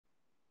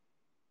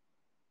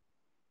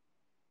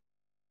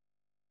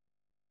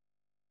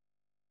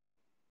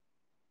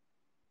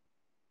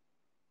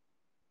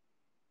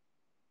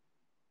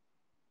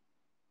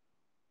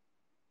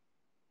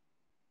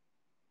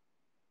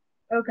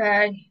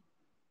Okay,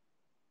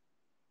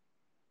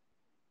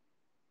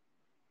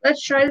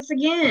 let's try this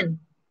again.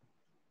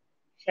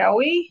 Shall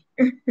we?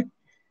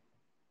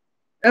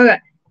 Okay,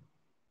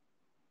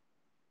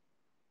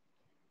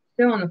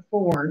 still on the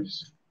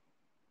fours.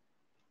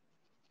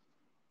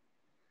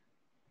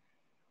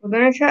 We're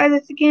gonna try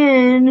this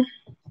again.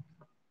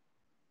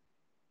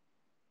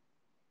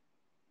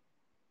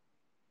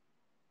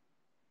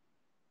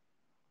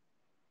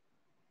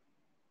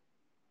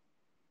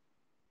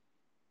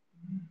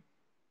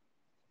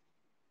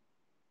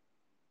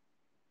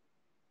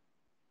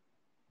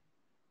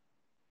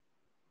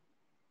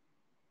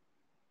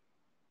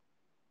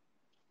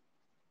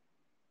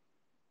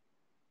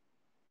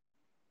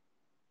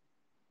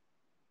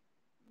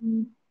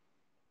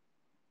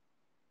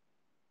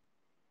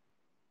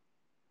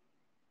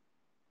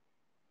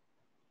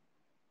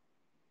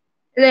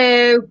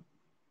 Hello,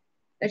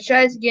 let's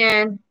try this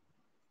again.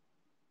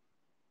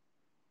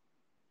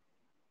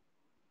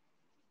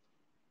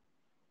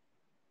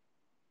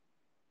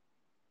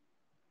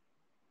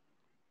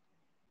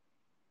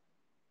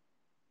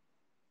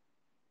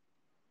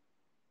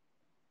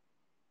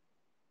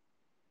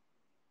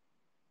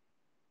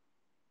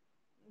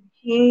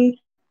 Okay.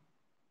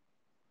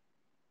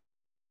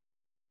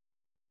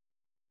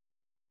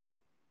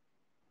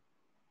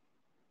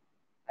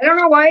 I don't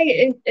know why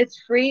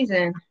it's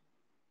freezing.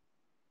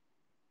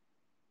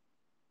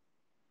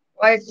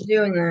 Why it's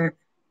doing that.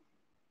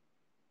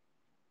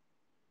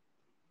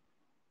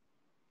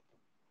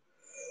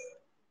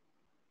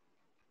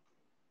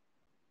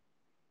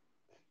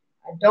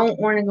 I don't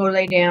want to go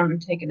lay down and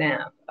take a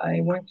nap.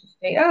 I want to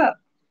stay up.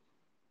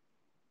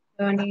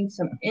 So I need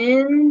some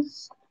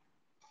ends.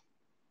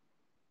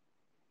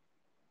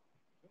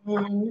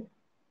 And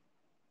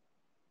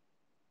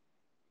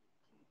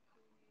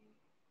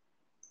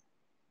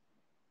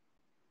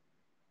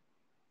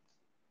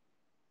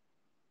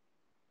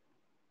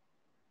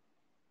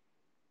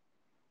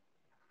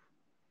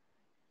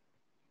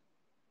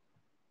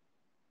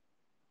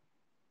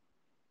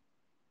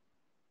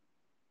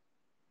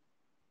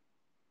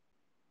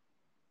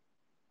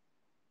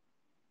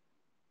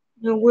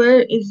now where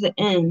is the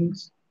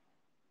ends?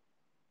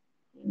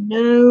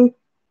 No.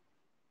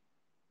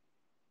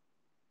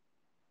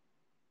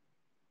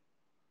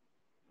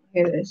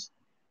 Here it is.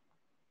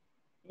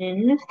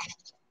 In.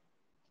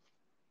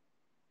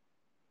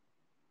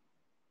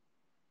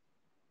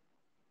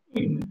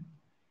 In.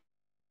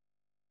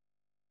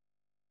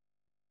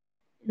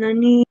 And I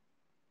need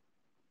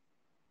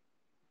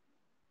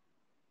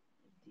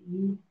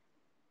the.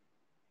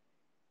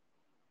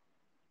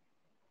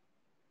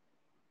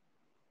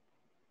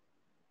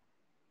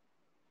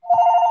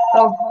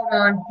 Oh, hold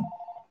on.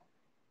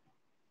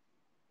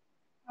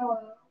 Hello.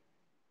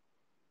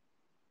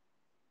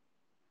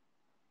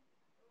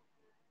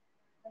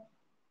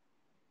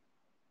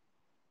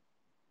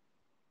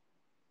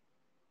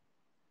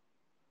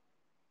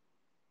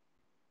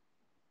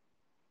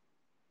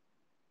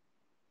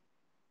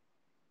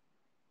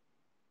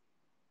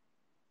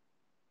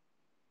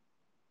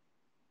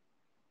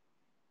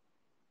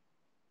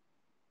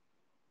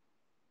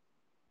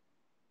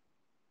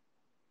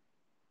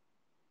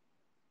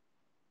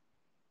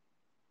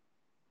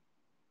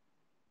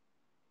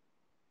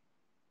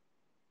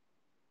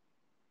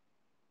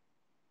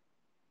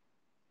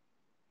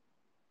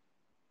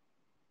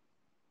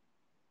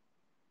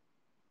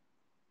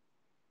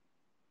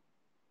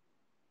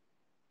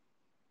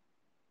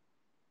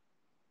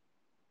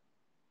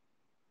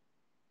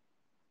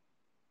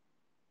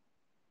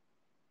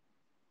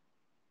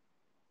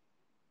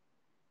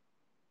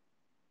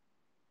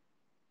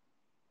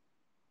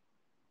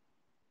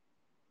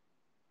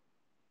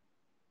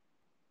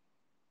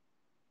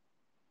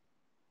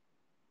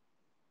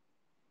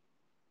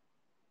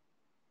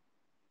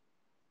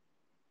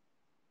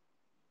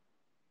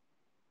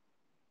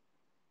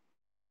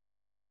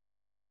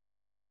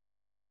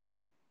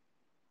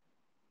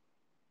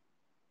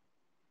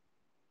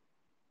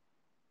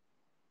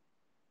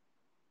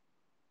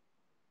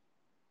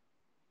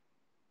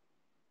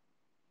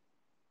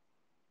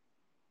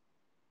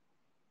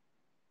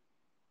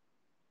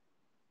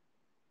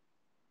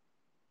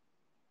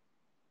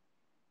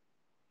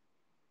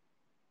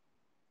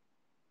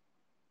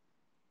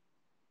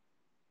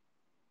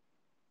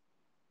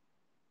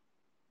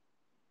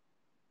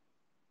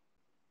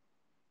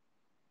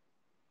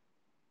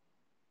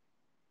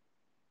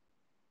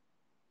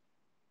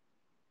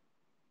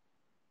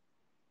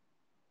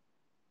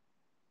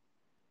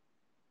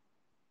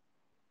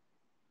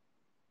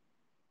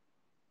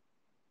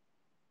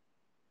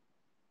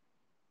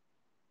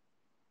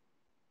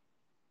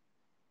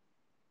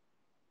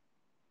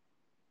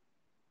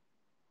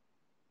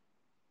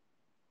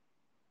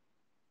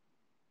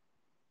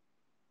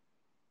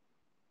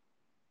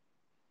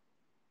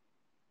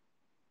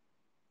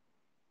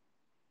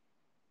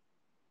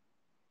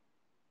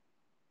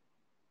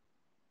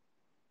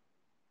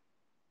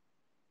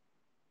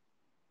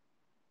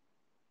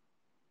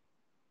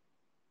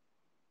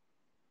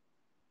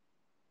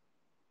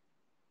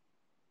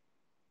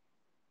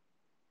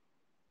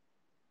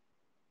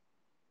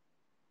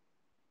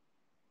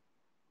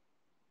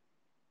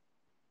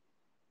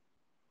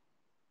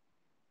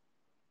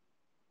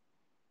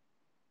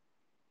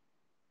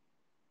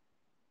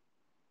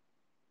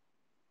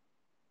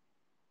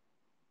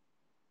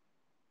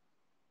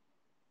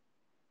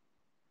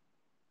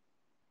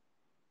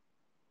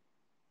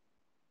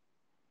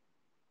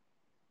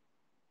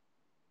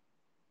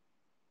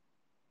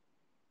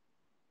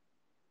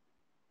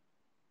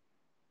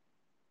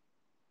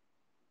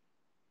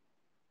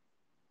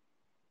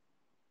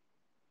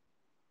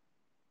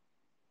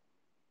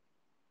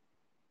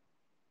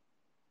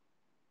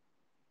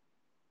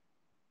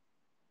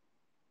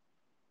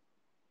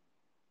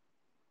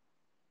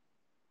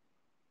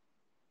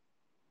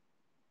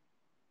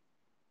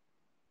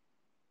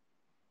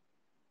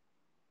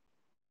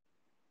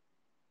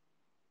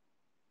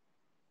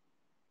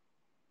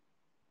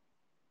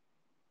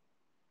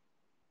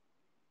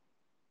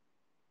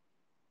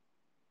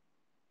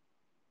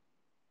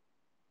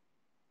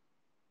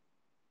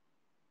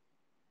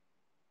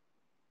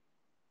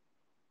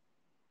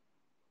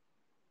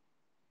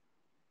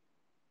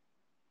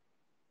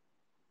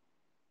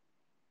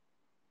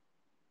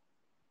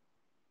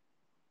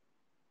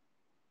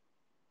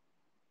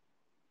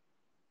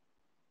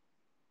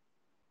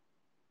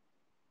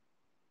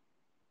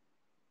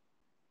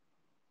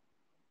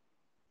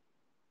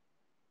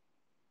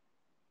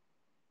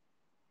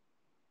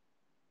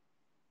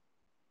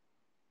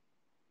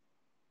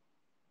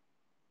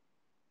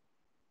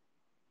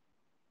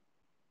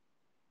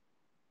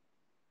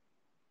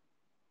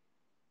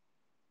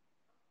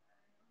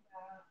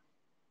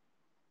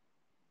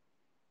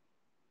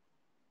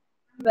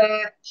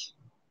 that.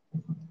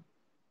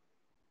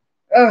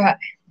 Okay.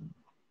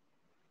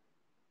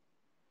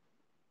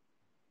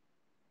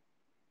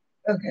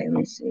 Okay, let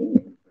me see.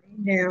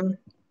 Bring down.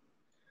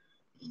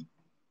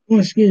 Oh,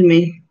 excuse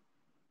me.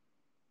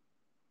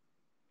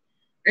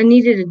 I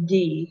needed a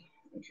D.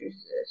 Which is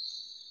this?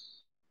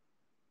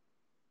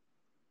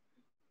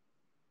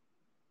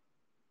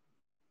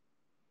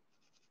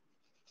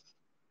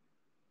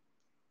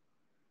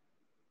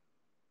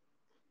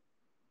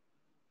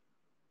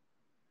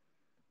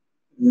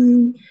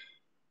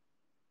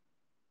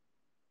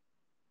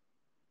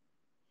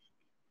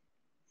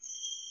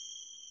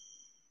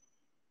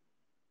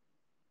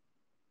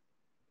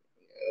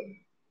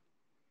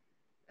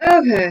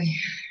 Okay.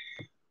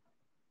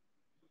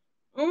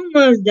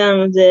 Almost done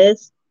with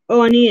this.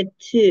 Oh, I need a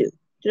 2.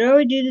 Did I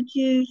already do the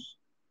 2s?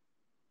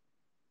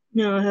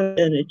 No, I haven't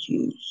done the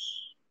 2s.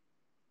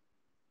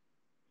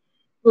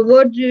 But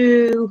we'll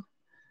do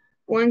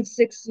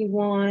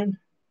 161.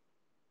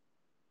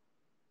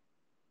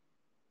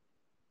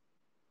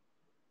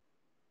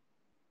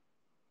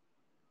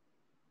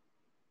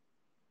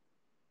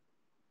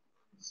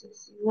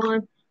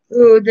 61.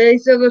 Ooh,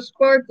 these are the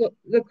sparkle,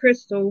 the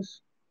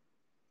crystals.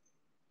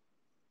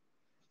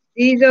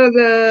 These are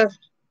the.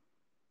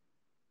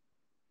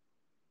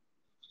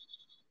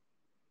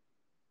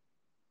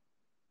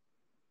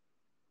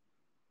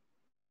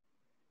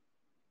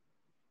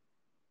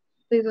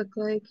 They look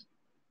like.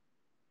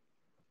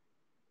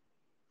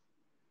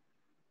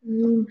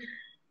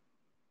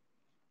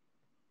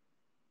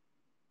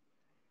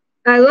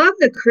 I love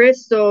the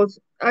crystals.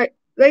 Like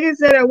I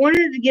said, I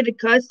wanted to get a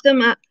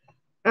custom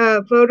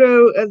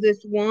photo of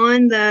this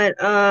one that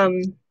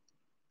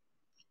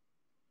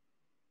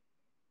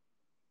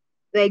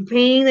like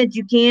painting that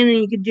you can, and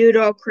you can do it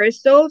all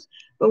crystals.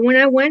 But when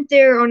I went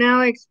there on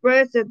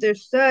AliExpress at their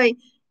site,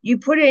 you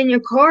put it in your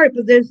cart,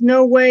 but there's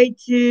no way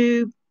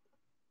to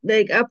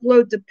like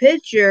upload the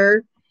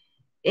picture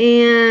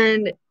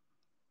and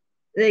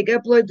like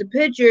upload the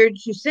picture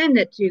to send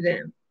it to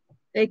them.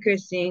 Hey,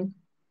 Christine.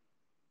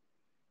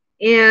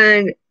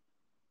 And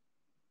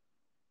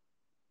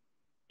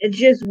it's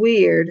just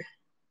weird.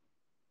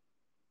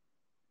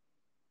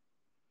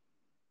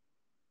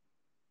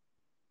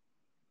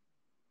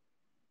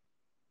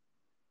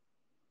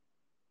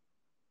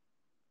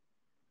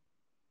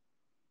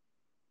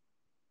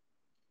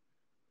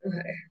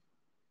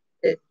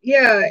 Okay.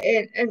 Yeah,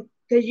 and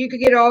because you could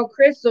get all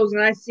crystals,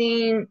 and I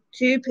seen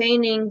 2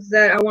 paintings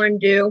that I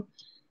want to do.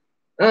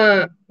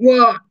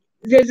 Well,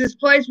 there's this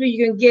place where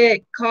you can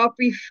get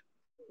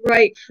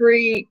copyright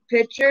free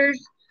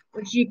pictures,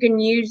 which you can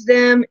use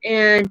them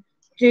and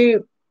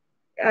do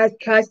as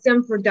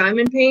custom for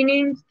diamond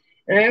paintings.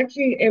 And I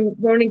actually am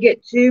going to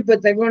get 2,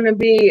 but they're going to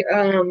be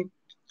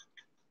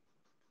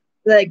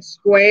like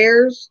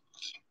squares.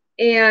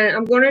 And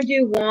I'm going to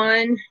do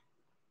one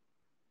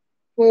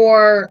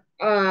for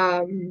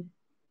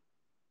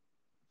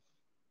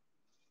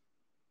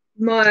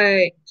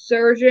my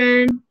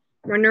surgeon,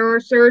 my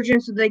neurosurgeon,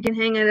 so they can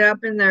hang it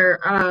up in their.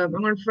 I'm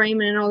going to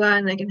frame it and all that,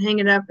 and they can hang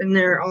it up in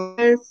their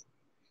office.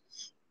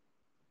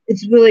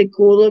 It's really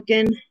cool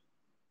looking.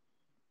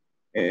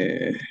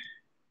 2,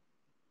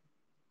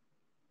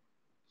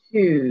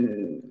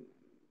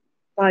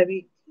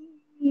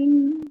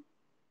 518.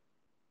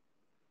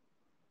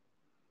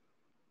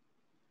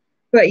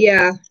 But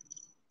yeah,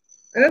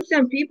 I hope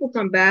some people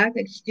come back,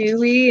 like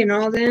Stewie and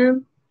all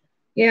them.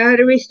 Yeah, I had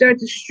to restart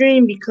the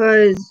stream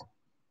because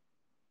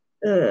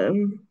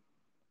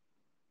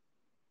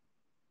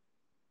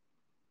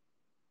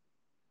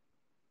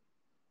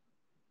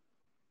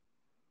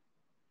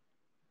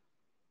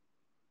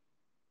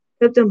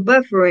kept on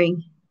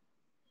buffering.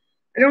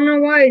 I don't know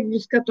why it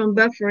just kept on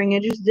buffering.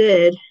 It just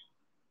did.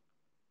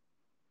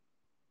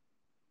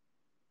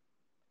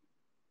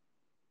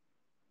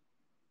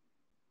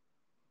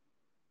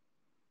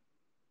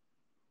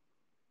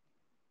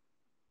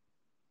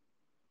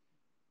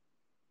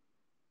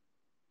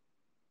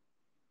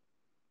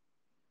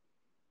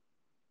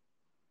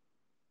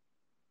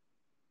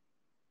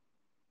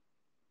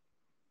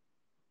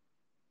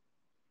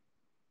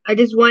 I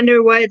just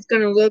wonder what it's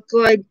going to look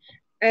like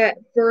at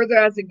further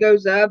as it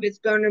goes up. It's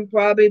going to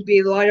probably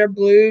be lighter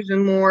blues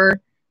and more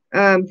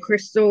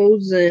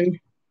crystals and.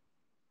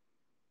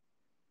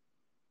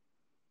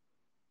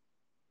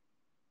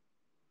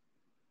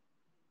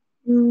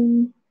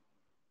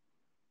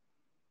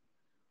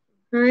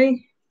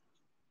 Okay.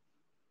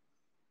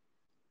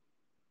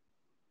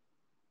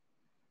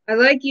 I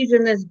like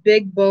using this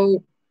big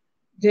bolt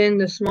than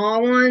the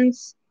small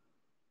ones.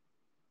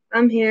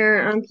 I'm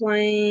here. I'm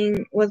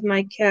playing with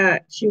my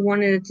cat. She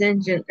wanted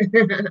attention.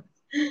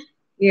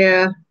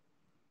 Yeah.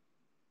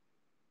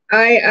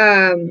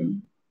 I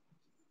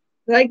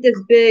like this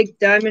big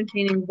diamond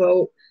painting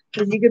bolt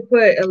because you could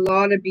put a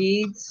lot of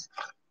beads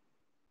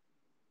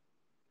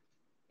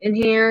in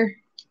here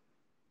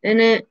in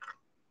it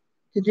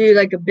to do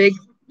like a big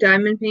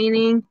diamond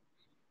painting.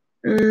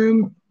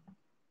 We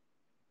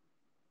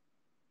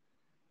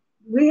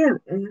have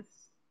F.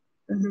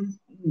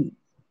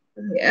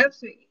 Okay, F.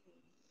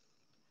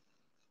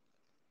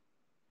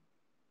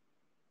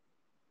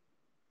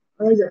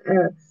 What is it?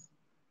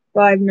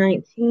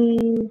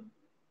 519.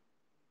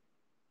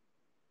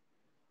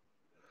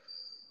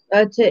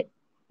 I'd take,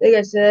 like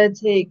I said, I'd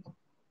take.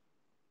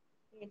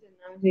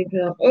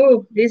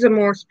 Oh, these are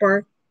more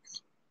spark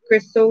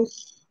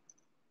crystals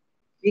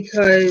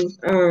because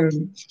I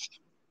feel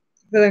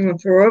like I'm gonna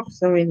throw up.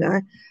 So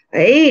I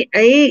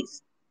ate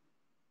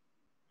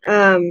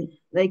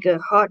like a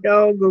hot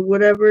dog or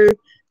whatever,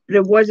 but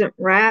it wasn't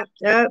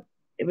wrapped up.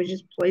 It was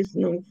just placed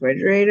in the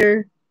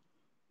refrigerator.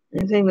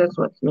 I think that's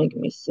what's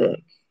making me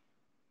sick.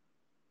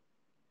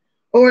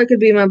 Or it could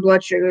be my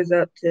blood sugar's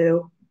up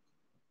too.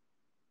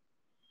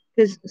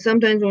 Because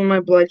sometimes when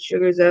my blood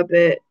sugar's up,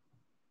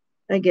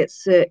 I get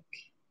sick.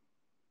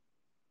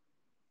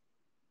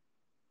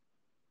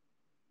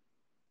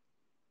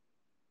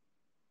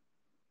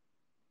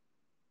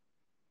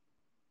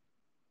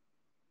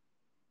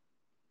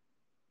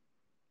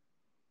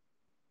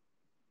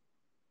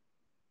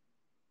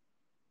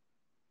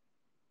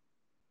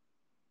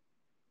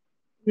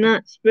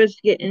 Not supposed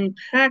to get any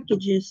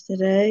packages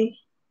today.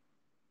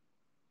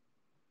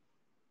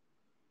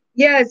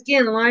 Yeah, it's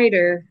getting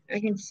lighter. I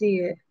can see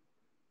it.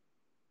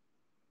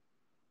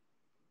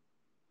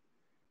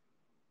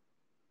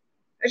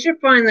 I should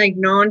find like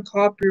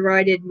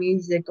non-copyrighted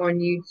music on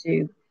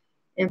YouTube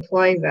and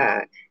play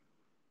that.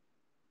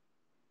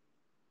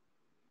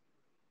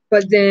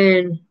 But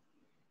then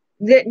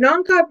the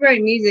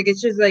non-copyrighted music,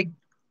 it's just like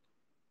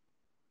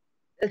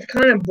it's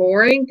kind of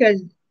boring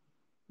because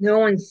no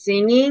one's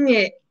singing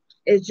it.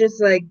 It's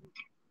just like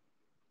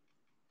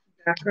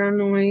background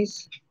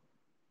noise.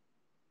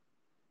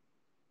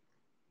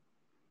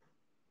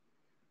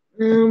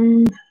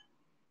 Where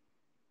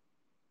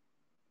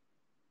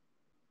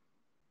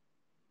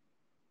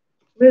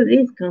do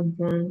these come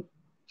from?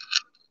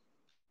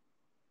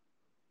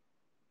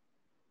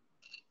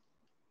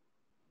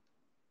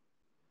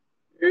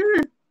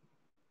 Ah,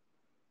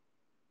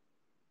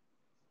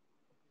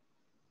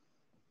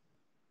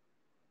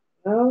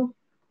 oh,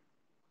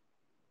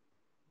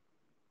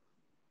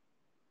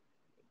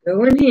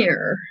 go in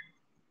here.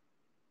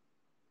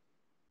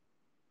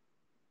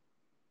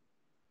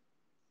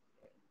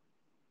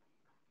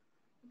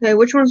 Okay,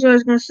 which ones I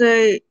was gonna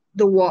say?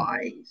 The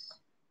Wise.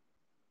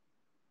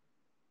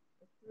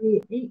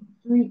 3, 8,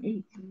 3,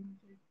 8.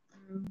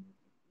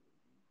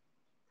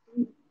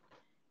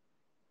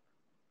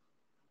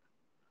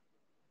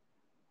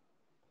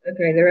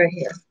 Okay, they're right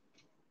here.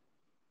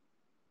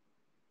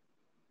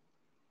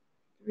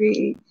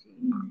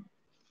 318.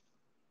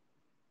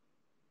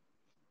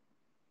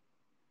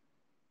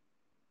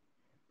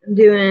 I'm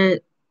doing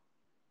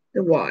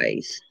the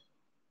Wise.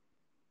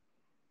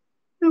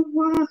 The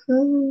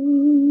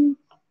Wise.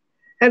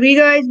 Have you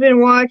guys been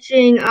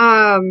watching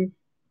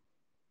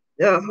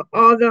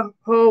the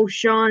whole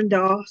Sean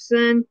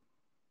Dawson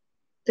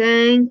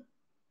thing?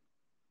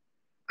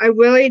 I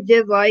really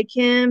did like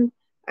him.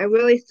 I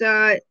really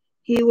thought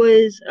he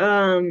was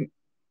a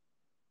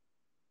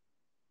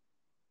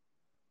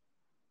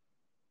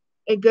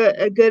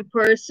good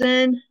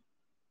person.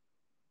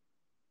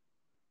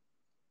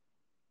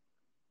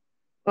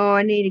 Oh,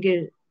 I need to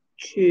get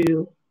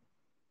 2.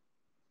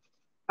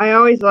 I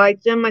always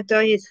liked him. I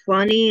thought he was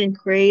funny and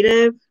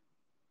creative.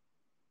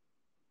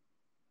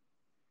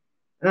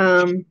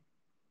 Um,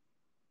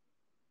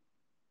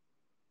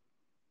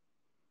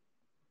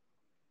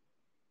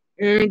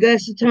 and I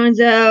guess it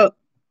turns out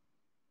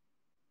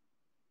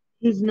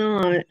he's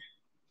not.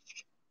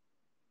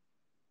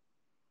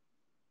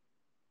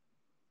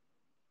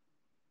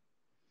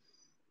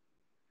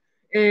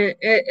 And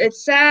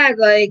it's sad.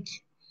 Like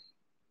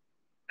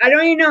I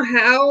don't even know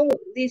how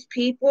these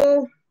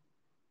people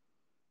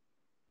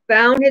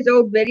found his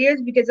old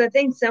videos because I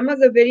think some of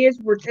the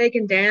videos were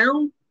taken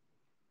down.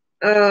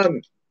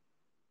 Um,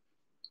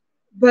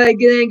 but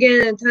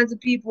again, tons of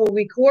people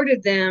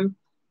recorded them.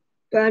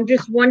 But I'm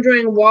just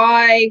wondering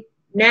why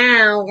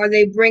now are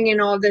they bringing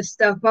all this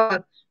stuff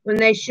up when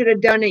they should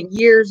have done it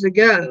years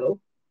ago?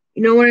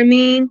 You know what I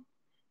mean?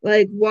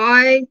 Like,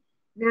 why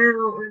now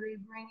are they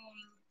bringing?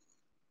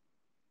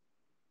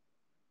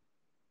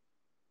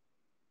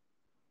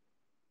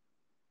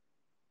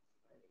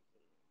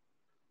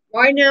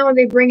 Why now are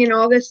they bringing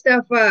all this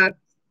stuff up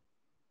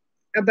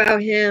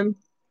about him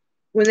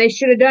when they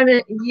should have done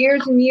it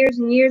years and years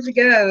and years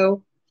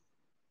ago,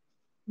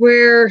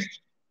 where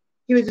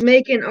he was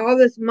making all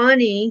this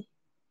money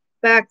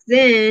back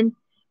then?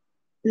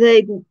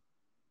 Like,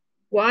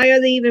 why are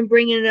they even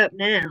bringing it up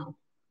now?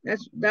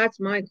 That's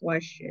my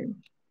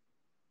question.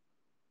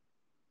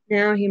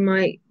 Now he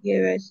might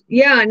give us.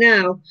 Yeah,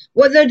 no.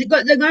 Well, they're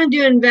going to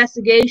do an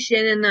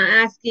investigation and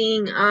they're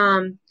asking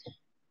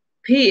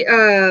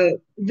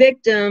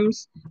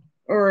victims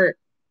or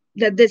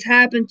that this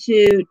happened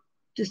to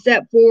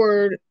step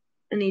forward.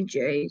 I need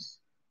J's.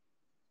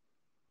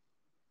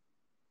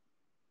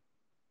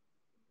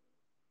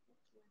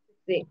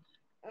 See,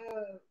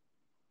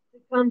 to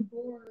come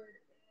forward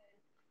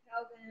and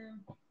tell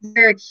them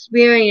their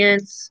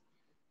experience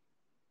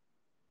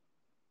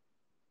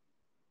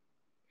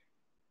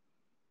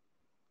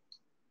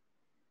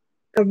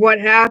of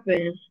what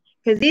happened.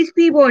 Because these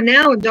people are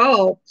now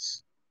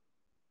adults.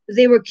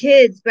 They were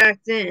kids back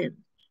then.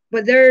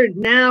 But they're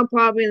now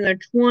probably in their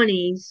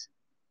 20s.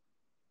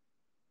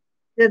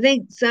 I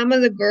think some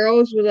of the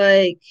girls were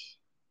like,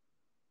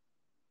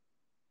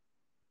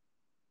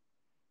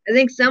 I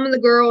think some of the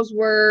girls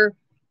were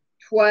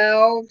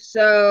 12,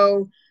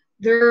 so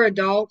they're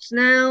adults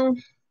now.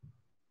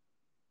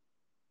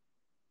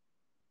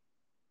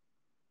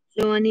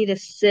 So I need a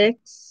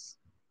 6.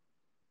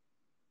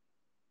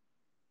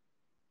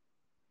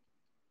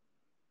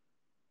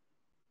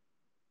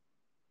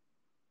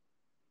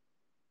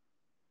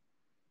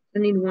 I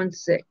need 1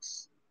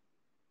 6.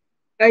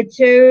 I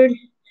told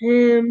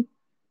him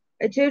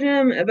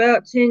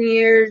about 10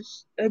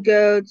 years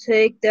ago,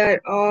 take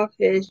that off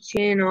his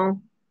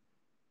channel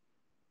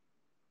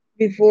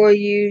before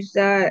use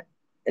that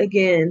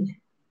again.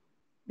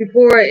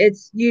 Before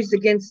it's used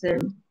against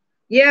him.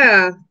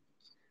 Yeah.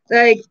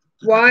 Like,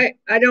 why?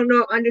 I don't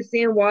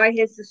understand why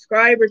his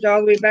subscribers all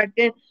the way back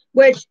then,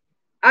 which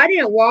I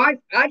didn't watch.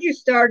 I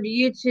just started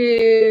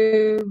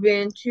YouTube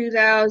in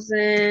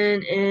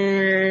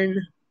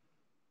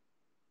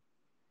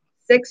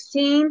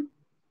 2016,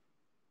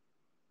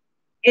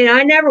 and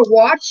I never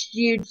watched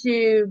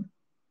YouTube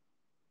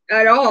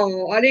at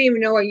all. I didn't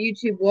even know what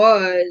YouTube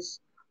was,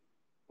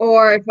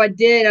 or if I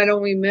did, I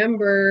don't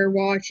remember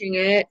watching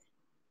it.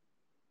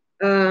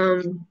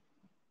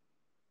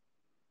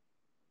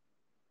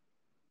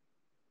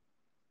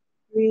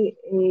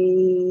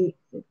 Create.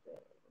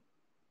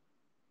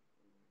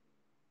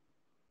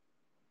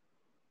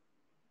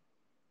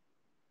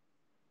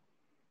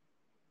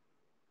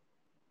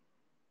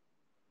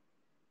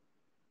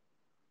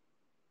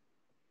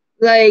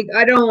 Like,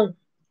 I don't.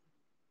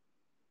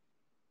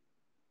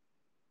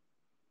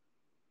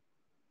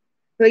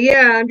 But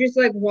yeah, I'm just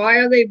like, why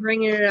are they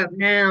bringing it up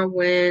now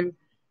when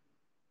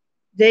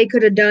they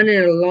could have done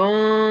it a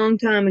long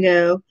time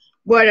ago?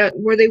 What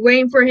were they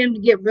waiting for him to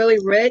get really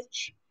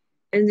rich,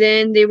 and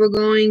then they were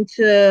going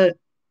to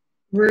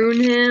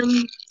ruin him?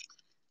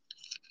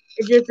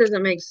 It just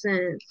doesn't make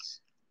sense.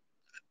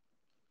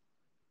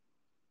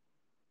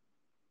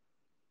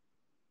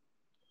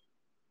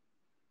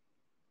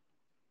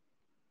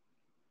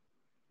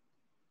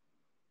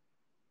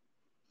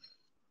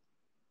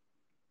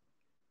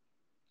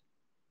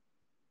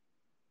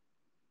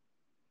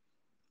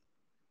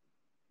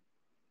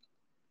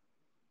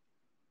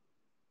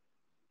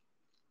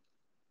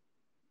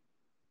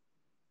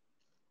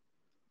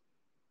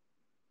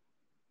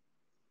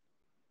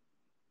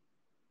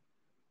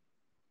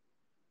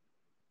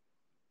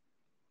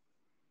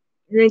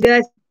 And I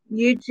guess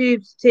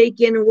YouTube's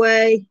taking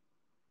away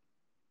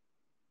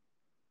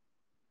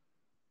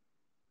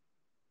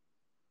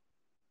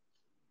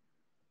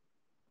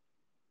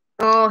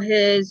all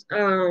his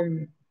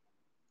all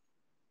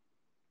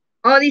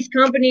these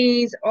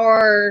companies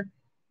are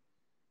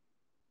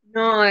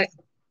not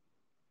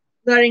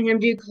letting him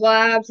do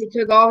collabs. He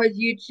took all his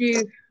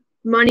YouTube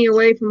money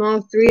away from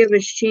all 3 of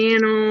his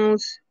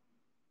channels.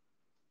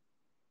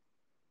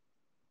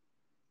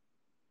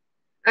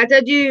 I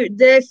told you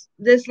this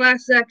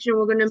last section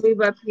we're gonna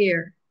move up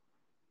here.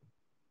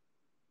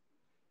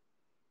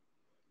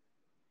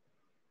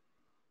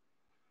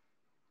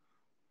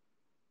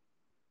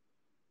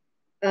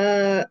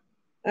 I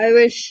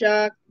was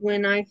shocked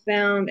when I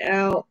found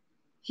out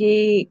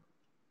he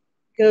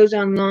goes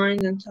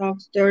online and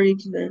talks dirty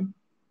to them.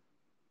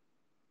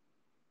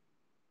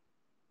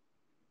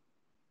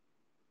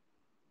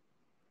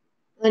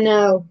 I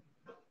know.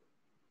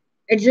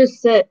 It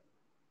just said,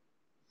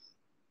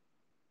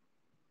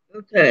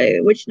 okay,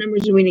 which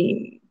numbers do we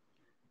need?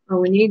 Oh,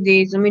 we need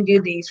these. Let me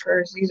do these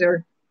first.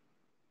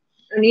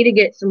 I need to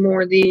get some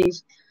more of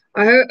these.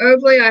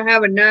 Hopefully I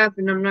have enough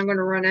and I'm not going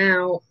to run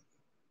out.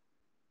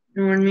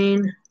 You know what I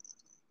mean?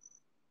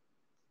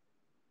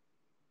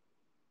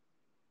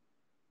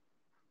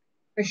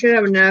 I should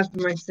have enough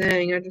in my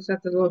thing. I just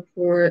have to look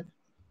for it.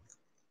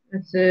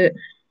 That's it.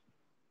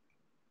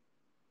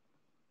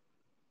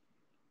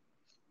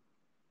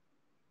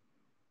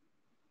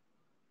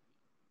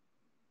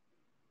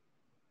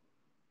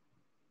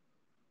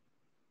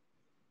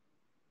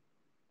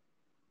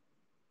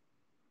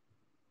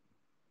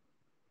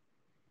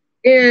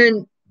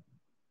 And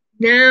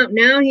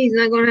now he's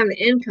not going to have an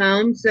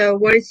income. So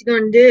what is he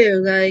going to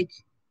do?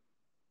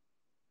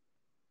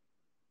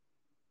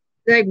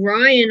 Like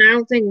Ryan, I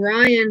don't think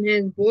Ryan,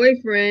 his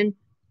boyfriend,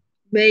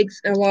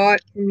 makes a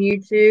lot from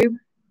YouTube.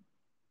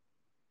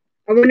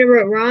 I wonder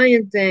what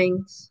Ryan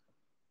thinks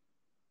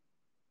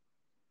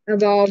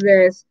of all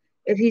this.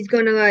 If he's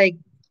gonna like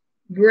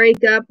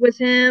break up with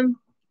him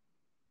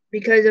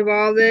because of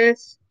all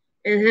this,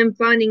 and him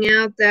finding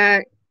out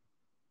that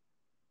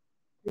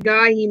the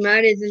guy he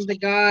met isn't the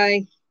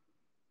guy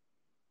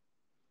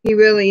he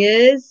really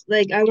is.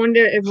 Like, I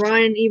wonder if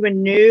Ryan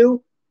even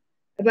knew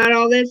about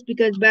all this,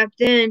 because back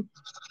then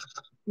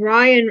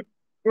Ryan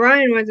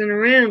wasn't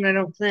around, I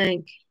don't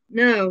think.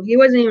 No, he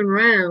wasn't even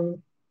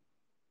around.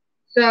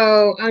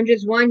 So I'm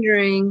just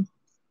wondering.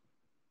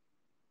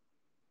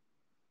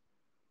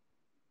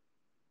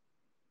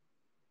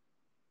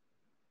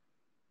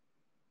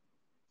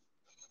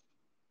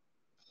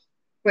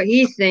 what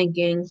he's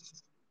thinking.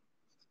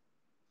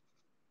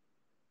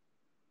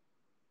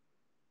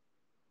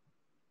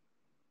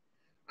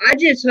 I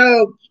just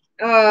hope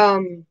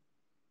Sean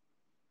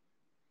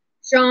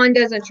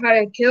doesn't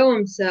try to kill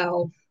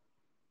himself.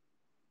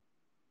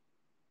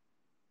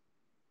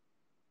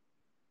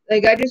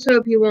 Like, I just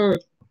hope he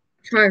won't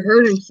try to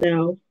hurt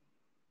himself.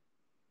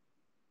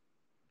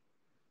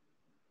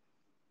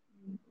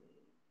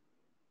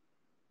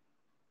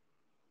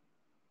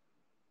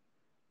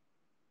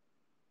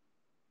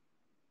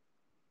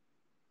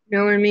 You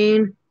know what I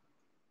mean?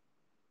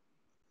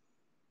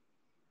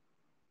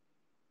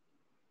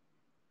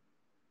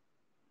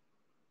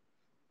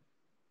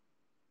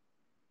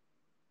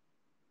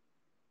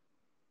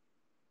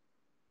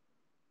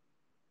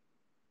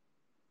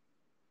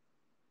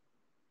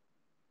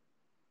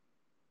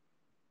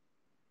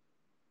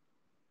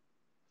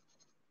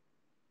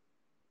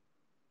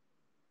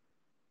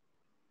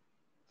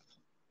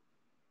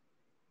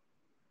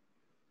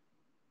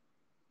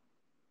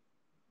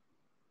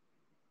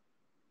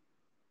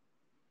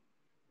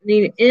 I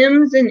need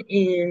M's and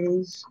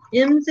N's.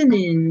 M's and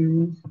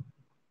N's.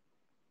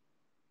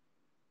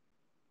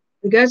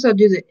 I guess I'll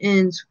do the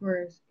N's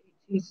first.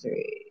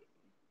 83.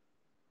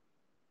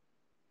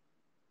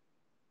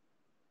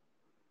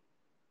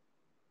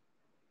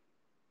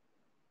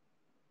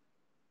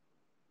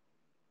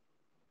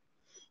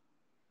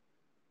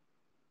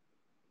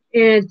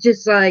 And it's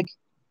just like,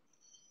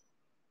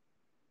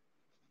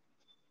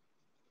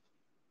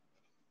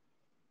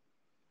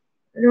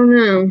 I don't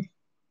know.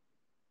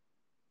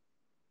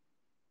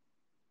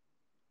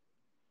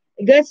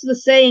 I guess the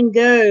saying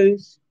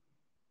goes,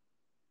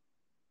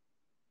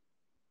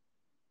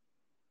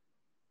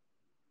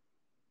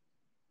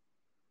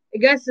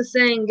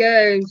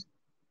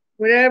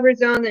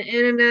 whatever's on the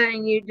internet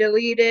and you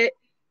delete it,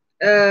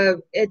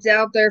 it's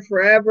out there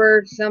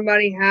forever.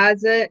 Somebody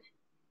has it.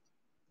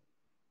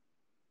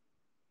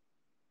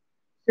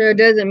 So it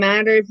doesn't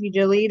matter if you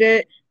delete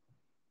it.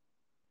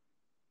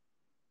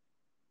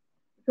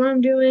 That's what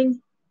I'm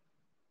doing.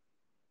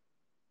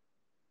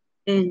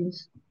 And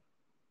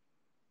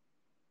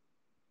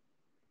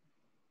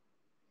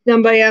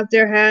somebody out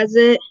there has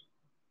it.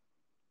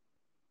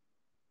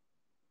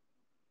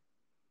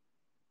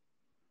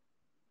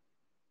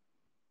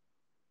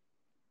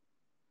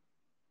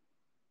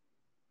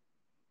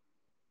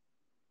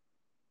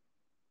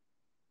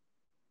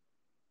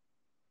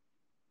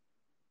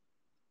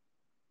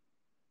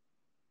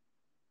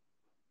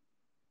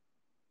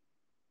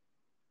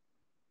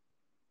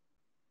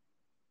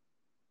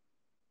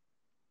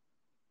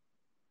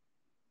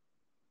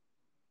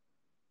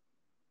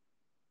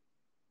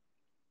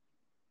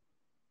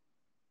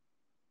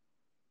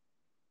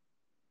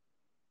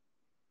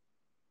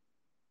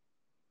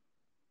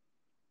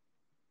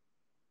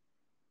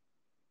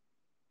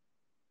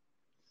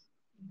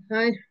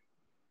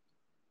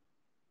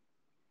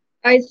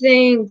 I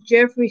think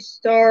Jeffree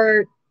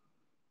Star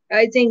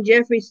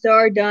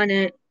done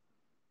it.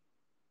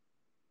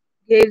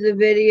 Gave the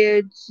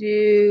video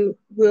to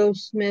Will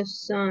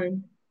Smith's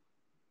son.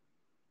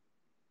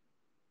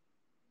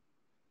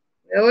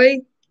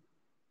 Really?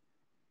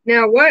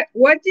 Now what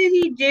did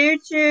he do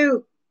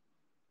to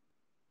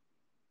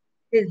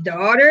his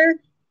daughter?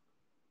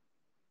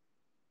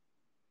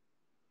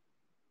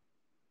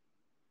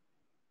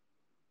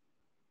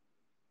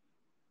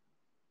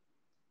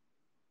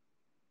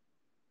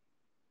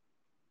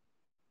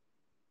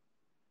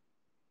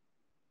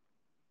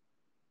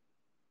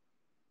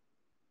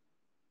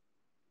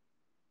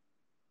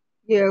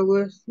 Yeah,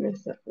 Will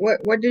Smith.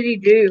 What did he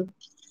do?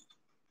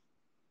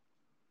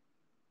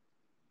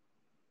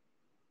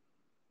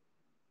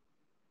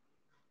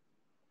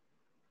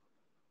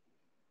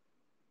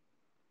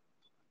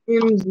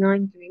 M's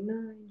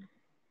 939.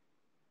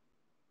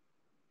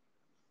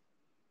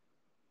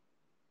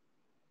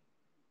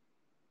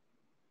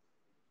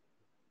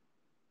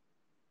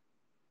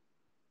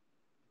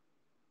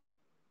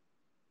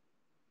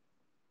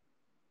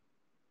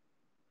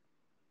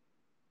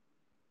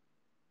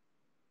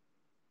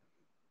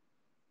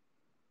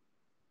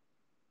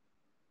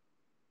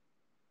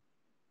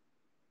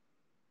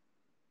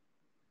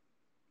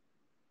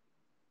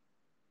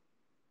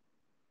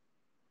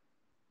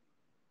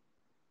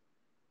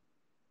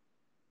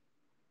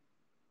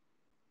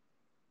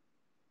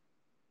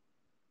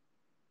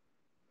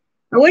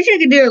 I wish I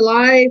could do it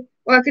live.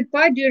 Well, I could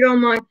probably do it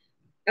on my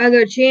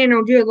other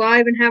channel, do it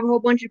live and have a whole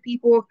bunch of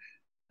people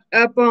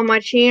up on my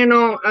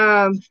channel.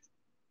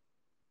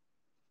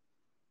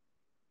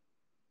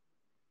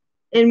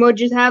 And we'll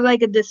just have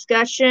like a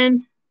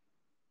discussion,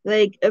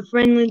 like a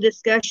friendly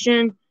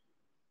discussion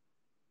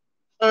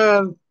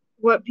of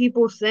what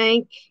people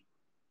think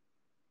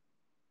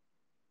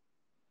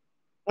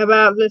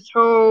about this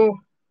whole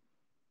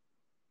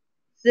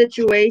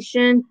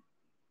situation.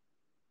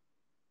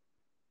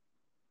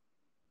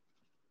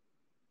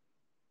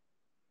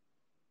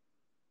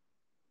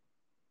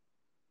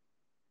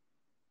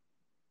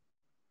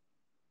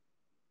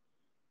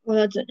 Well,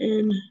 that's an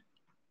N.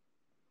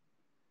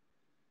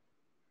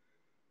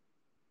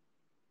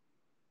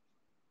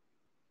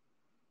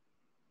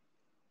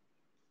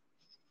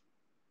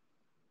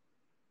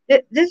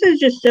 This is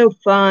just so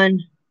fun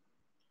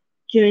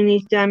doing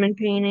these diamond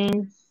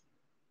paintings.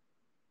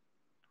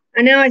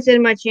 I know I said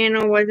my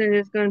channel wasn't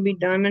just going to be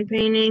diamond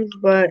paintings,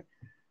 but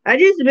I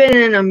just been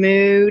in a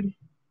mood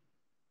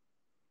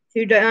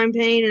to diamond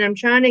paint, and I'm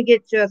trying to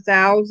get to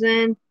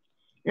 1,000.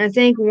 And I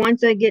think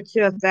once I get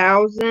to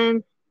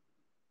 1,000,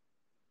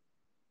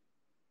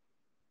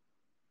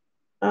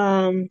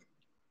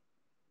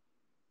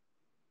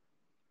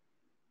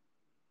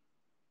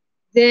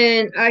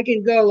 then I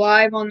can go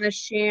live on this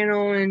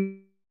channel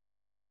and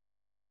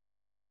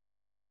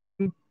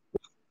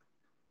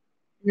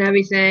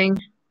everything.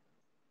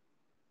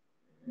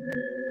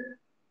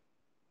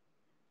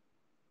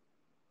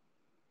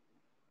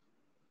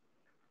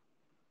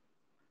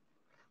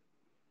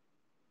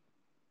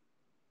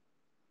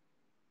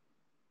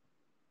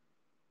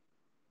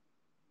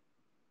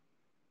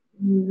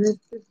 Lift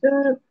this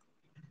up.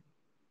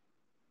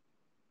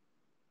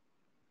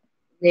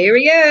 There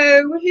we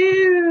go.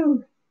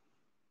 Woohoo!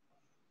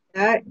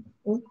 That,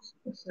 oops,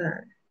 what's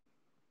that?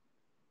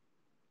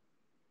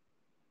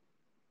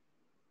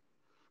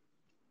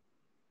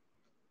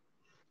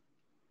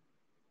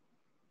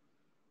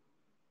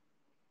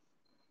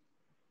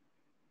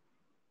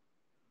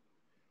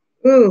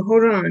 Ooh,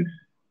 hold on.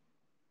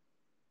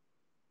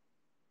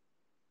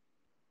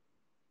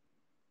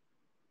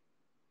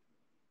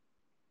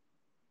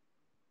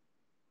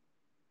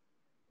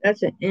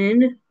 That's an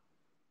N.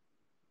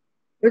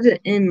 What does an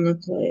N look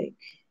like?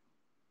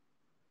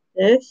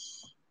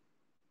 This?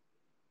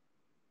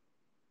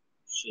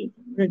 Shoot,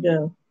 where'd it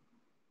go?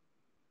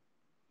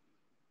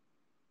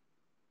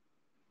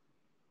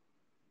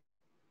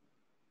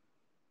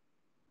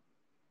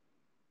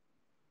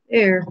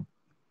 There.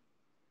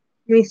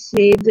 Let me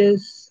see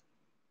this.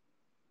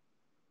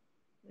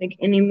 Like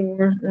any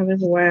more of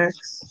his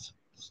wax.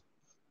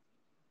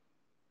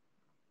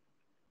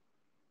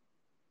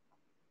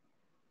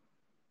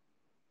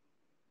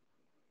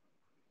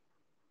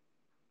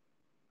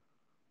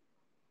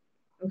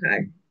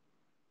 Okay.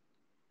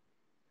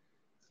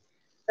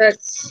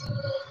 That's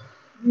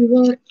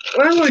what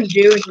I want to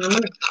do is I'm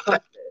going to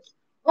cut this.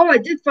 Oh, I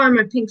did find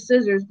my pink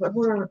scissors, but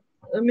hold on.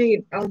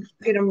 I'll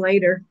get them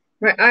later.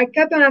 Right, I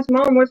kept on asking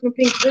Mom, where's my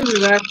pink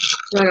scissors at? She's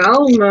like, I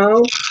don't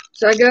know.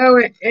 So I go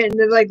and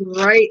they're like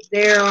right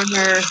there on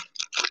her.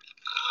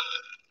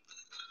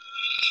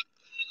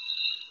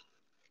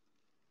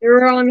 They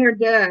were on her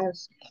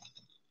desk.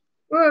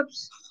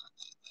 Whoops.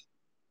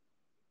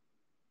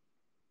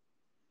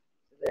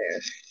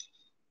 There.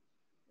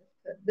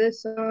 Cut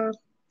this off.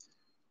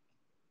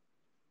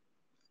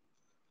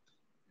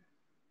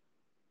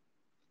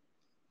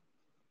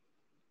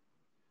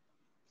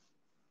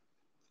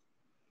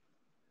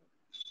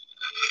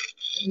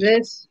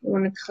 This I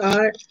want to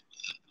cut.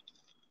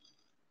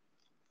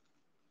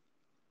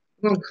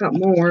 I'm going to cut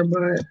more,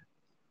 but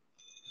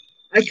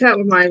I cut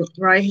with my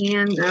right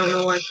hand. I don't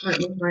know why I cut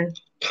with my...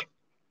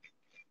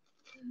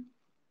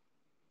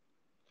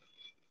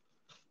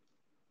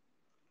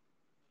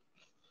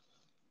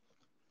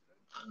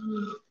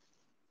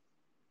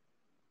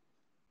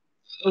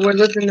 But we're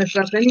looking this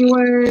up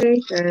anyway,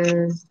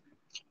 because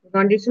we're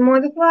going to do some more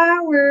of the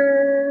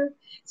flower.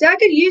 See, I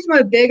could use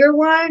my bigger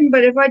one,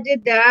 but if I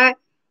did that,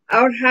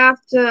 I would have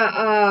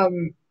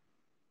to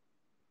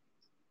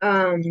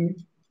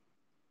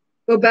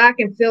go back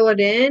and fill it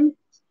in.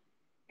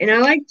 And I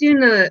like doing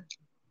the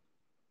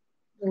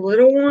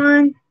little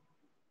one.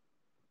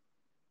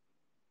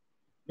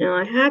 Now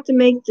I have to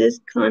make this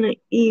kind of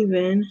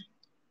even.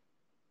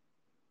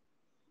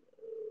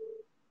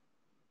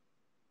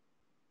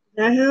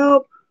 Does that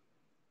help?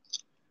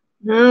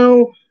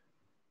 No.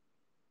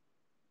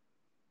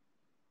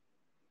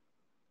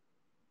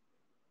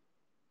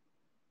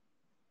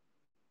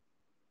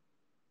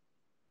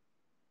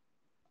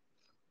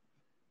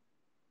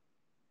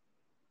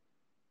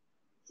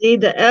 See,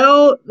 the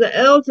L's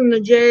and the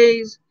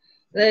J's,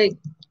 like,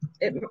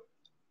 it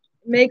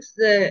makes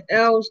the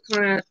L's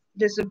kind of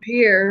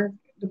disappear,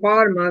 the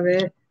bottom of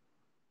it.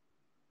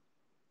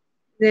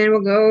 Then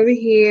we'll go over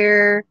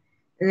here,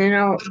 and then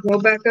I'll go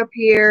back up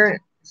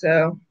here.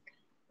 So,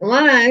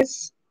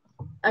 unless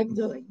I can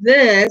go like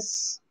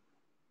this,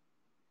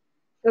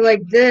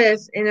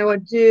 and it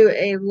would do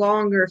a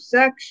longer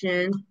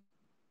section.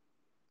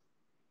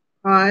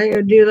 It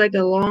would do like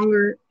a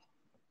longer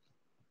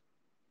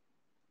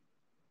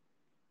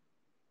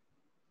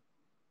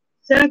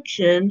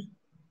section,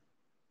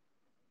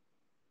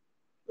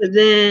 but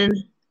then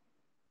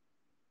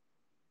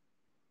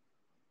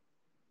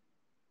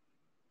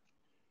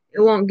it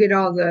won't get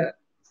all the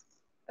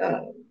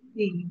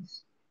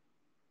beads.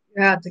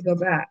 You have to go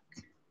back.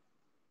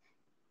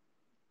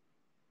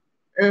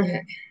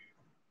 Okay.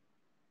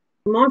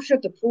 Mom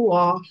shut the pool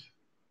off.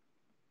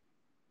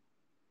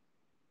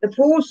 The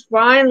pool's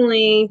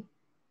finally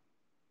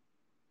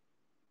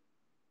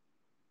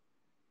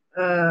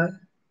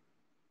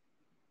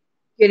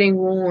getting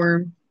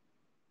warm.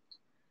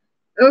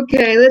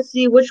 Okay, let's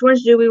see. Which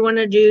ones do we want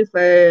to do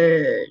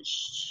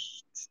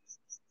first?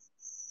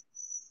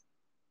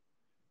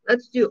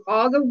 Let's do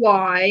all the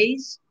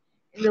Y's.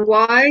 And the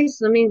Y's,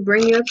 let me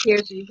bring you up here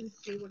so you can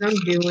see what I'm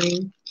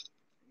doing.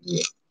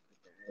 Yeah,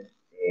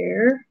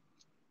 there.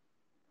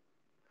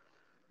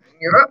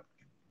 You're up.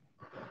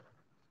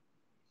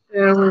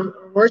 So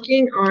we're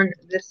working on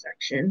this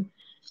section.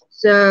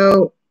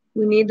 So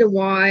we need the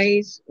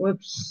Y's.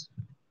 Whoops.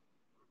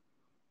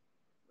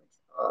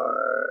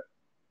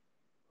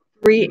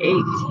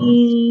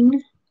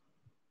 318.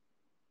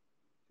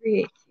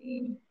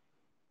 318.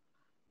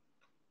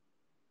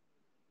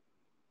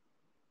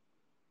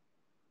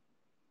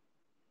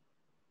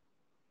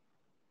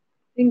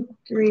 I think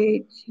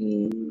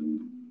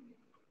 318.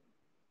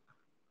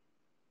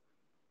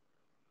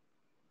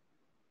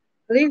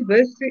 Are these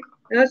both three?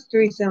 That's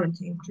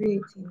 317.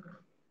 318.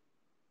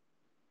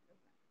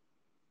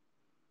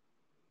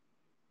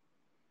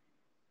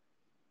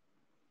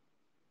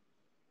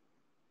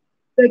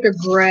 Like a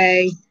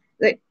gray.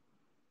 Like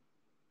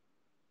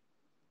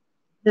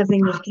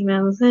nothing just came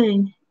out of the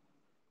thing.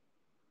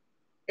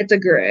 It's a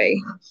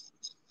gray.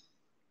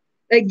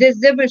 Like there's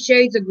different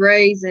shades of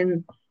grays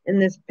in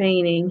this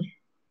painting.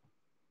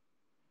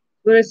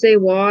 Would I say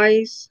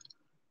Y's?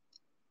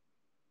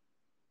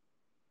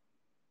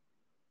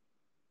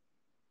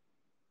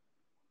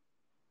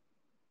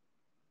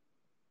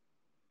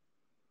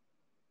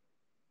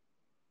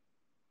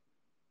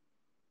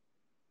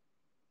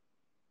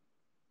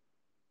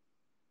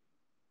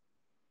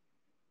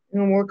 I'm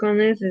gonna work on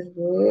this as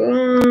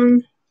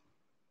long.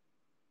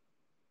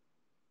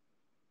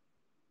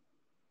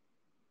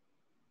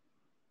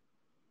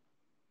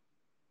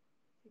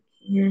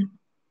 Yeah.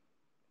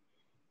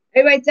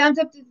 Everybody, thumbs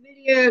up this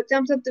video.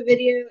 Thumbs up the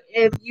video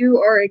if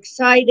you are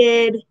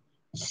excited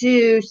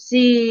to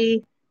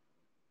see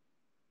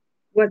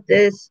what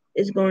this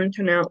is going to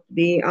turn out to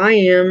be. I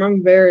am.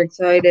 I'm very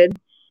excited.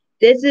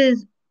 This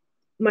is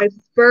my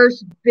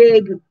first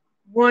big,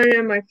 one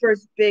of my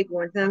first big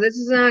ones. Now, this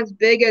is not as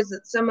big as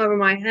some of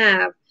them I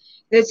have.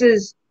 This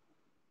is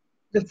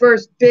the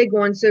first big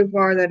one so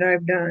far that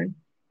I've done.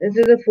 This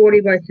is a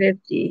 40 by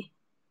 50.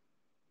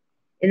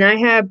 And I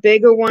have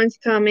bigger ones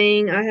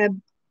coming. I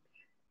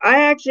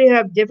actually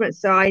have different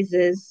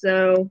sizes,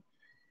 so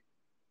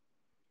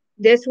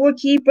this will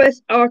keep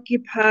us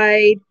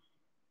occupied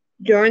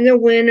during the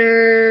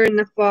winter and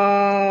the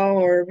fall,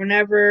 or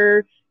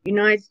whenever the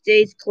United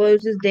States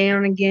closes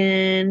down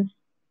again.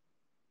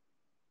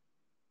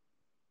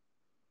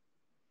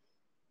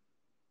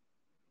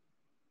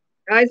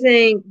 I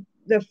think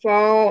the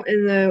fall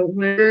and the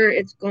winter,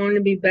 it's going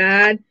to be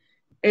bad,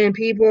 and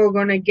people are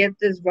going to get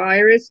this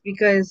virus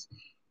because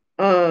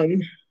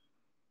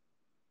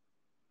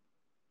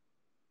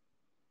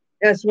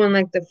that's when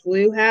like the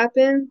flu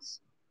happens.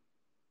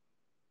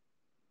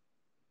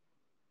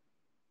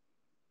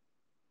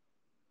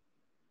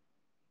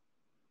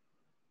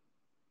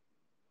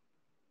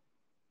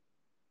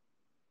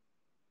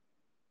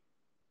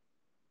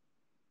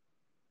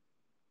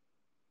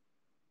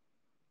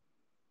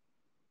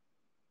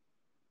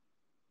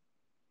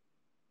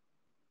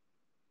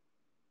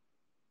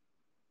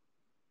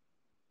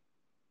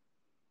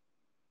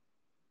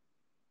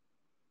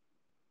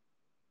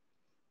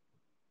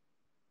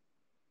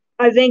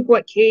 I think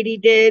what Katie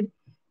did,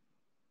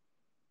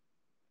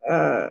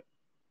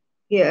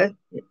 yeah,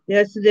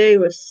 yesterday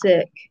was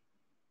sick.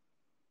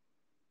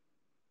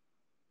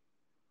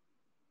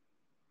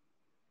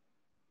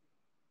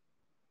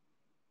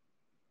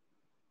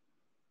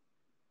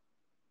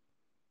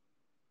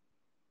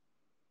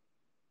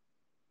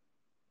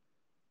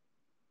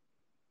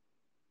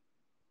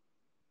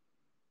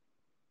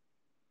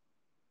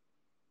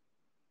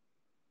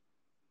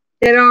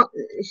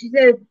 She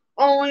said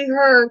only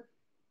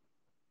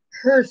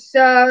her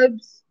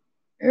subs,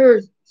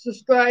 her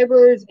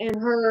subscribers, and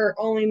her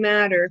only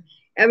matter.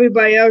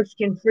 Everybody else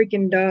can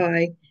freaking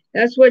die.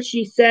 That's what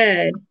she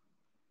said.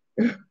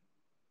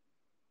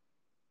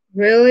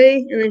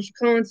 Really? And then she's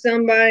calling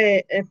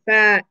somebody a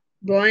fat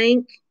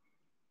blank.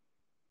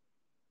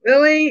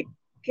 Really?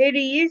 Katie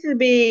used to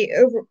be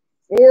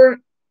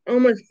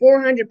almost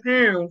 400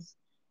 pounds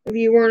if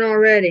you weren't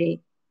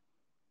already.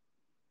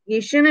 You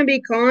shouldn't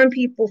be calling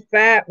people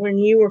fat when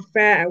you were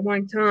fat at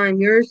one time.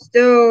 You're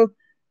still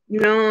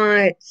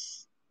not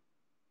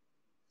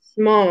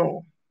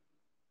small.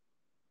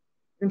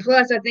 And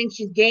plus, I think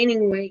she's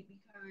gaining weight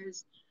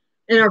because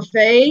in her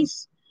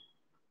face,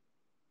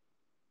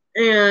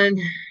 and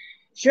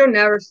she'll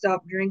never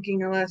stop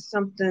drinking unless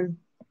something.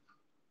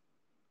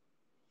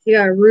 She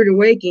got a rude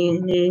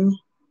awakening.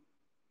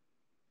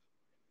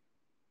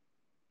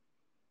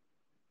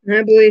 And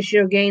I believe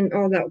she'll gain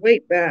all that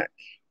weight back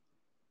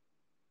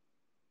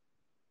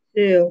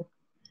too.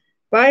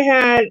 If I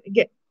had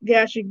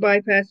gastric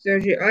bypass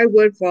surgery, I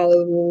would follow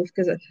the rules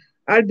because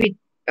I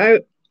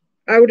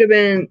would have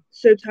been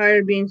so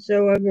tired of being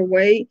so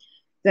overweight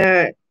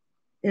that,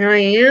 and I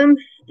am,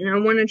 and I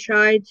want to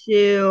try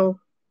to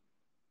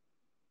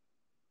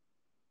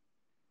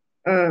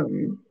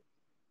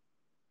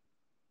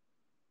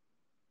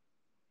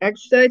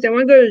exercise. I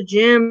want to go to the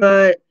gym,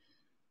 but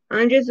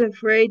I'm just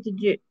afraid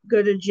to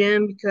go to the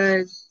gym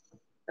because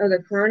of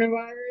the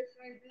coronavirus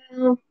right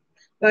now.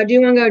 But I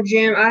do want to go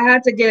gym. I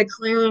had to get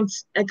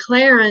a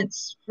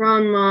clearance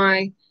from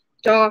my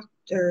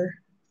doctor.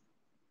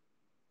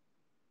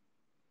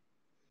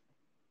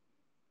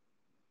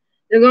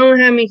 They're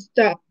gonna have me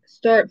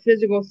start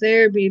physical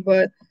therapy,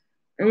 but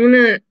I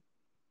wanna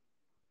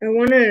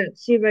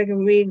see if I can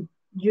redo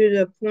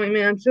the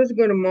appointment. I'm supposed to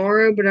go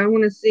tomorrow, but I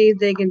want to see if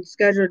they can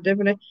schedule a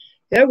different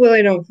day. I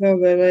really don't feel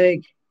good.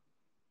 Like,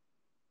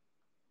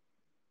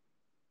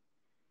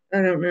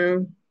 I don't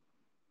know.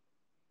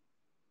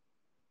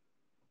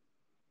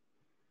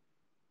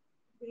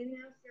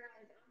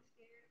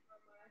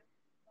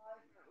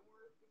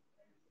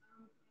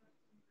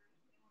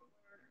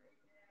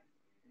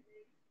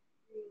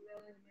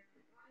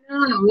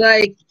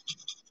 Like,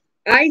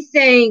 I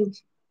think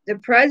the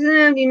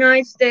president of the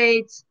United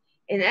States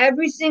and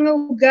every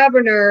single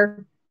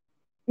governor,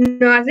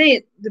 no, I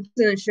think the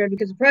president should,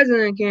 because the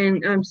president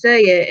can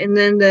say it, and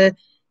then the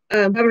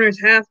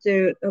governors have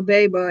to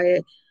obey by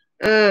it.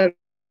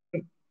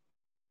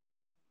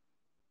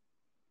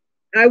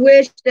 I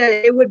wish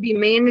that it would be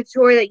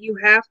mandatory that you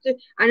have to.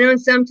 I know in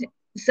some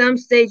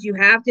states you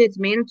have to; it's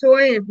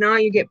mandatory, and if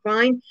not, you get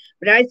fined.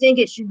 But I think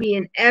it should be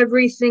in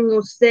every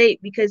single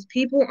state because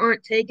people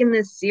aren't taking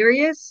this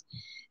serious,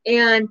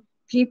 and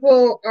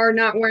people are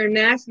not wearing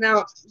masks.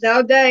 Now, the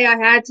other day I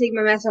had to take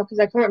my mask off because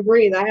I couldn't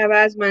breathe. I have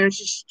asthma, and it's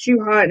just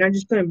too hot, and I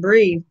just couldn't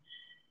breathe.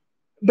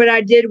 But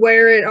I did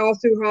wear it all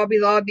through Hobby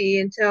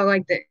Lobby until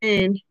like the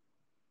end.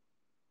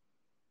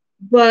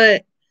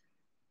 But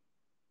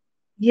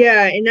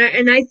yeah,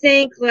 and I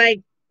think,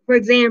 like, for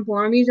example,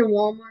 I'm using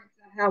Walmart.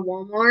 I have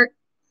Walmart.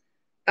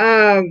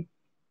 Um,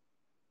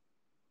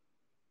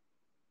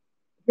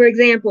 for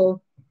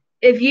example,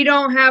 if you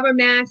don't have a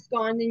mask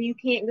on, then you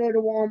can't go to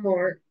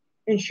Walmart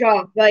and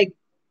shop. Like,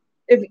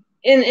 if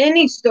in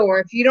any store,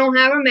 if you don't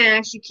have a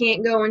mask, you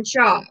can't go and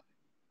shop.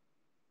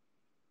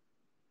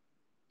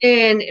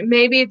 And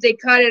maybe if they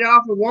cut it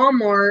off of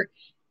Walmart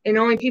and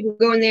only people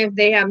go in there if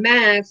they have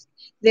masks,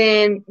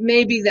 then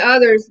maybe the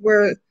others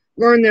will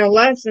learn their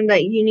lesson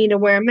that you need to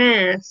wear a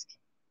mask.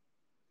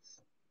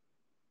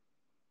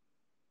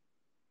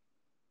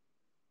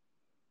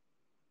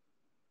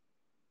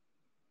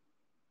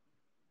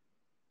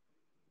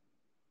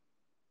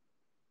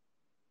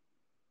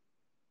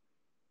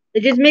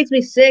 It just makes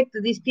me sick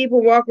that these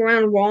people walk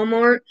around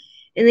Walmart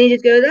and they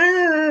just go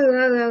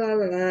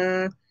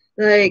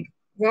like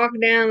walk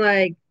down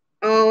like,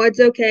 oh, it's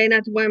okay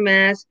not to wear a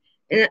mask.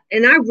 And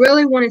I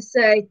really want to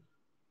say,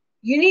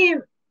 you need.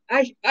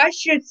 I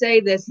should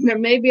say this.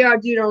 Maybe I'll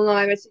do it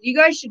online. I said, you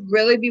guys should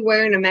really be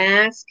wearing a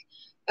mask,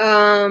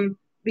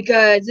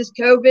 because this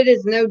COVID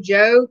is no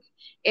joke,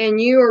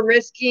 and you are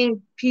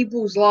risking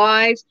people's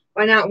lives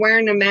by not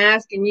wearing a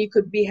mask, and you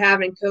could be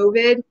having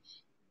COVID.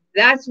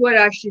 That's what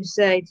I should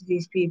say to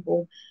these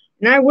people.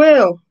 And I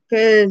will,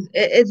 because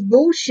it's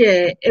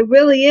bullshit. It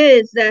really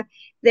is that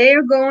they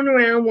are going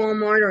around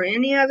Walmart or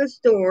any other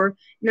store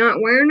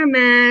not wearing a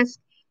mask.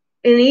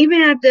 And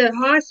even at the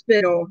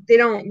hospital,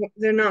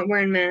 they're not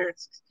wearing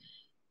masks.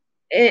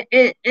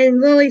 And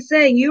Lily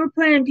say you're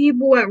putting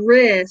people at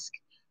risk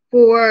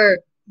for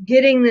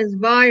getting this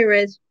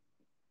virus,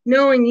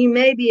 knowing you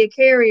may be a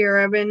carrier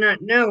of it and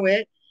not know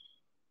it,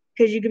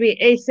 because you could be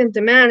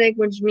asymptomatic,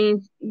 which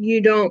means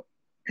you don't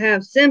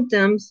have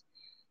symptoms.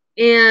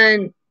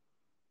 And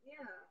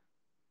yeah,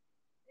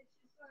 it's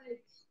just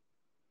like,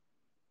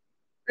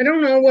 I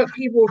don't know what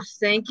people are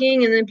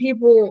thinking. And then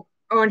people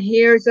on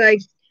here is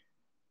like,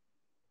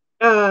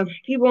 oh,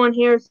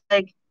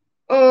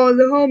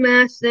 the whole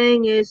mask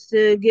thing is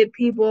to get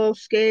people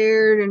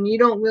scared, and you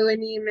don't really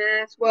need a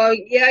mask. Well,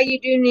 yeah, you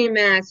do need a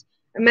mask.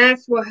 A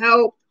mask will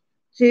help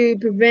to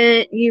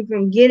prevent you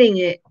from getting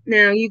it.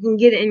 Now, you can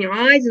get it in your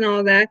eyes and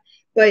all that,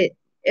 but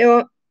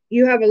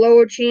you have a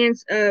lower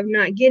chance of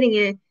not getting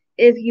it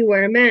if you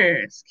wear a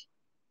mask.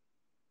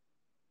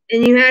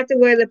 And you have to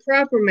wear the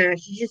proper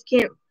mask. You just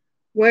can't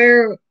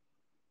wear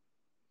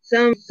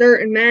some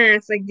certain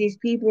masks like these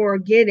people are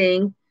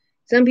getting.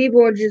 Some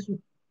people are just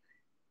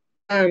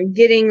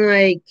getting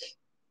like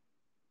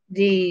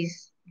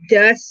these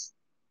dust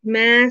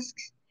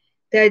masks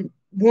that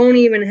won't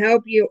even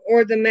help you,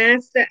 or the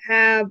masks that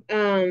have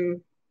a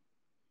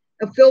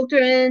filter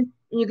in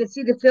and you can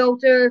see the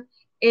filter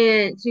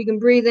and so you can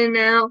breathe in and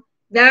out.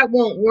 That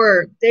won't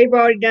work. They've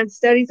already done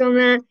studies on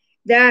that.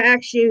 That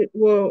actually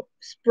will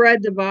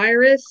spread the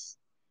virus.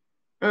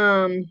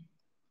 Um,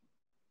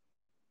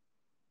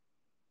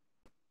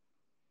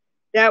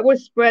 that would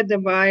spread the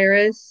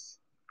virus.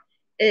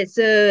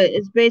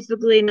 It's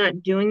basically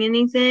not doing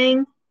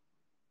anything.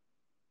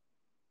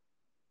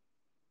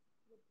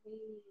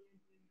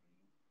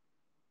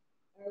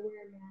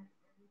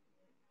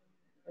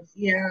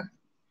 Yeah.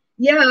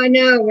 Yeah, I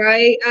know,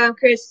 right?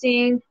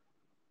 Christine,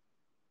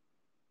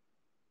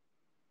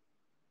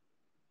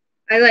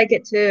 I like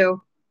it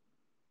too.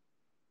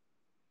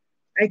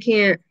 I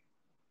can't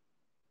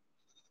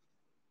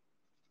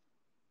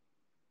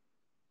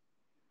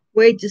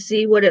wait to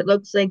see what it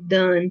looks like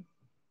done.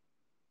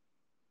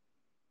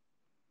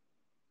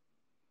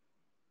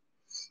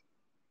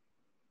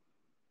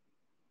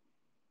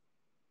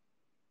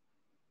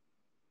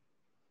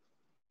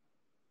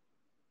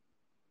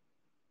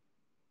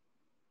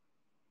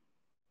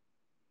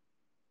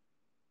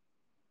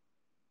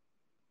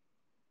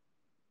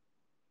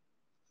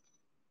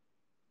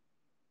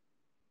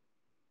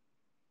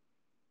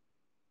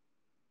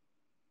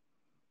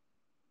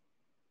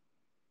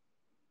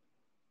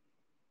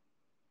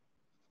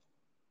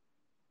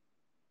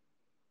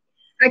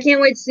 I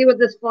can't wait to see what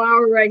this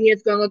flower right here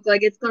is going to look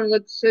like. It's going to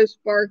look so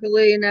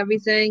sparkly and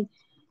everything,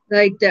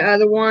 like the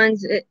other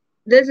ones.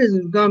 This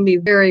is going to be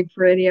very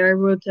pretty. I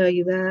will tell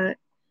you that.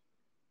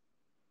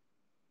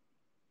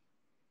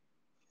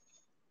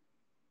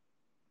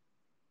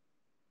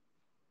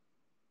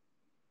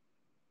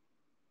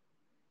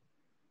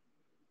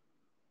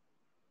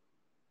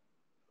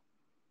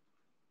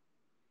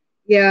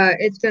 Yeah,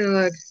 it's going to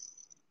look.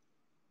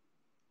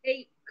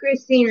 Hey,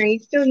 Christine, are you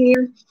still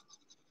here?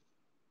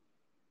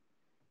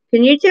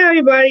 Can you tell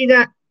everybody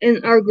that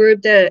in our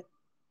group that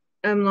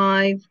I'm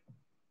live?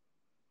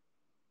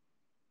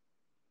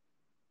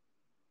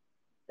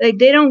 Like,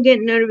 they don't get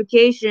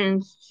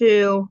notifications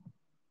to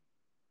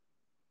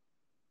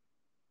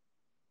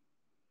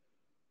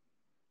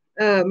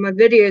my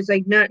videos.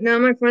 Like, none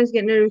of my friends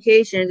get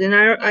notifications, and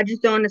I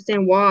just don't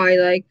understand why.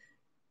 Like,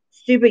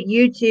 stupid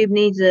YouTube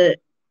needs to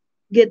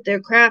get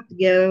their crap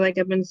together, like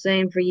I've been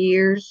saying for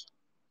years.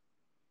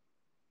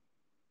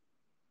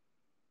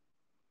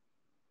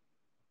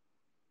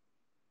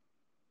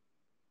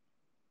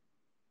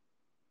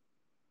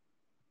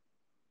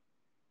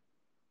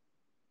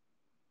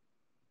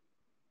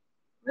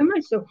 Why am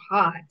I so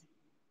hot?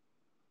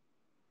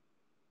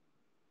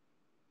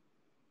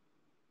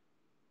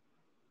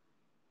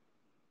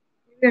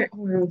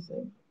 Hold on a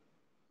second.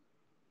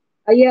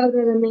 I yelled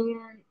at a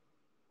man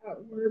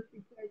at work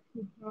because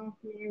he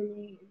talked near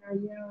me, and I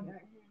yelled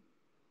at him,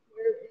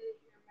 "Where is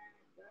your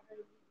mask? I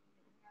hope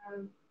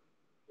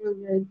you have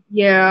COVID."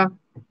 Yeah,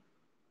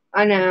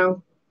 I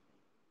know.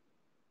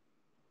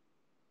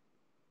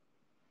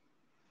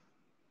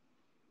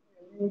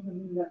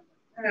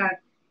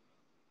 That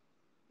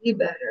be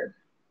better.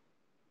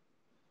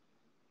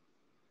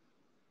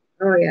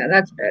 Oh yeah,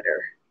 that's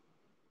better.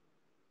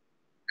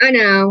 I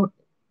know.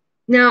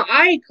 Now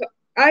I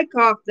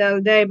coughed the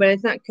other day, but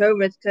it's not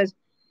COVID. It's because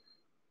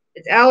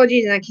it's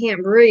allergies and I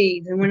can't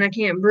breathe. And when I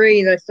can't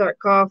breathe, I start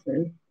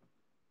coughing.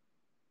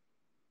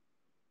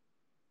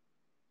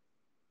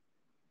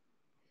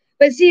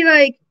 But see,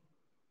 like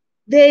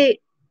they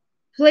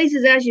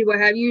places ask you, "What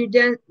have you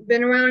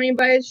been around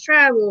anybody that's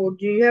traveled?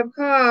 Do you have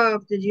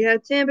cough? Did you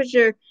have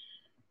temperature?"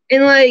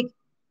 And like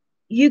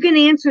you can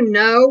answer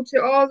no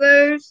to all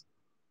those,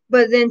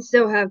 but then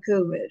still have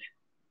COVID.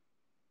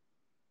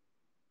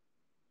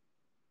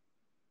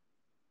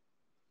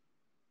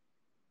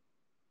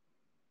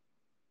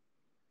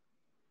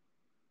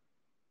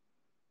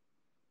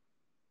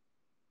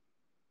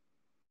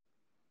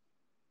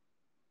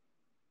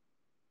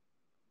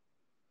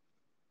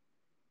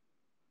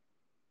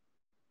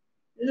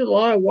 There's a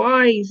lot of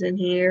Y's in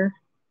here.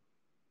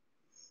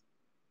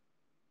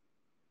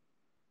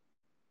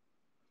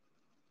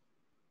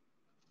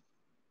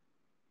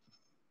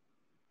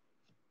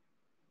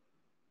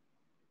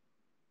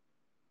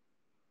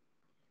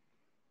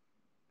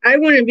 I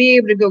wouldn't be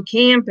able to go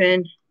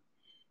camping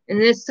in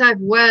this type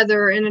of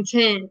weather in a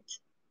tent.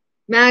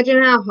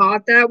 Imagine how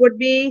hot that would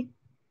be.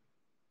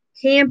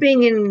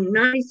 Camping in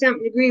 90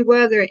 something degree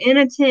weather in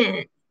a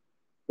tent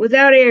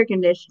without air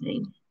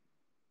conditioning.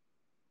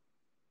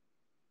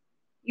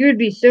 You would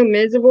be so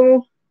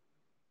miserable.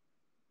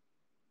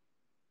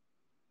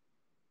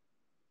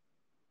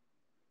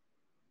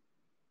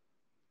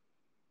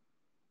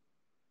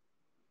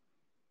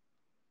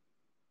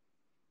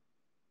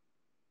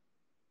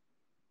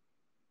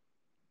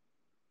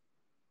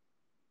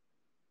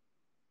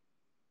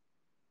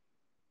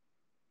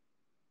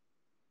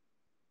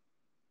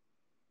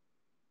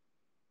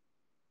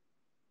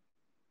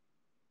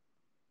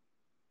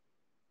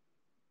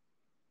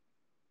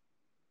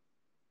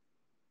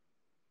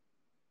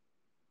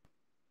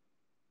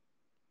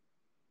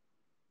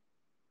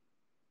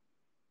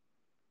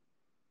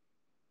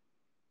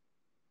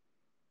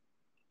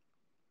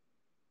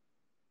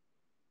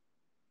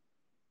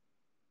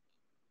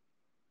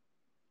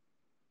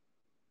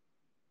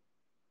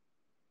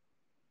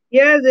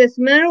 Yeah, this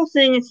metal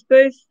thing is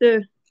supposed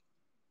to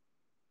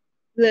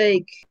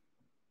like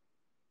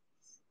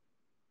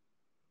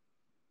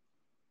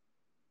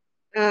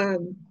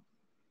um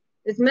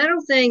this metal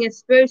thing is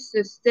supposed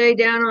to stay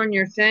down on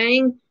your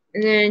thing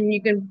and then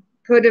you can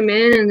put them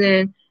in and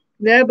then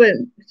that, but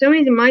for some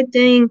reason my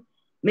thing,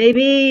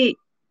 maybe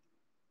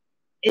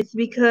it's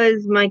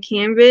because my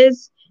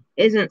canvas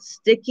isn't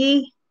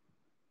sticky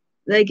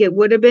like it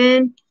would have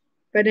been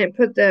if I didn't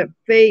put that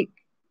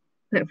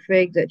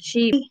that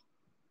cheap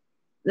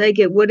like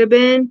it would have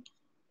been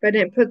if I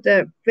didn't put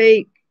that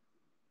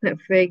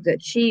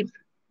cheap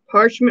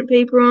parchment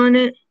paper on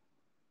it.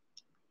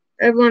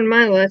 I've learned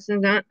my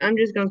lessons. I'm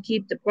just gonna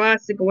keep the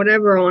plastic or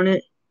whatever on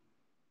it.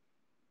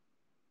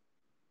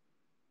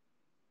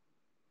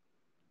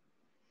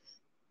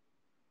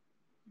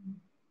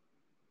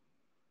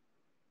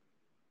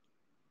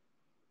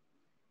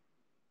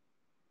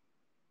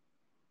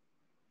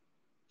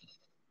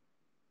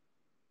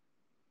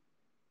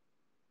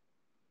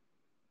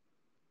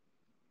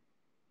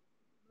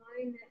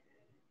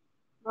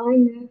 My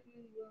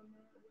nephew will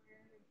not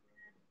wear his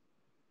mask.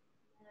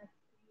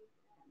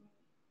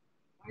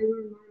 I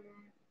wear my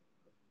mask.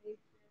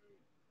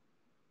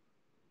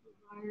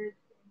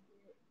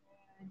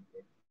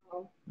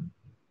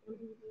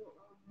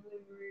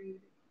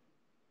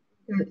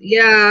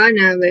 Yeah, I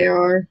know they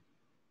are.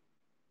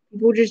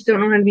 People just don't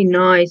know how to be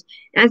nice.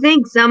 And I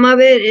think some of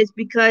it is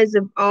because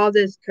of all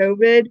this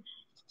COVID,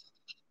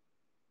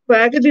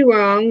 but I could be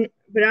wrong.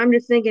 But I'm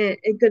just thinking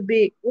it could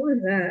be, what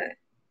is that?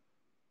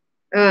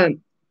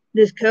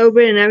 This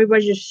COVID and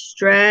everybody's just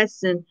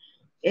stressed and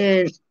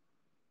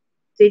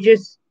they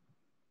just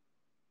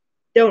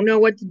don't know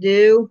what to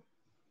do.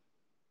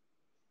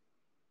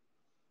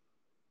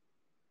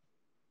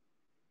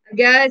 I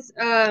guess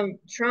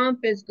Trump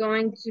is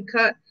going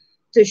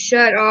to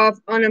shut off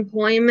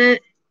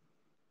unemployment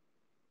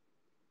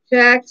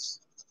checks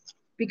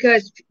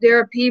because there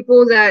are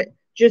people that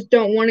just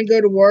don't want to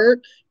go to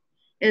work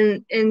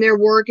and their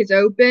work is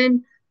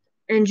open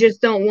and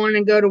just don't want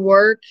to go to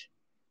work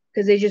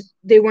because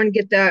they want to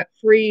get that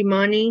free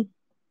money,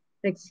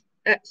 like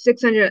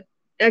 $600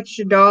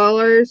 extra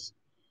dollars.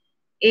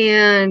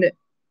 And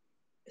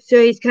so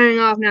he's cutting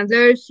off now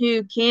those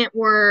who can't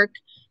work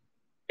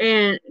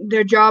and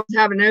their jobs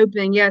haven't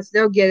opened. Yes,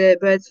 they'll get it,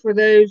 but it's for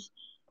those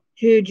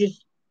who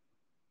just,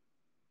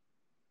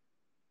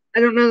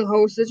 I don't know the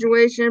whole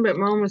situation, but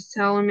Mom was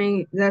telling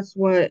me that's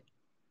what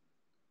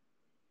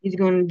he's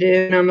going to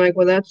do. And I'm like,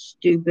 well, that's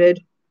stupid.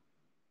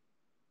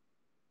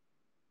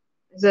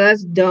 So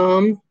that's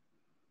dumb.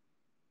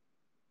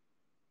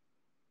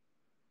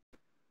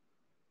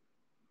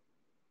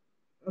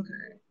 Okay.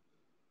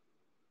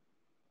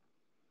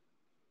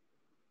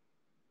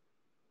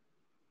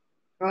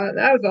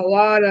 That was a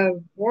lot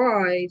of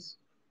whys.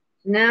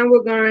 Now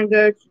we're going to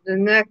go to the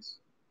next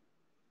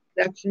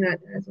section that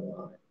has a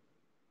lot.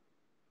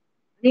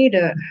 I need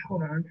to,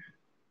 hold on.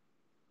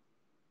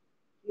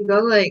 You go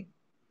like,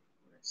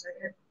 wait a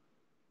second.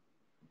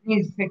 I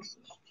need to fix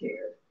this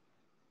chair.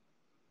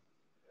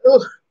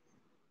 Ugh.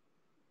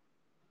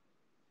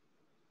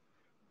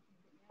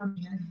 Okay.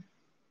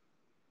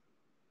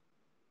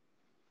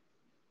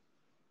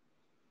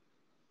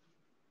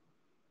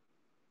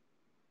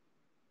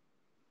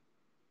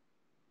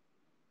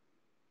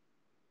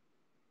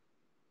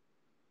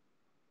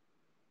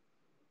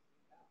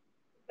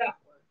 That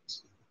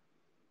works.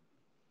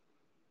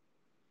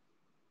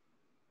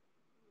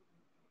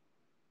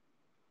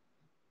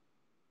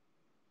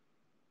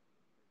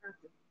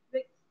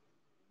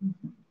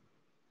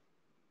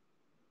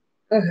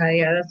 Okay,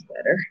 yeah, that's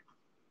better.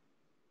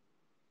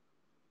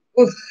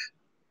 Oof.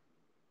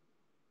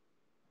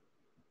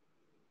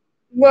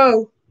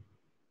 Whoa.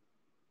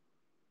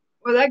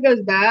 Well, that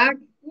goes back.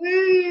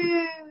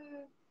 Woo.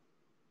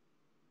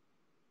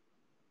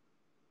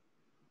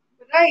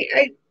 But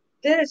I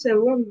did it so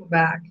it won't go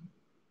back.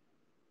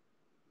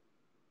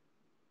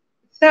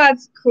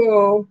 That's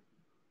cool.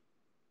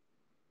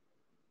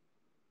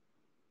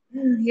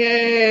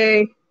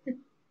 Yay.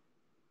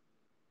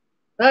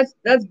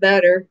 That's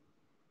better.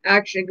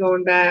 Actually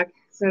going back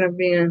instead of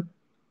being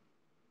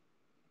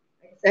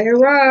say a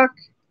rock.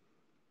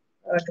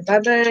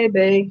 Goodbye,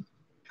 baby.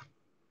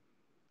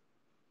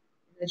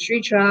 The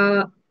tree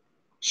chop.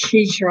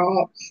 Tree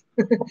chops.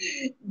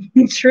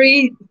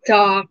 Tree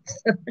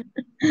tops.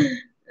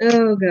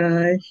 Oh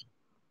gosh.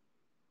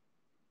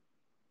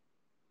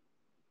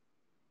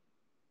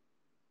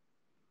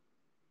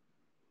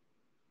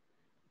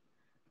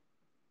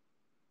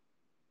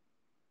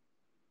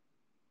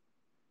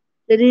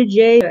 They do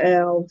J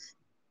elves.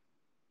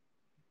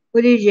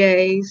 What do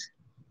J's?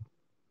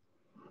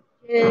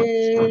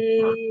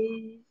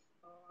 J's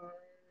are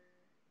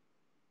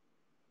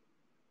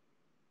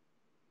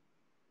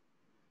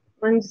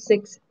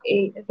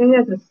 168. I think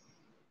that's a.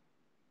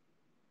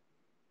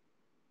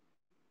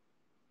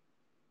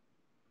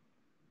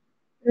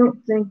 I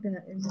don't think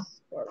that is a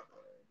spark.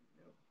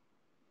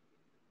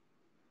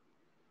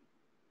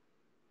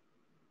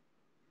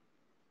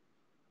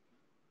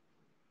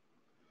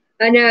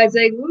 I know it's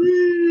like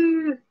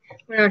woo.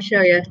 I'll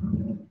show you.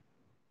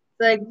 It's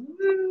like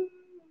woo.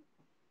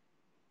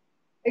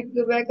 I can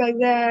go back like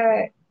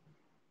that.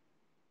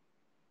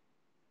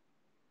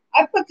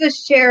 I put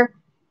this chair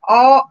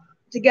all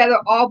together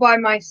all by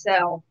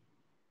myself.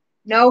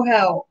 No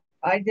help.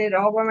 I did it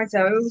all by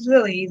myself. It was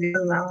really easy. It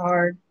wasn't that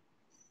hard.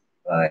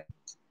 But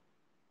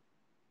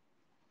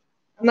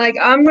I'm like,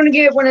 I'm gonna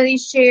get one of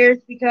these chairs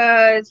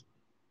because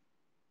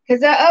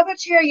that other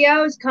chair,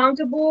 yeah, was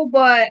comfortable,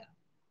 but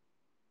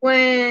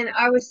when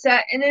I was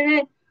sitting in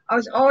it, I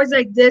was always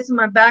like this, and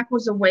my back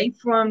was away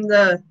from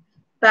the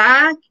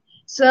back,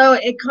 so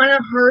it kind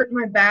of hurt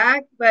my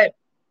back. But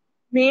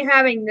me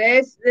having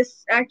this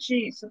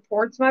actually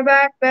supports my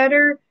back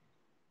better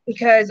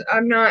because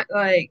I'm not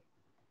like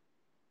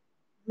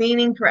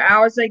leaning for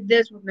hours like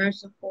this with no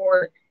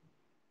support.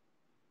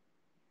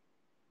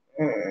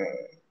 Okay.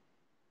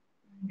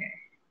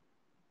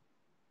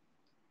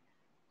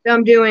 So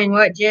I'm doing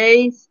what,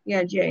 J's?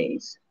 Yeah,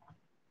 J's.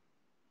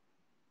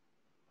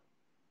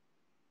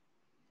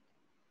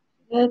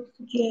 That's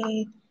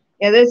J.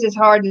 Yeah, this is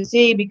hard to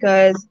see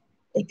because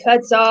it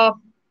cuts off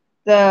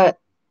the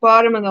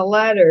bottom of the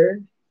letter.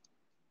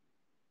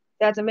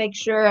 I have to make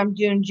sure I'm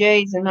doing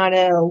J's and not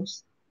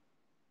L's.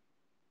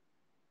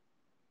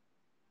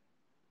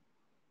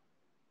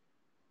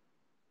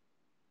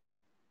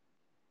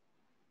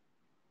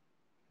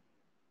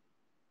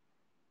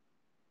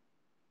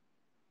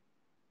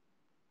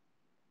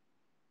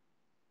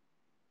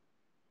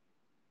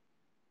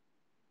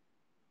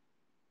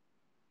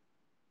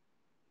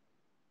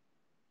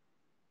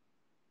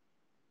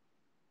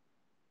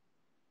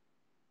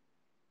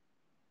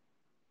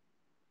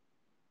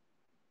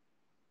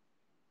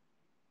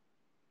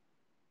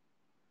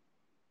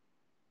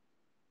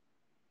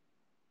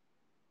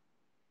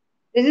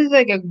 This is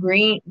like a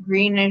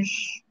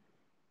greenish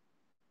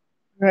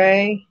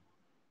gray.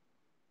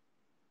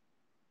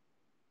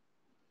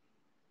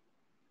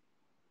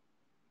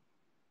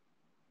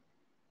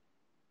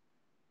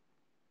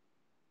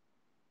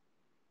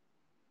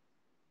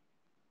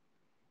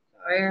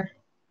 Sorry, I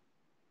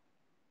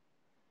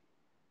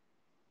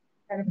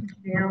gotta put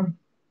it down.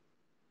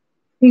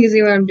 You can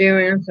see what I'm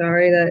doing. I'm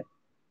sorry that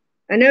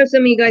I know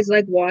some of you guys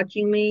like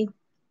watching me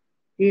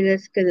do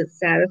this because it's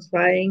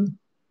satisfying.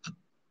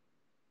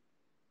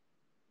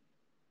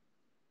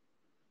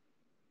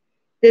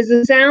 Does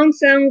the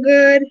sound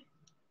good?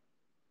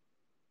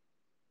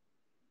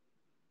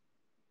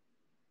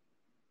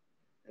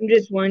 I'm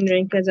just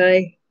wondering because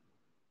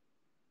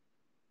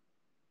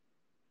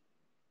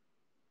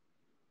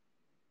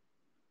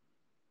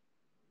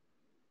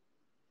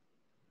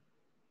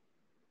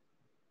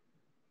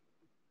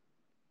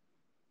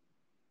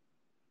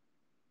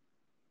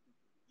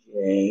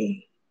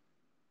J.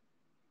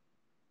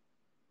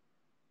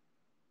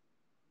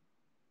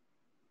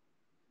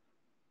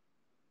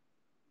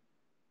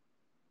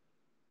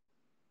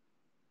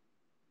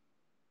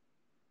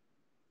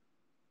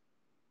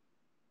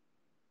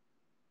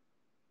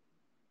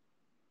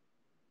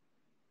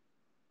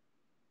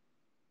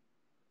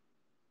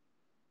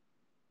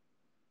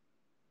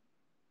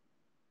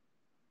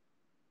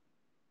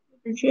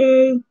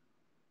 J. I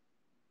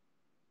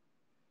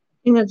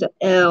think that's an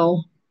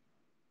L.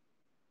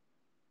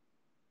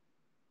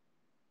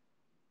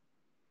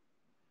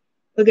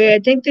 Okay, I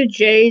think the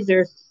J's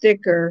are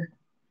thicker.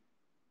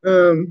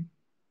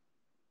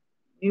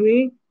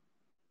 Maybe.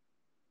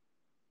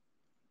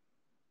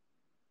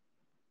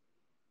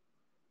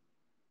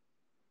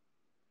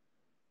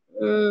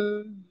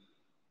 Um,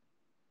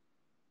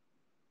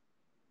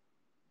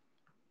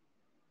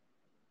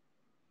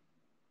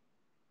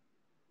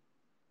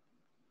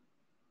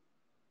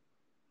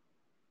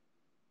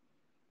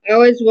 I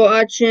was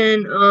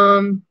watching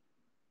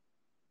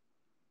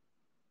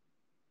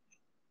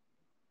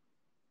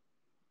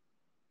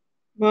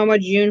Mama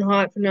June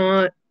hot to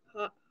not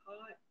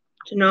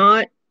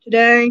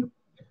today.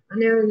 I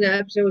know the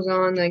episode was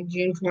on like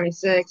June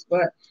 26th,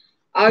 but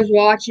I was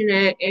watching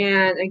it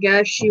and I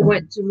guess she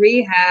went to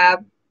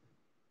rehab,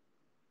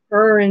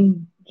 her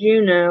and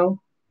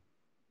Juno.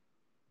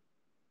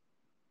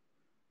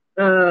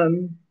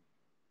 Um,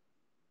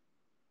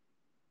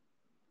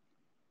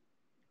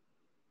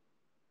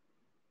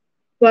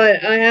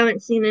 but I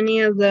haven't seen any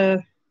of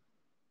the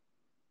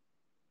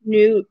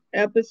new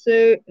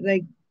episode,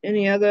 like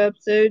any other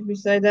episodes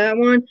beside that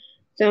one.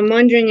 So I'm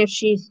wondering if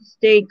she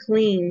stayed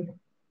clean.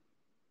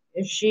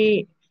 If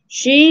she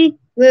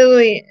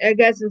literally, I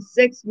guess in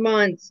 6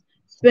 months,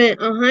 spent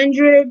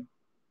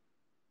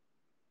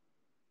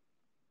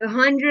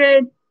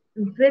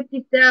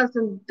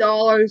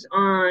 $150,000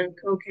 on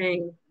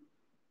cocaine.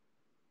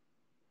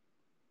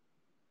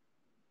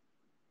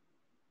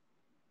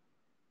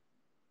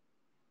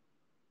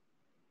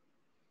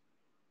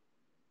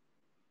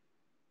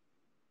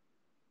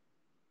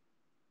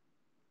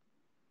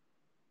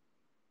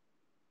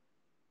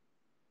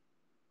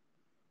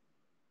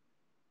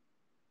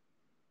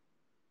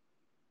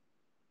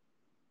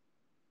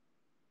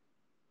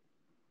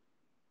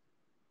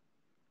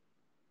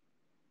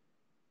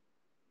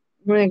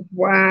 I'm like,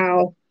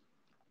 wow.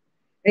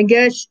 I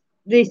guess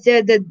they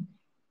said that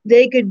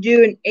they could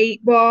do an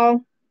 8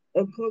 ball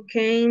of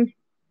cocaine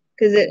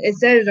because it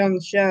said it on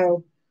the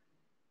show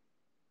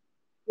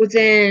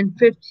within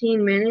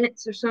 15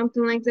 minutes or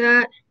something like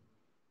that.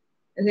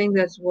 I think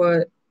that's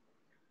what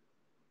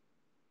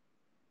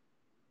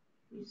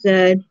he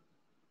said.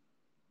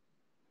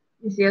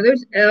 You see,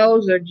 there's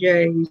L's or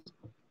J's.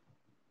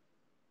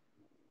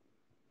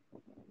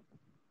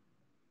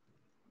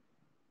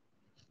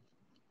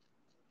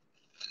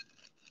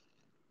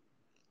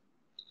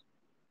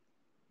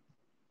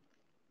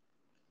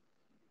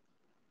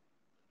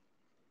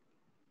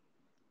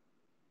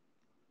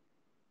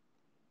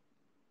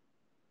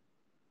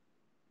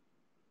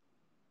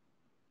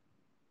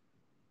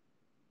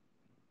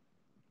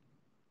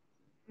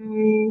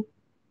 Mm,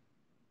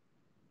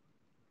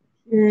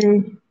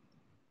 mm.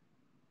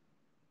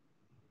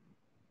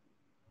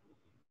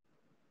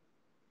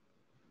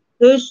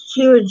 Those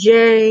two are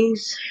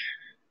J's.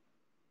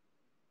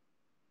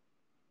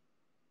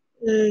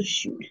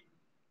 Shoot.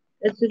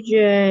 That's a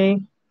J.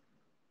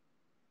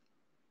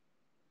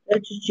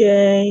 That's a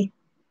J.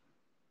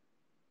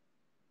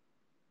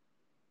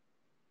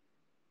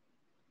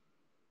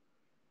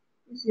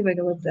 Let's see if I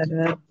can look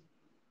that up.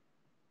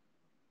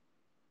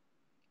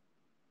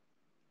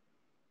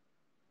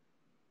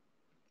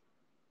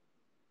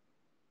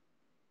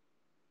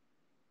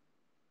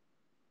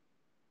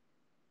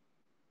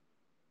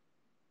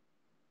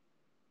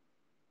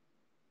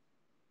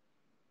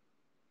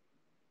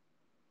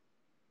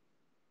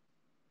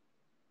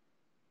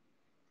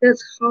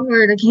 That's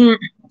hard. I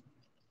can't.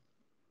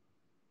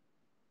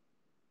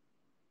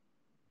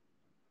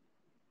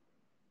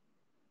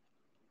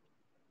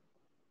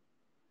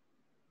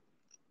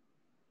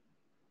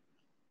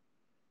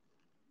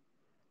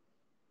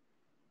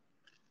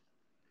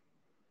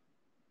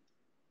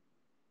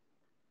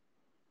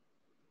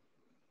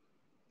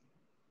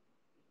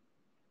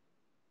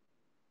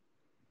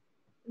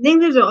 I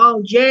think those are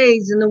all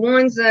J's, and the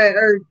ones that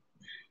are,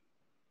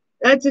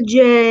 that's a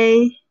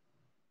J.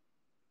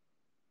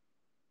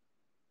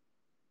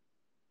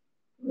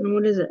 And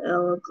what does an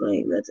L look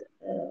like? That's an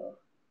L.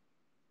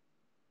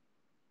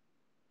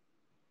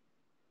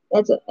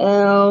 That's an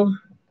L.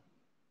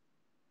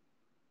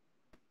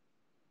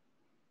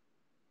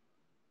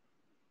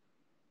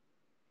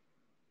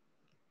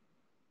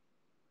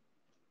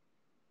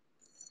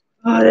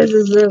 Oh, this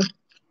is a.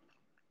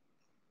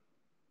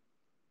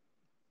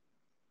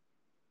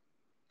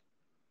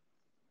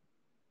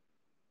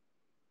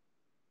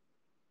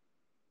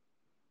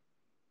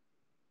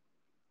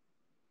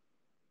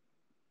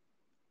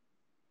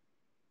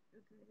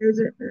 There's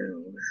an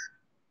L.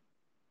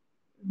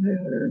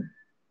 There.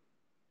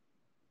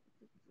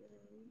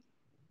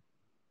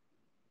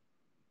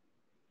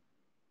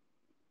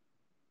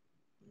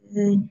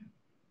 Okay.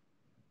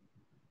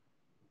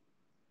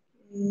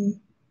 Okay.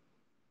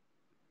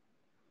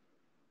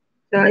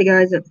 Sorry,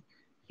 guys.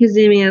 He's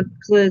giving me a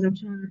clue. I'm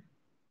trying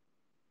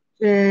to.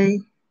 J.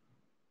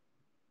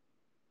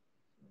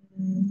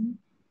 J.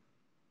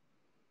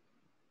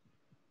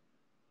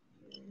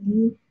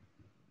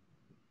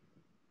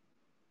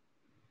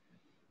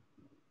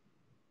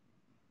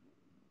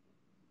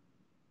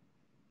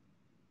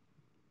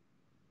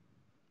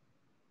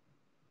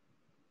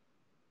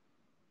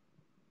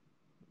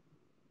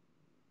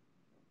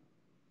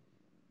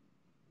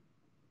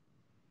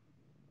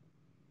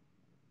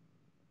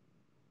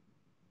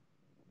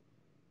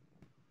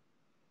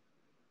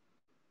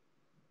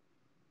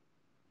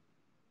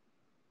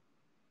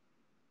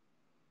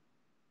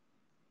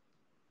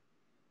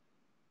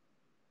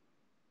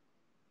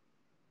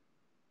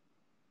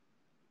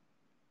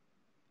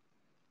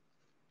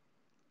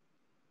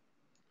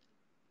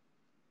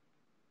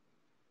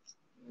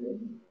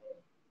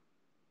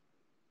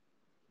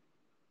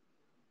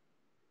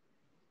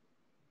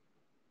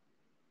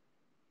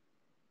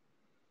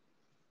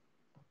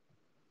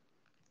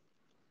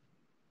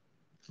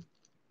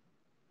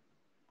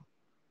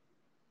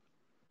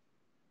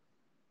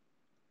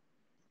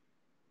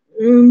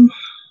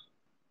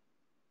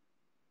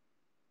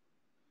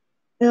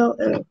 L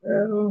L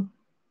L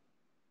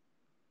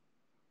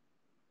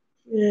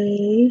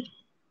J.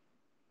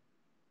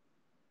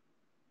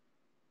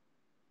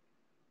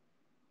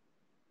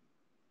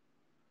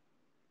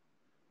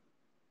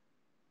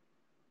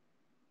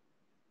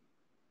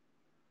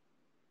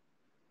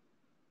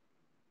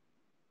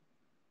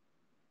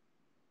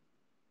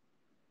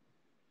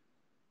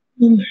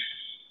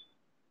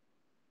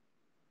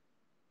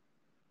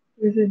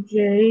 There's a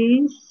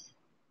J.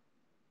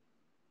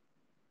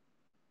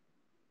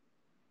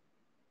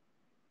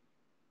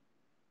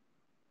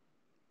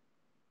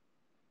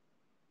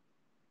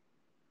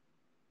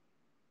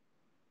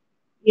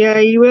 Yeah,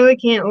 you really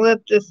can't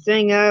lift this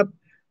thing up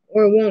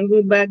or it won't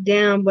go back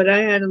down, but I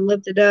had to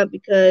lift it up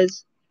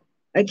because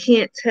I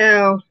can't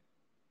tell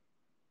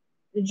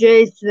the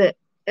J's to the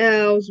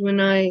L's when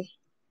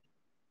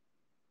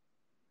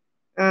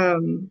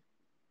um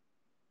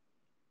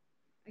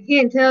I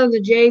can't tell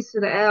the J's to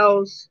the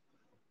L's.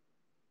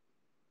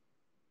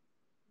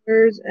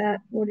 Where's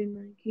at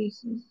 49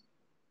 cases?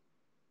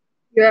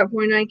 You're at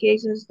 49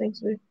 cases. Thanks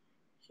for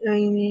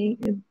showing me.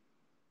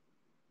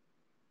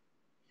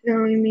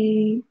 Showing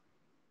me.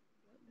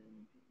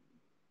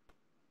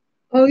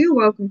 Oh, you're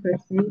welcome,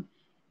 Christy.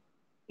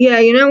 Yeah,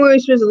 you're not really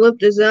supposed to lift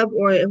this up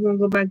or it won't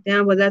go back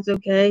down, but that's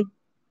okay.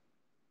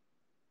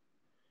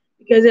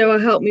 Because it will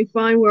help me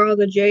find where all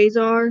the J's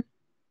are.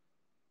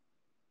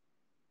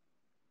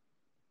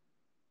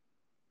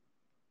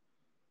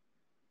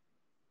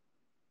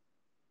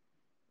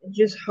 It's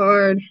just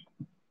hard.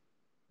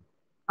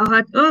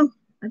 I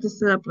just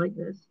set up like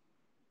this.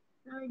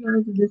 Sorry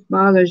guys if this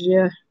bothers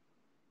you.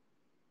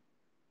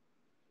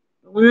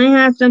 But when I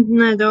have something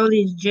that has all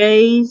these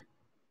J's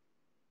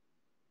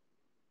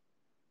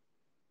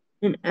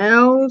and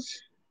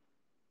L's,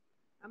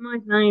 I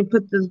might not even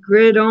put this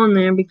grid on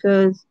there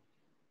because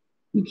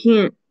you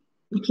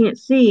can't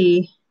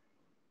see.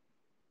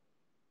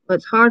 But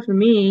it's hard for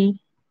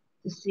me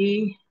to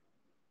see.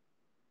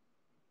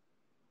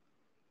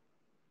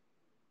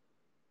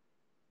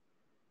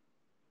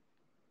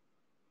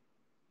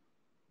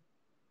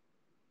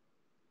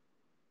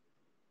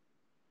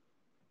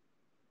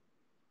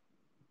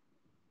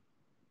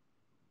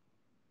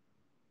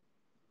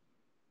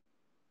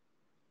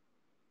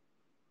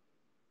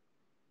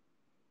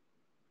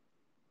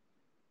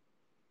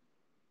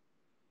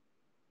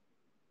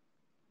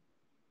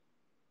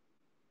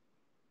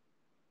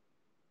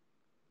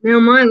 Now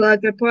my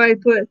luck, I probably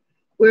put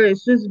where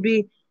it's supposed to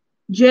be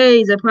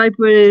J's, I probably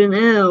put it in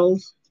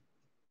L's.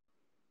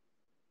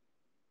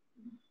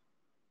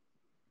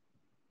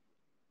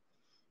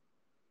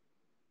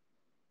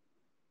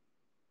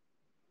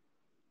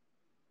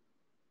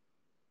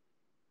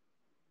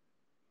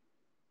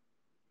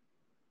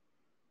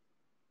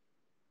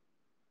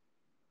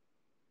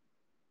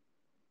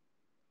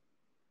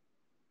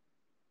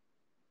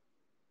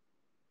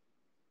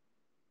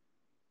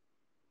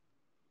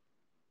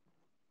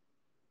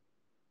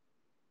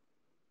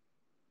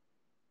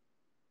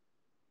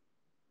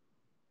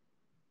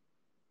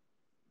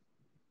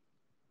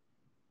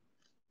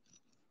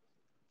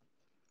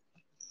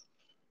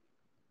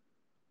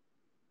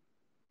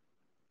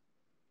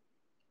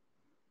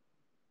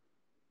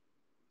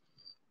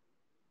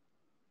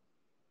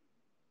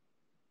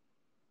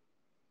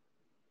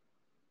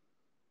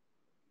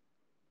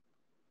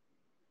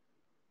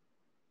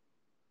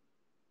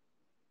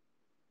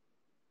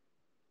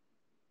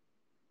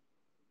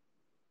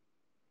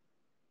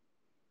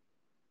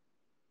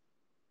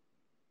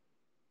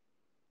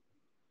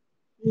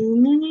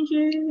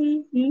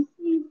 Oh,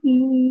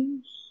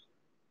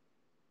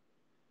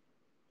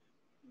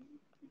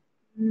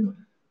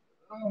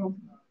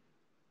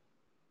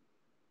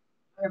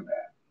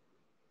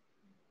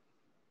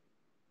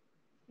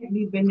 can't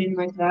be bending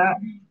like that.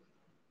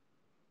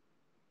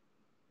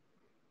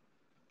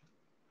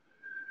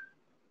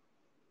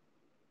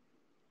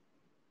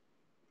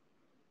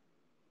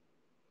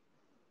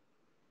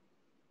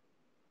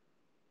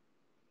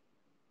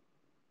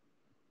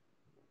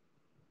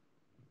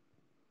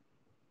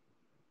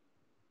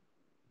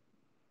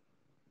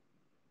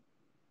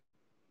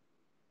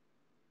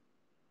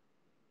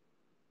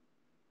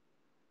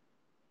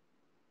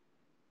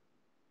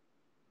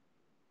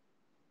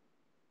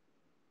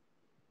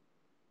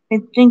 I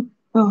think.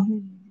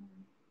 Oh,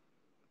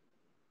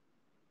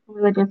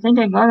 like I think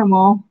I got them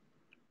all.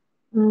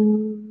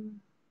 Um,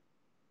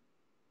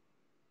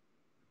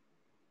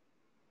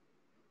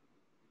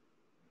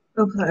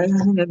 okay, I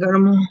think I got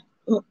them all.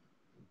 Oh,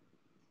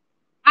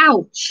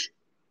 ouch!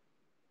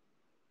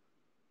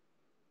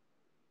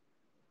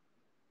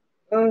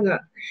 Oh god,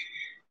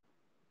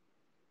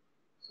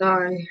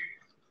 sorry.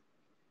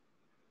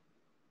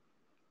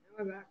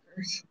 My back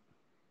hurts.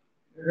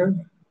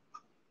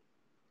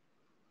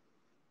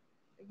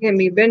 I can't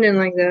be bending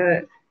like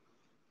that.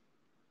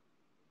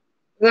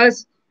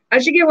 Plus, I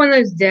should get one of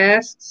those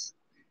desks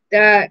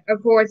that,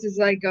 of course, is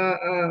like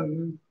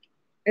a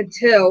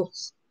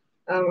tilt.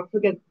 I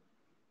forget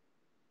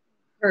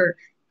her.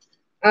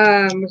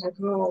 What's it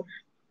called?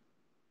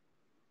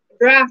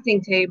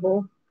 Drafting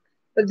table.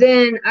 But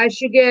then I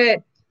should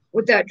get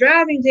with that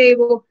drafting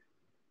table.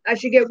 I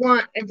should get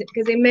one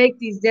because they make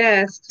these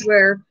desks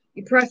where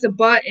you press a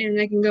button and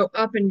they can go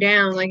up and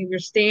down. Like if you're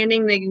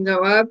standing, they can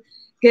go up.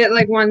 Get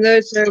like one of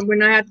those so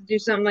when I have to do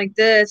something like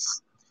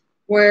this,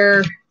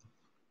 where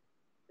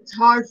it's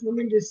hard for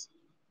me to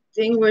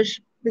distinguish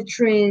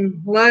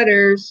between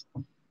letters,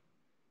 I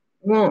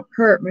won't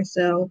hurt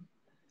myself.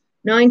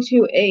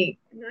 928.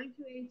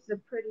 928 is a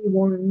pretty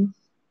one.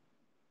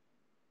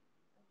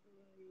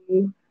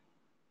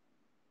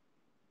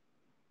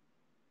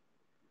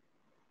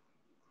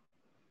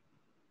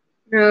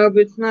 No,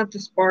 but it's not the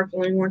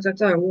sparkling ones. I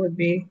thought it would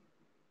be.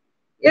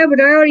 Yeah, but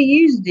I already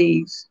used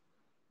these.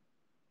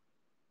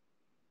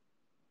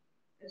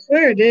 I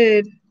swear I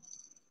did.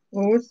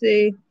 Well, let's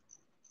see.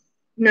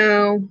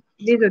 No,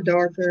 these are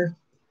darker.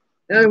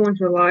 The other ones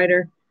were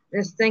lighter.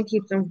 This thing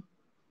keeps them.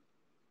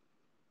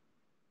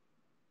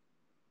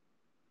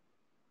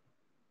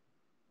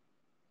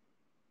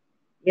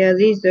 Yeah,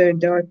 these are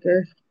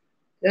darker.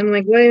 I'm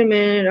like, wait a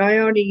minute, I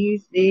already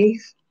used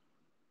these.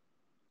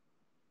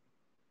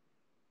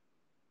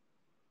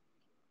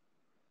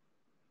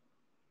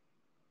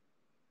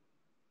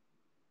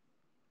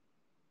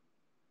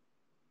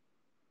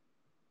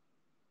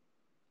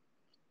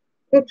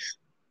 Oops,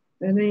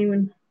 I didn't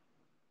even.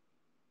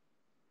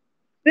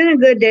 It's been a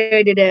good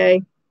day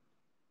today.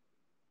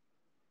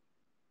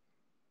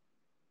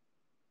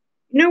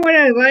 You know what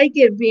I like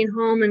it being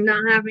home and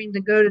not having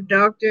to go to the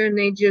doctor and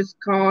they just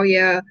call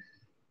you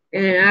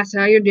and ask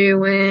how you're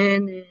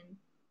doing. And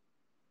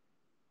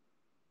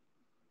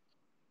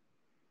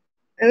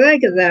I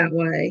like it that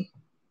way.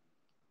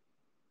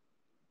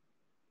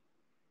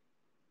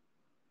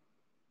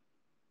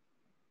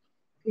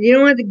 You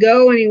don't have to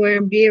go anywhere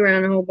and be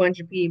around a whole bunch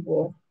of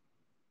people.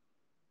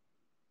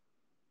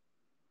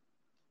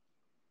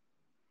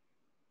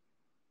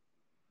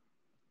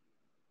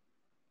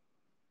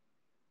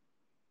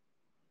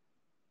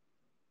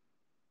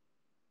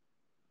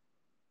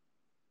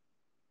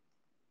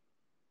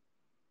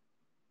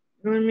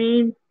 You know what I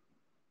mean?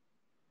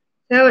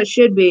 That's how it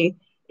should be.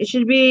 It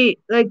should be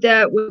like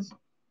that with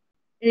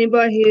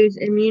anybody who's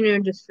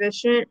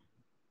immunodeficient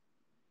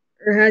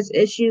or has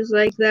issues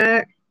like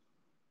that.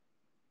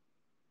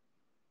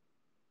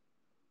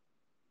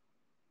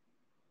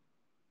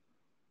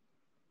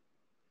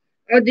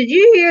 Oh, did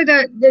you hear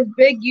that this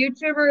big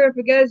YouTuber, I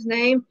forget his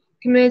name,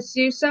 committed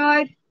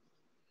suicide?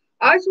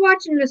 I was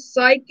watching this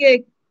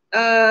psychic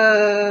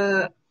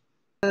a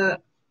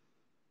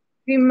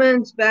few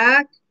months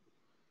back,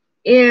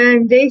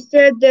 and they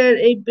said that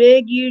a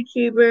big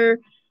YouTuber,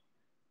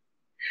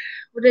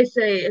 what did they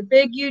say? A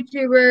big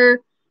YouTuber,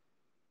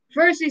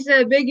 first they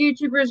said a big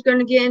YouTuber is going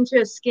to get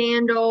into a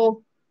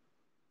scandal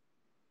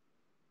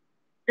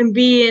and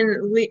be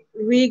in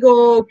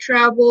legal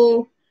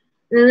trouble.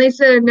 And then they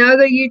said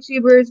another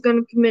YouTuber is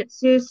going to commit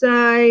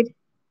suicide,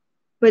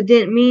 but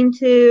didn't mean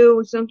to,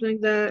 or something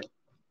like that.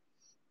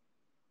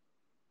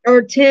 Or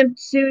attempt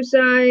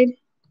suicide.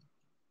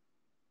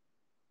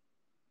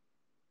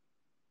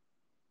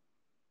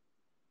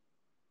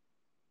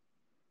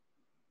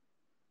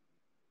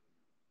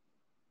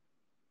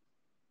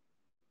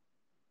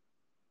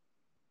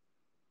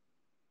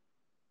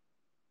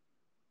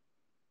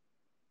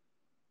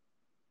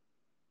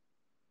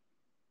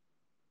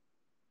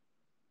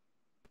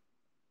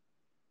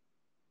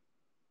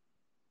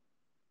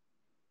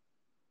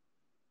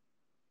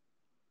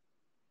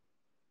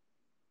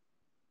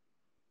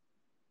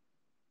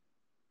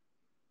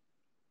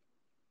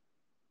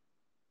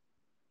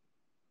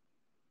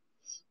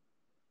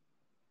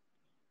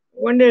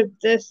 wonder if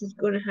this is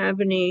going to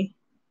have any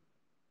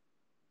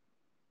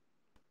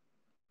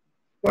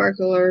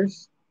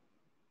sparklers.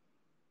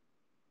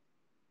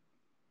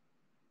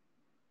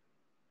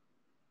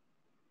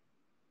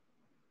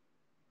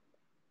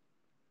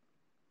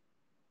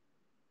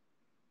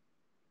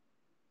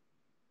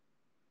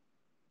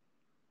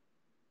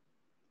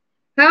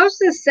 How's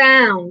the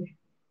sound?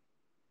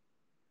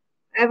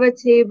 I have a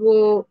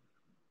table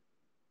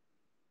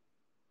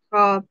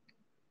top.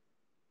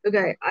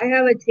 Okay, I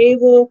have a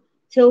table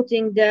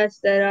tilting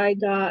desk that I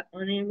got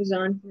on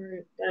Amazon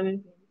for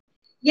Diamond.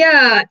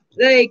 Yeah,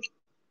 like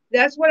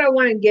that's what I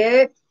want to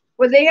get.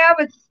 But they have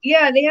a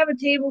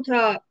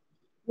tabletop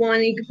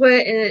one you can put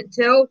it and it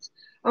tilts.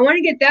 I want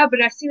to get that,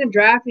 but I've seen a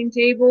drafting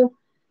table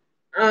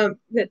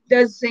that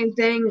does the same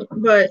thing.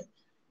 But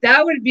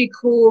that would be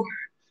cool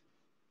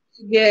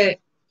to get.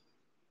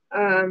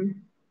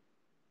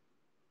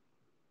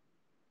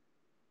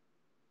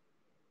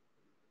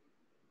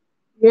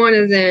 One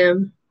of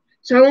them,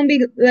 so I won't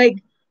be like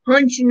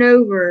hunching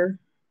over.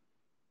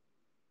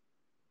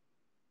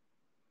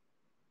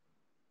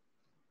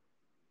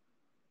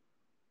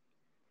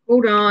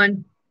 Hold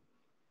on.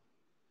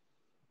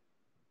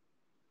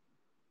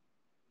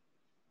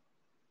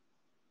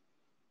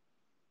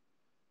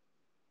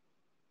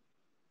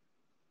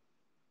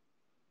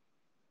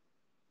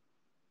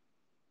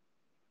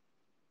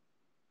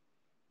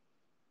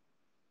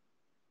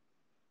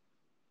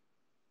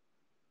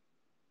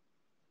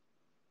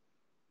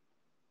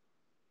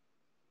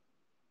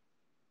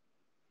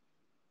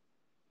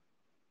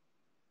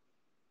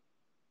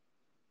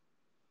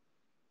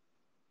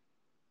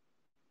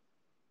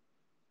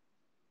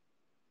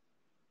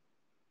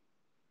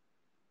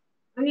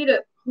 I need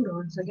to hold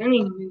on a second. I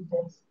need to move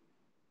this.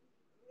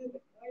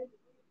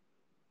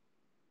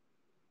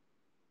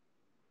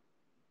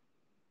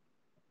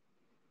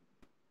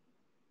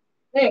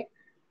 Hey,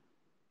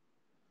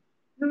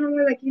 I don't know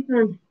where that keeps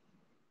on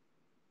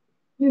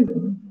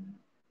moving.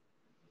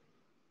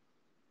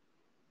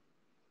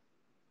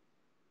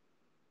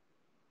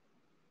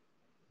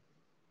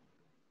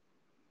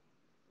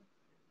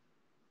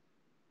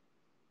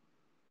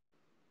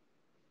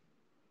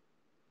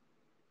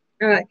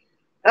 All right.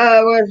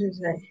 What does it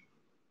say?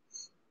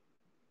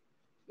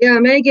 Yeah, I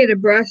may get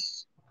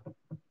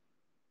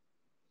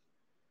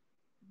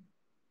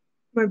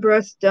my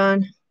breasts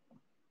done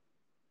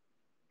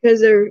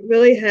because they're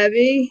really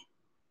heavy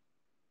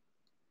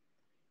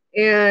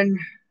and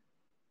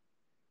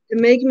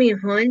they make me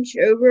hunch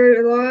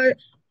over a lot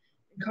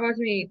and cause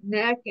me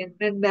neck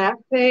and back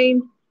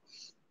pain.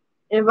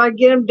 And if I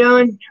get them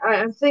done,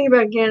 I'm thinking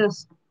about getting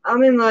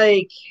I'm in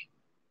like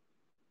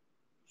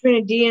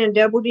between a D and a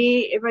double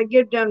D. If I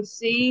get down to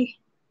C,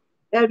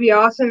 that'd be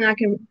awesome. I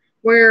can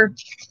wear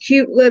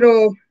cute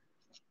little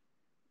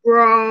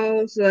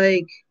bras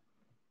like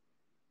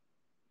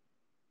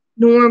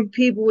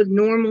people with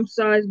normal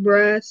sized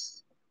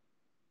breasts.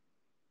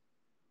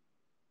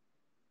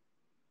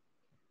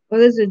 Oh,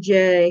 this is a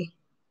J.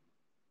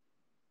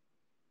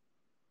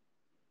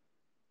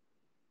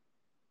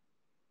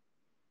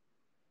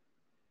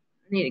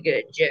 I need to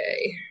get a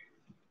J.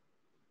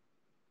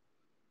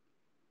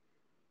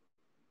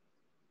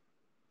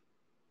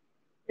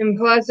 And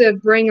plus, it'll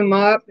bring them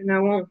up, and I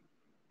won't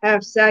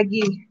have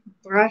saggy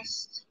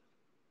breasts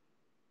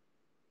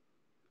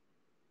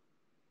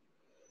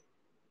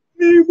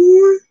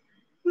anymore.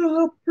 I'll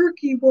have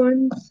perky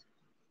ones.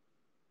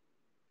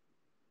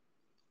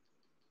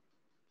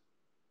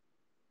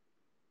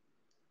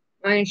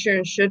 My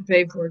insurance should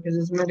pay for it because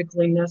it's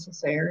medically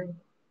necessary.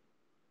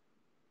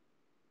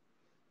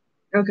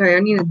 Okay, I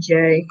need a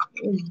J.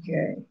 Where's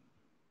J?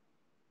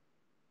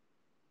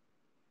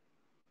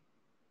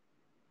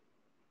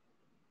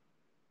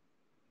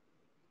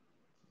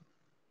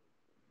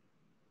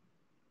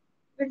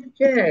 Where's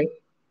J?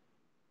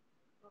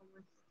 Oh,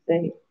 let's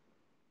see.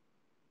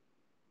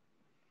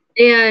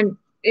 And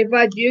if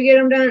I do get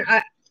them done,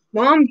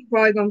 Mom's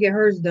probably gonna get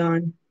hers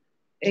done.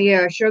 And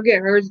yeah, she'll get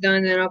hers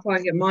done, then I'll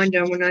probably get mine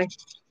done when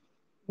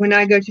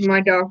I go to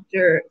my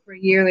doctor for a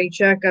yearly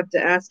checkup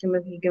to ask him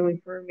if he can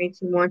refer me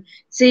to one.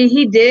 See,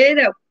 he did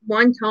at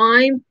one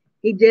time.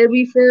 He did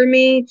refer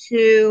me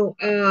to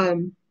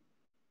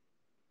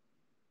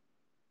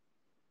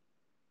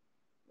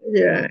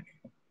yeah.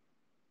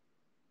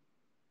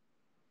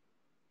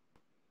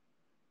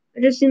 I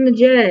just seen the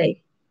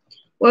J.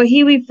 Well,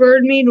 he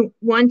referred me to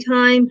one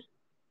time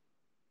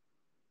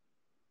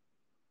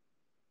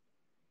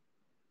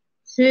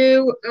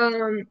to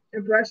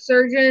a breast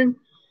surgeon,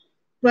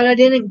 but I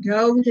didn't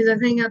go because I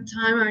think at the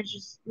time I was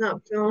just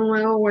not feeling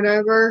well,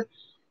 whatever.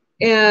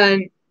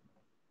 And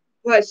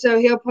but so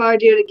he'll probably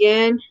do it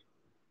again.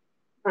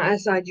 My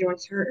SI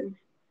joint's hurting.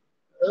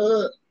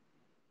 Ugh.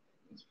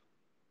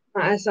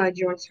 My SI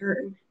joint's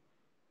hurting.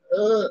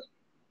 Ugh.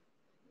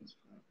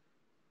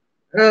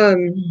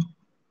 Um.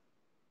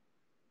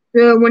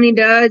 So when he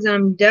does,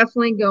 I'm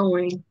definitely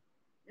going.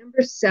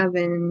 Number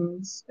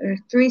 7,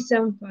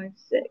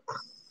 3756.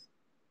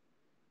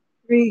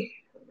 3.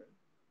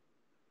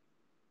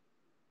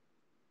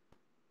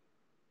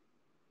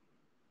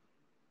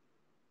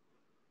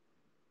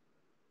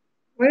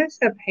 Why does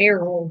it have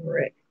hair over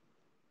it?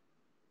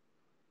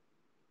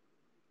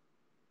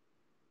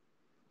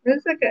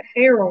 There's like a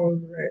hair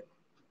over it.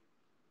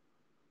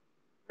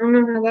 I don't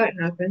know how that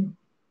happened.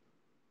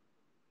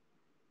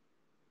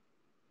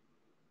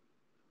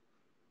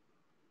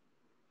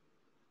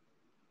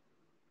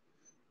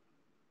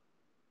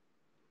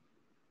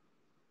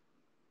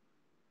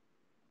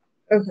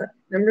 Okay,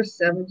 number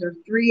 7. So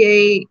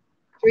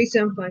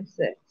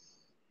 3756.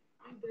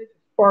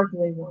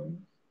 Sparkly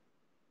one.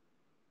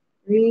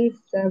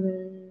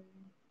 37.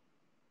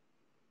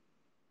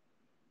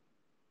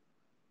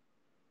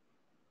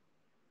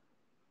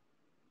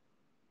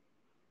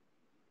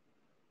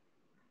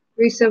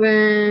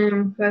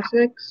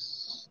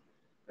 3756.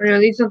 Or no,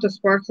 these aren't the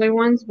sparkly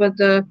ones, but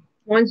the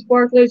one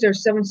sparklies are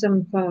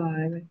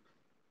 775.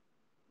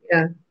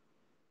 Yeah.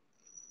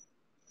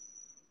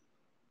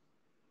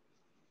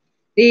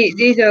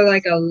 These are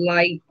like a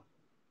light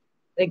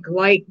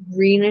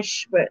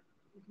greenish, but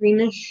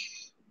greenish.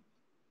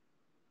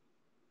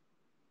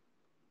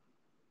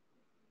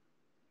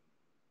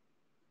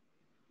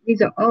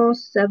 These are all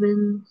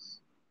 7s.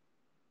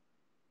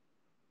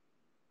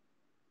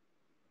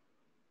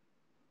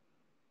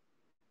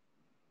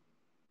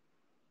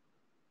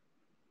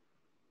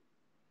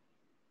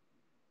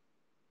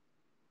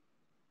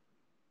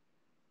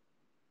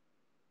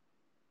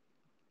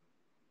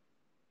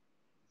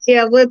 See,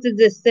 I lifted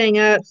this thing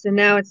up, so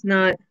now it's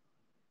not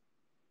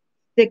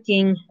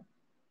sticking to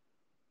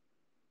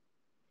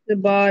the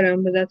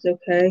bottom, but that's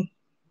okay.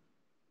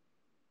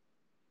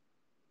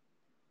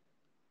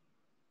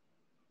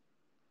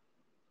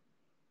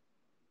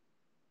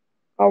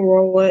 I'll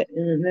roll it,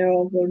 and then they'll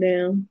all go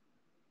down.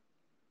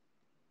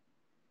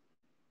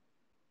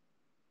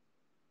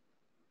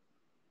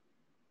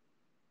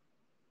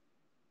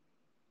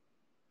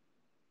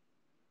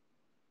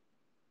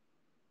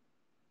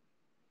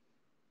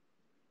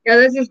 Yeah,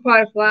 this is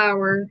pot of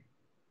flower.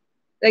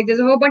 Like, there's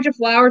a whole bunch of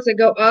flowers that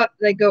go up.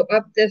 They go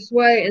up this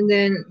way, and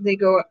then they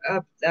go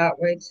up that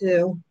way,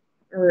 too.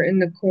 Or in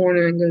the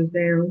corner and goes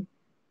down.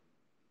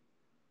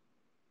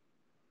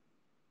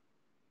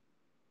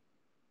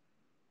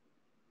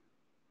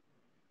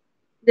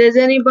 Does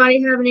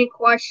anybody have any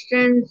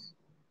questions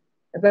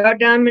about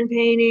diamond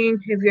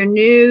painting? If you're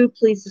new,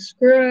 please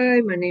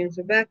subscribe. My name is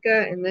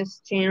Rebekah, and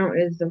this channel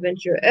is The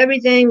Venture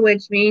Everything,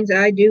 which means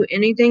I do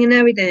anything and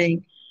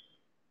everything.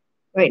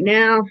 Right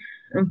now,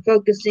 I'm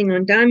focusing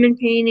on diamond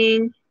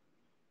painting,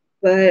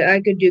 but I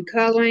could do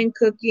coloring,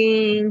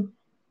 cooking,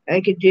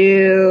 I could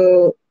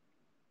do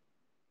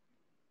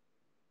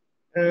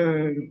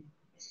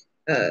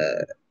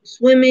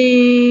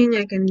swimming,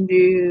 I can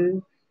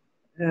do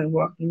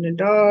walking the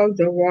dogs,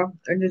 or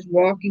just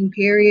walking,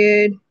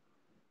 period.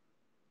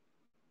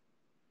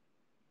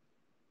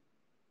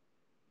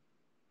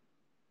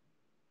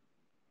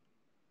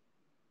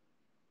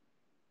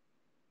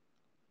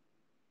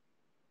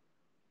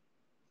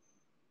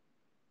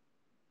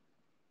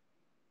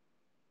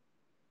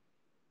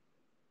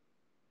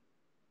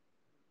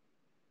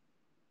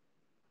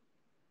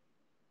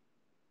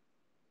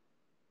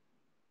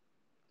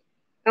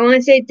 I want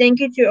to say thank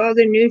you to all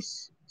the new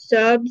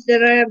subs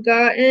that I have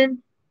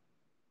gotten.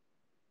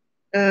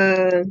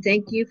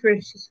 Thank you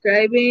for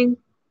subscribing.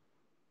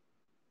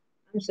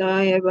 I'm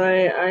sorry, but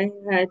I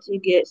had to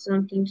get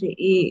something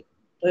to eat,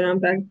 but I'm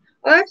back.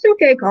 Oh, that's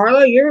okay,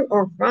 Carla. You're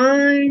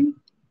fine.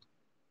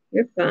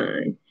 You're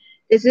fine.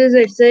 This is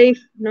a safe,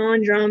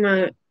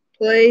 non-drama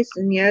place,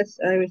 and yes,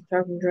 I was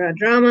talking about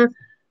drama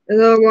a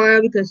little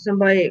while because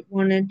somebody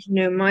wanted to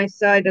know my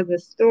side of the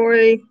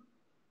story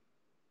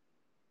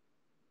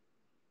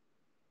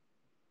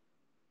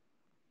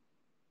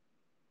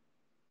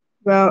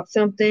about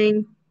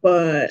something,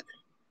 but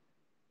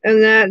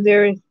and that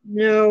there is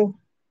no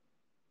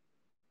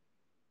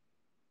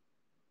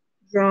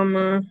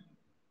drama.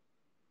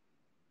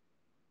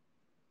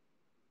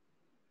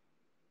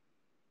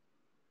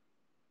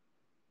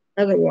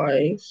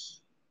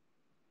 Otherwise,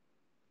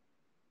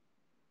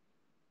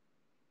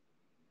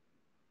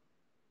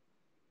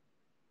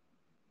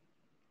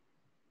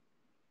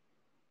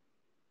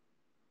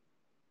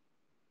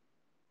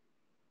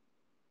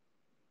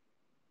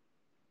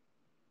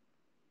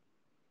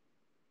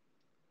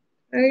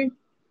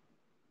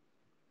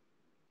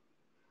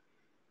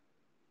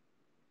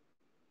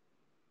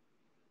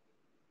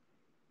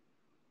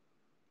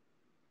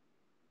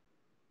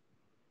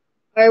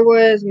 I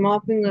was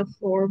mopping the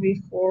floor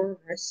before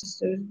my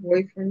sister's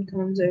boyfriend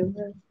comes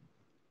over.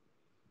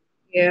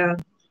 Yeah.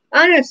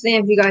 I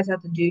understand if you guys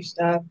have to do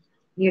stuff.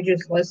 You're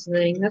just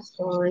listening. That's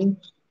fine.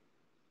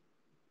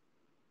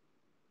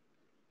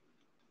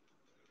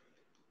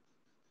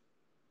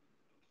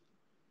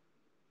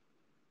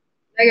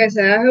 Like I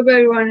said, I hope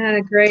everyone had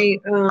a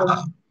great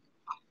 4th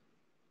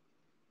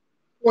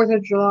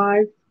of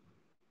July.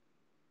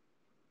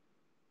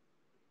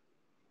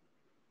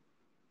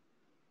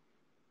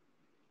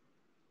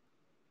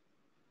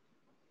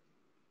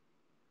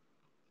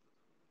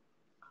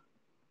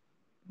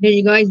 Did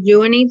you guys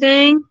do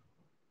anything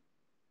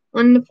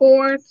on the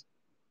 4th?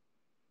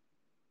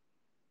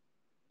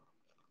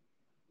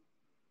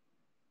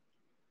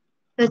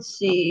 Let's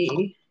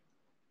see.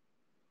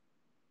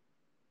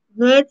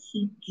 Let's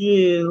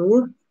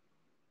do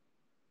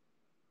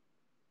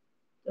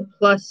the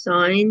plus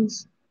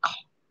signs,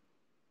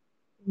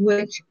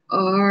 which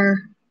are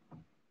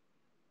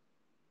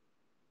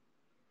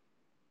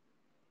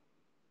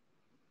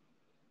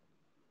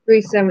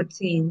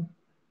 317.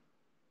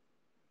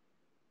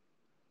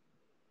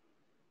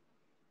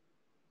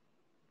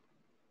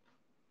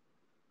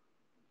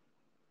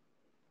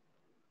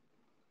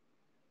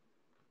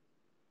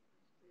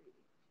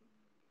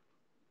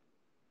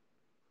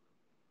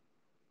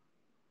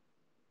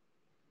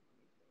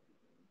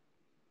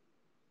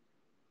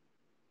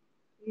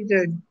 These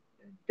are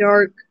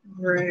dark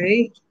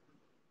gray.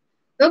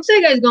 Looks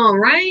like it's gonna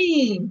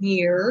rain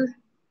here.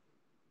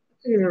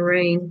 It's gonna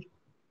rain.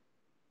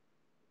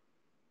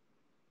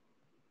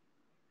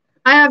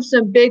 I have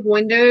some big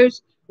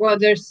windows. Well,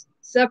 there's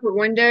separate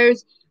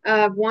windows. I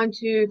have 1,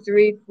 2,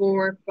 3,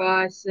 4,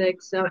 5,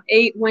 6, 7,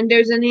 8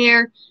 windows in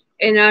here,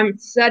 and I'm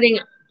setting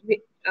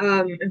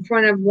in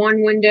front of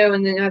one window,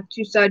 and then I have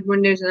two side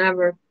windows, and I have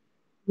a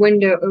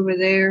window over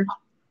there,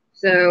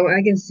 so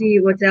I can see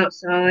what's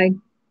outside.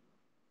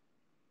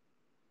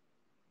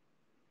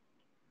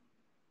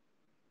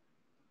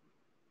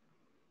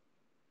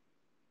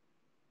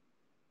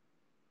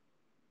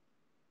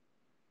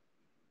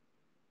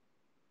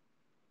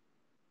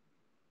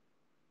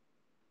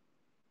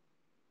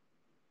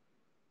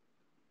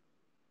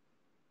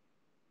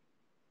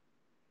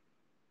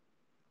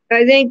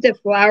 I think the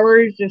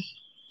flowers just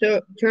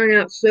turn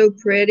out so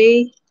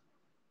pretty.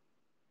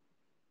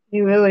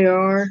 They really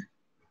are.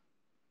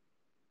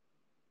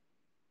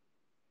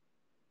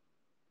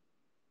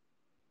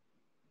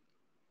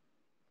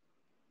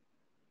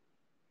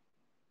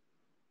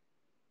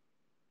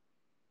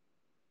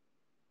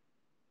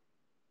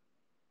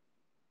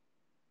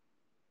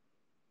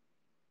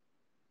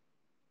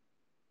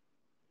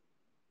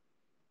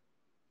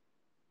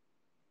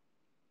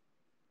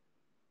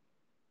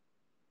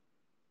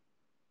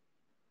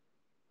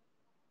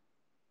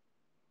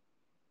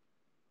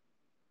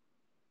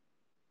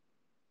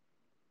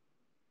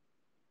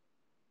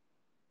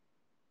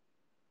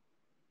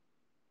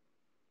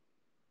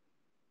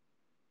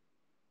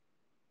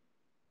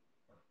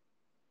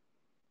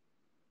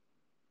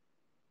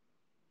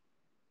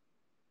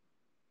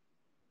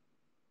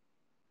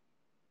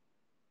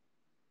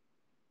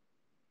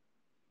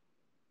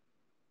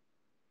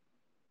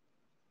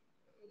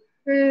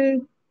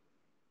 Hmm.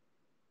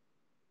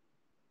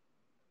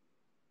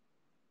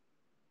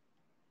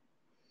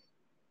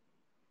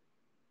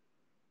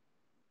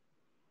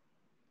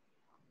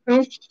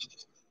 Oh,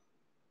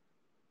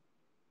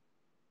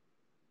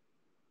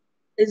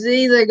 it's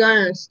either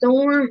gonna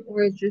storm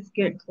or it's just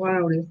getting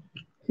cloudy.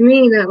 To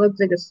me, that looks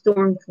like a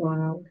storm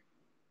cloud.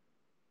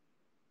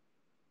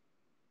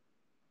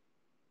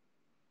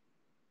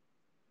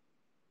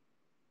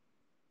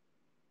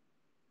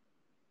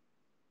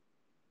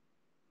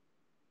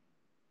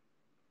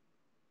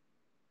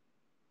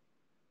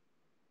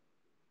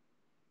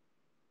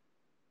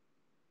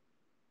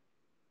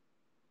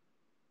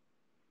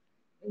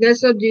 I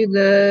guess I'll do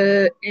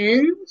the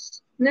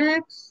ends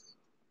next.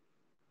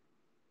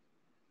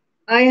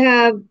 I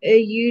have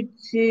a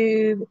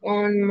YouTube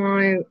on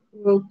my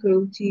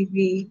Roku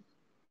TV.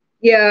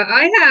 Yeah,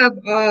 I have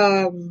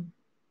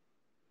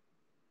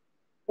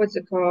what's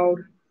it called?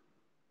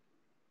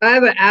 I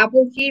have an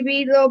Apple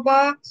TV little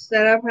box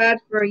that I've had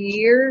for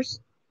years,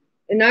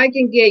 and I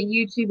can get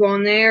YouTube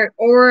on there,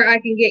 or I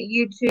can get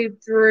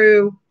YouTube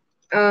through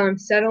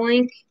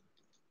Settlink.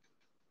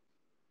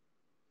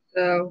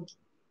 So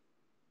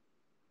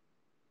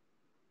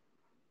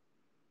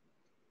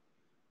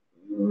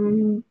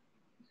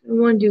I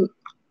want to do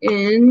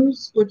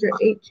ends, which are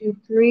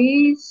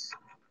 823s.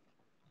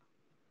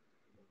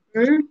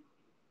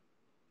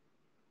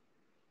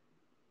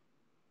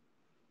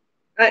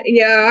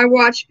 Yeah, I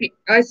watch.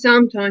 I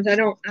sometimes I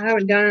don't. I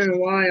haven't done it in a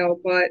while,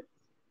 but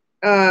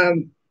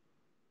um,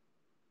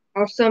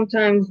 I'll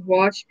sometimes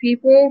watch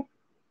people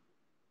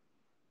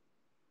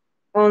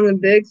on the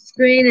big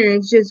screen, and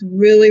it's just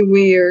really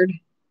weird.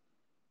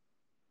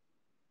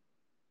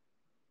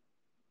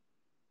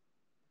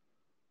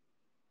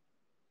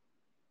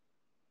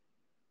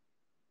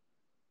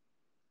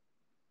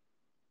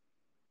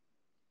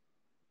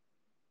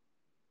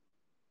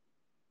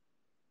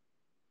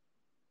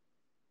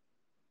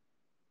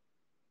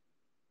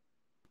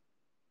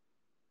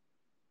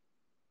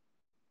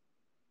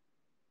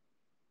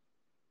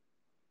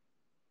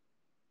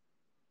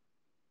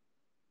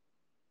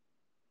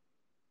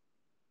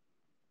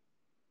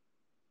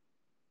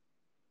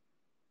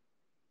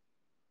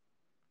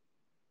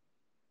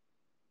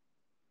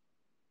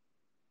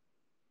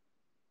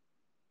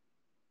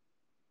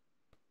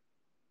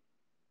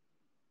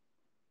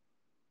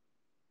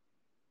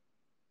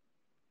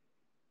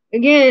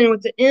 Again,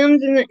 with the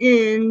M's and the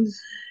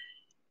N's,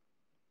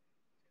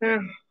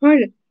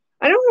 hard.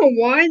 I don't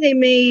know why they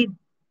made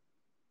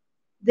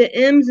the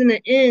M's and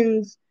the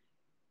N's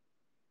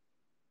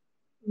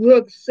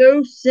look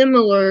so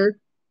similar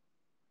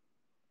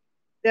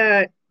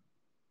that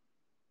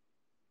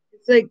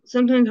It's like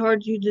sometimes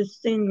hard to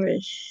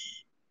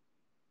distinguish.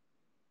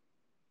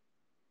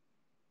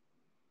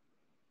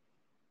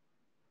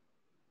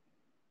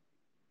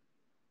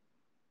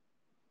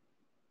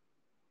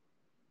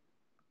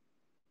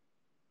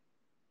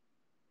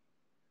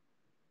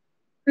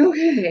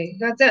 Okay,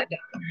 got that done.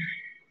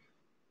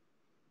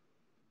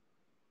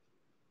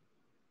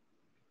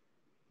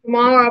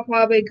 Tomorrow I'll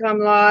probably come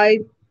live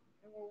and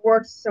we'll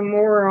work some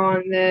more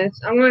on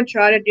this. I'm gonna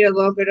try to do a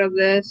little bit of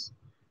this.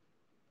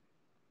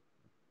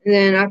 And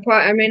then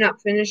I may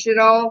not finish it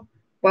all,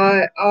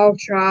 but I'll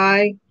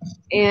try.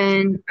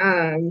 And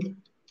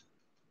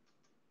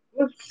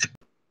whoops,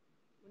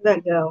 where'd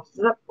that go?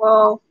 Did that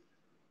fall?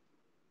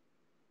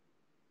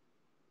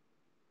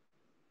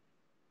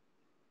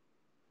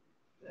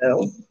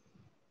 No.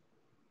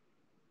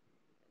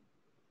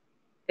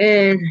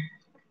 And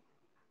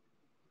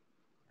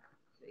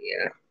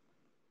yeah.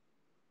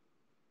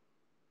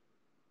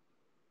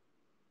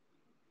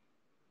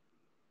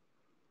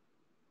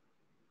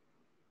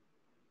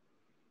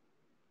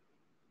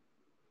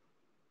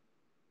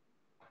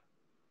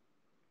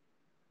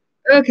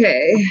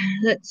 Okay,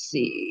 let's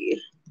see.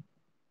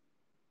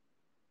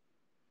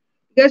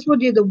 I guess we'll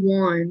do the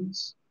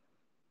ones.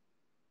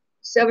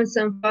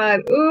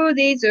 775. Ooh,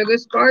 these are the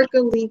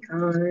sparkly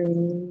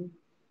kind.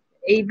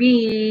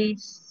 AB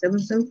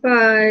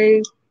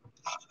 775.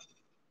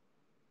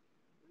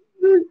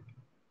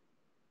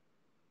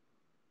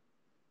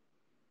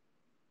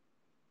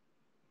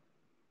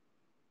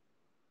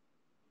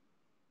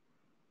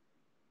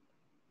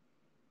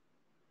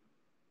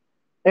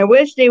 I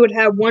wish they would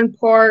have one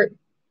part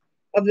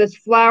of this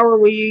flower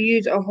where you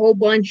use a whole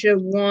bunch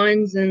of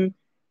ones and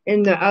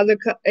in the other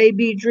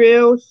AB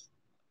drills.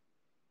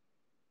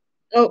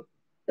 Oh,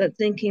 that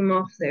thing came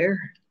off there.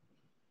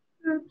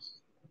 Oops.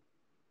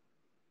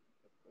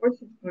 Of course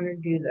it's going to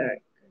do that.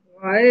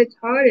 Why? It's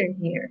hot in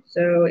here,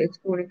 so it's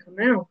going to come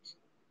out.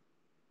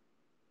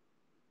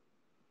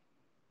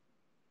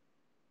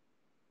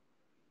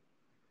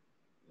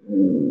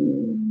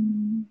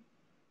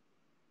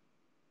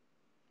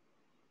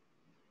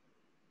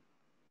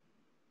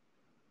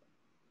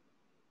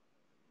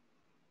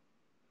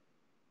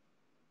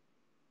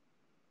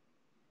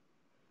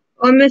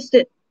 I missed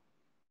it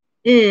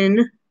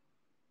in.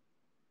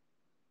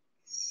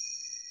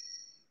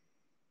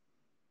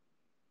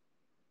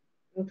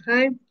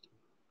 Okay.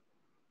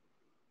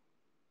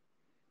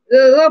 The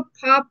little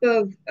pop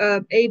of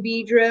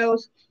AB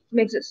drills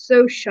makes it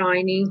so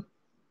shiny.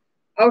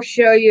 I'll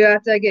show you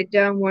after I get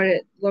done what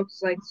it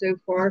looks like so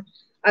far.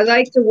 I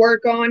like to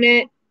work on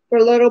it for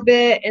a little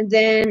bit, and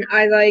then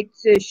I like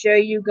to show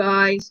you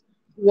guys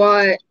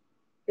what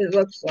it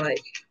looks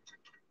like.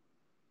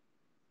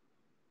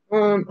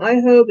 I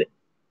hope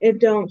it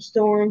don't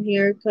storm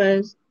here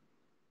because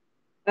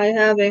I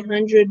have a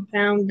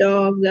 100-pound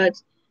dog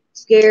that's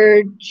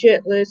scared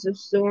shitless of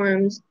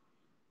storms,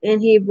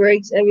 and he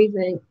breaks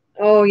everything.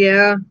 Oh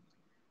yeah.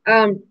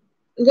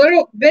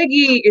 Little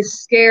Biggie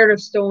is scared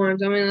of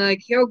storms. I mean,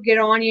 like he'll get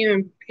on you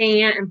and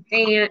pant and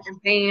pant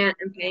and pant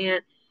and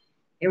pant,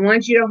 and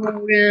wants you to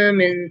hold him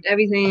and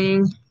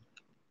everything.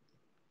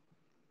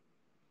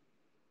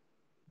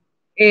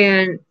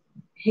 And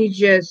he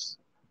just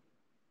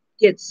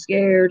gets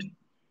scared.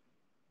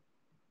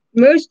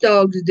 Most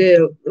dogs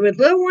do, but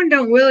little one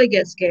don't really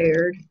get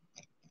scared.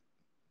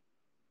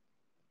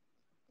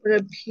 What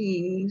a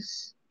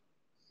piece.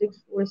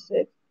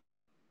 646.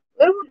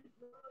 Little one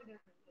really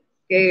doesn't get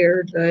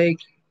scared like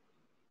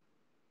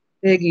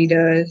Biggie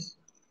does.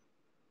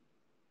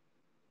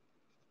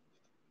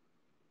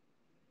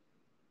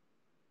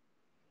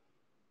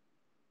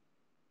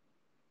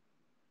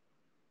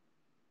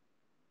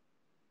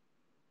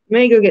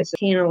 May go get some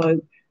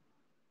cantaloupe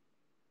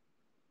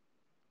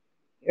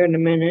here in a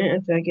minute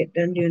after I get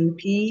done doing the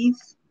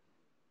peas.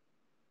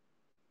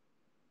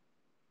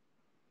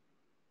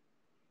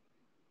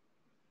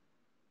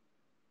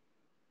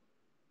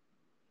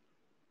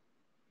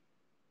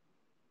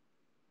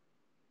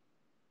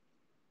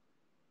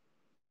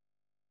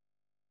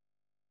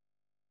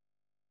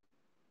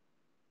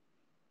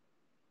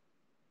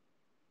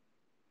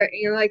 And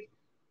you're like,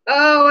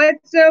 oh,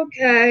 it's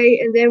okay.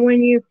 And then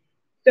when you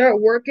start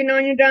working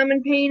on your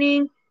diamond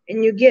painting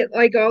and you get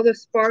like all the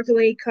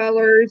sparkly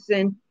colors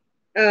and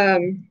or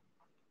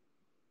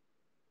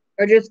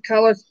just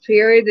colors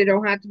period, they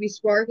don't have to be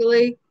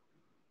sparkly,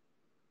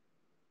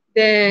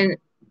 then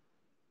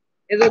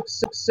it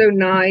looks so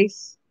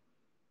nice.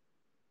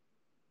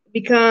 It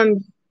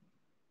becomes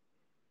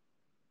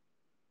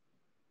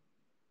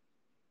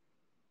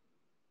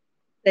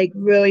like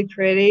really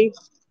pretty.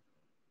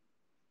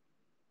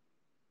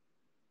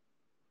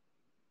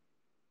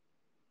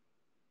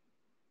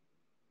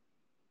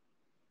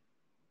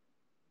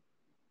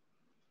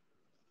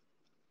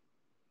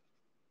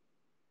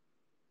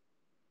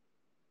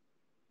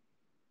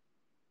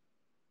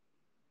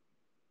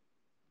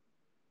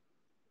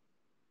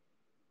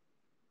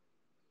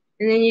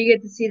 And then you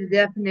get to see the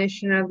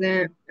definition of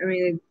them. I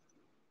mean,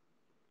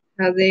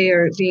 how they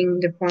are being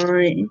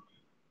defined.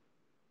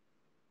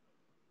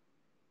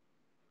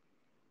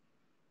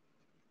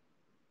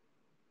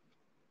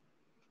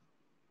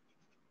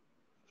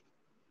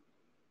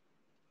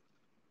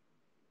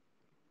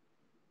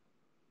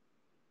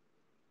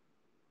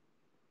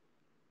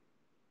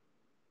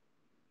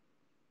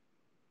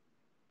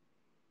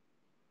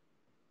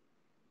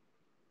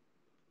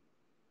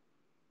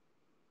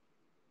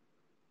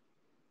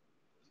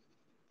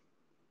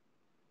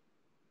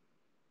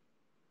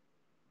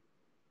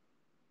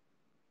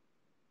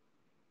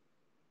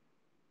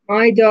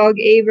 My dog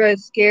Ava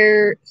is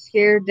scared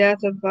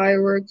death of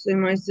fireworks,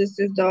 and my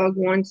sister's dog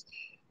wants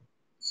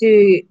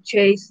to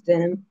chase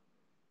them.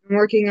 I'm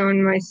working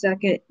on my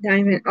second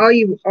diamond. Oh,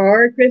 you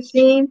are,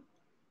 Christine?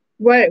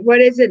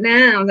 What is it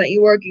now that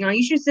you're working on?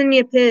 You should send me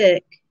a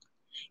pic.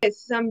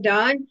 It's some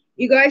done.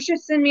 You guys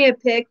should send me a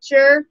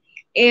picture,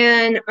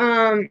 and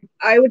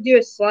I would do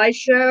a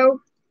slideshow.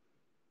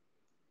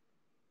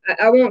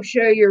 I won't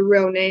show your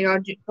real name.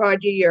 Probably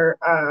do your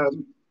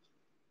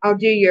I'll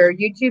do your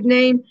YouTube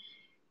name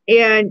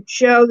and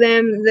show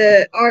them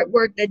the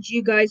artwork that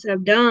you guys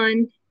have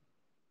done.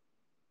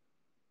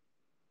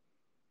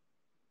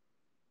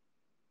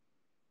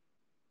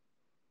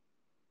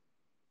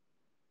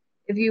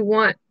 If you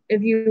want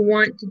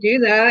to do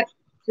that,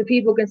 so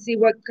people can see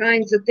what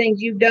kinds of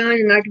things you've done,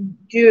 and I can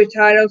do a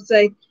title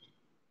say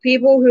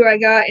people who I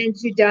got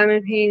into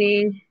diamond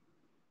painting,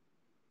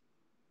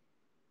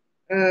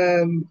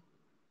 their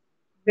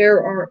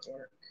artwork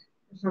or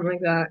something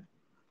like that.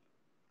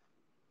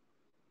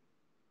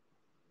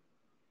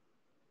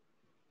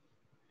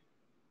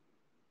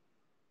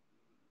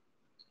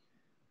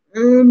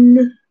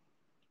 Oh,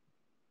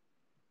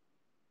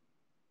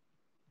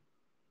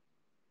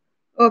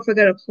 I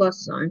forgot a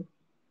plus sign.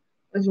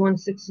 That's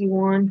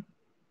 161.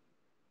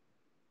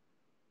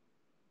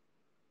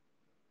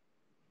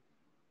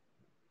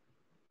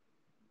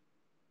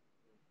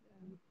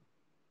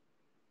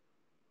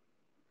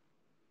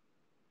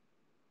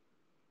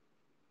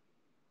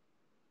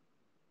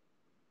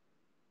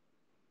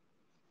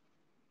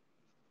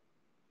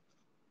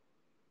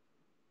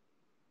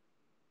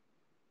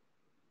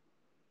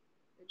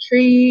 The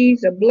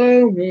trees are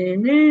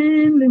blowing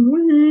in the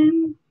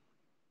wind.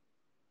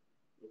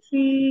 The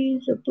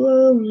trees are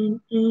blowing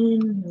in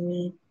the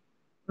wind.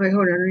 Wait,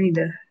 hold on, I need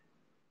to.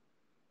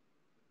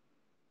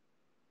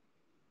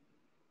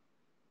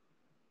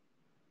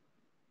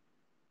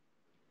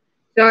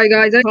 Sorry,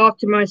 guys, I talk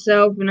to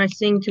myself and I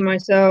sing to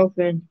myself,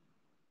 and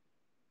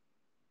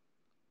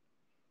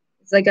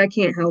it's like I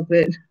can't help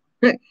it.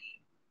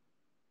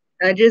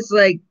 I just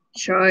like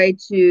try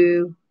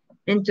to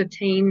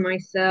entertain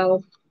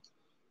myself.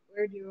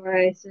 Where do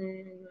I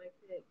send my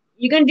pic?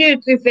 You can do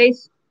it through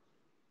face.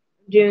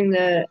 Doing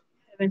the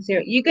heaven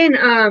series. You can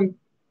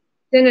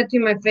send it to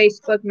my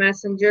Facebook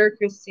Messenger,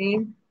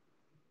 Christine.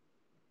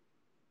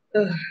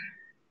 Ugh.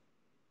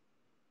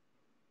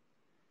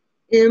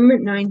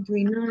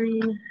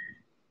 M939.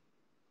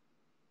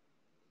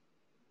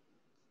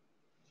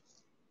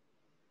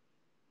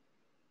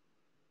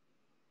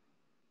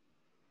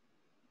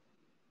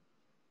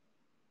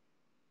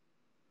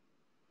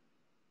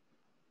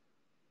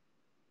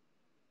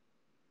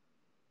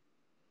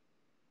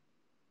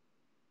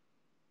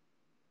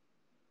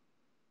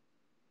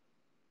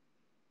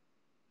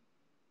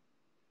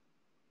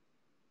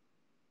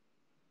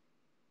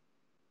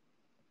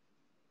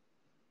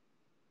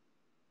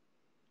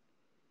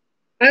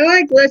 I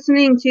like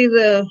listening to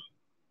the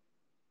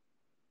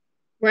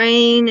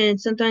rain and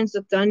sometimes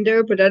the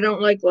thunder, but I don't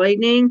like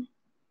lightning.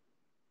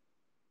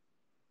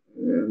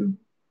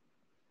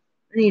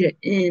 I need an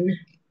N.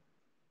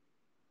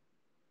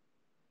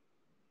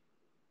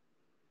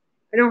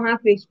 I don't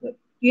have Facebook. Do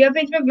you have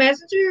Facebook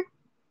Messenger?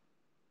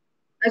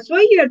 I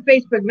swear you had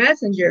Facebook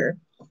Messenger.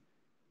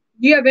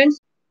 Do you have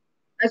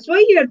I swear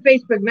you had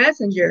Facebook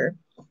Messenger.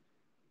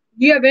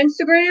 Do you have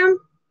Instagram?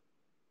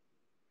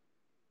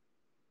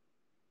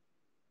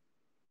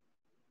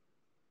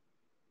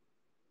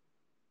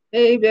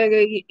 Hey,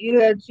 Becca,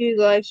 you had 2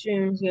 live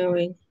streams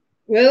going.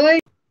 Really?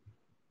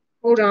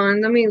 Hold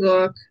on, let me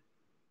look.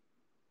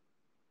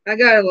 I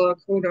gotta look.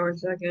 Hold on a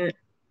second.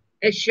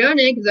 It shouldn't,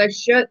 because I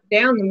shut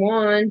down the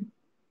one.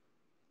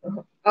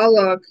 I'll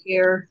look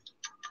here.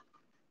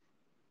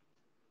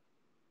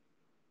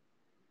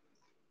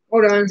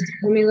 Hold on.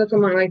 Let me look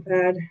on my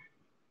iPad.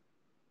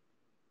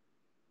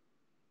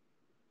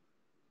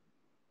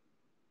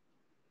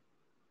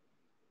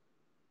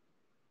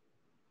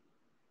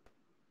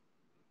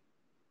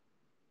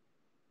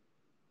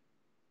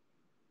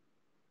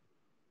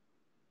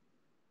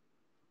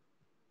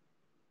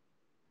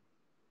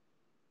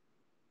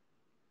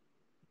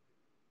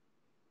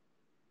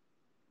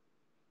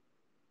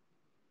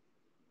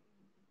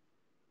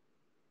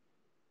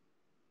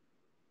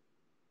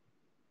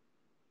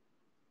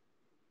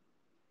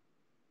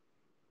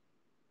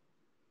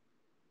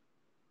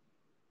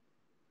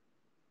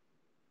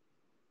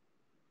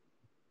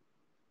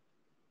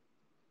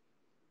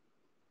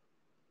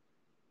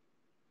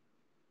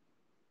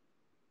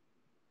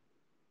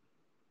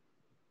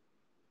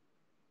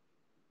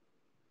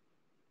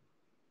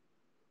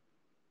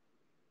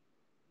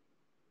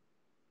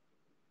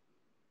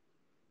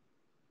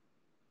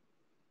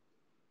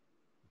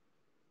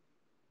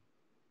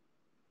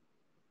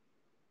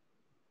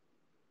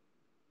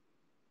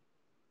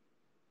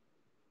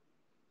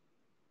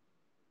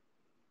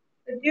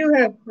 I do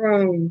have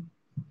Chrome.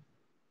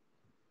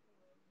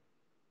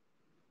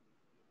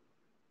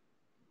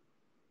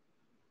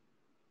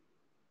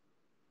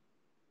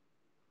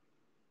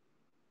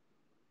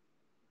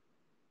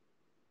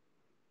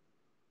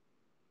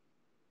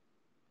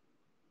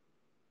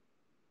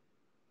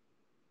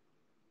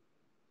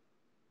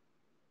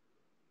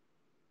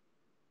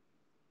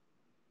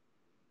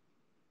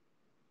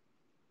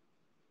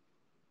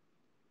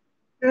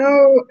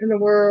 How in the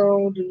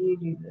world do you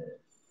do this?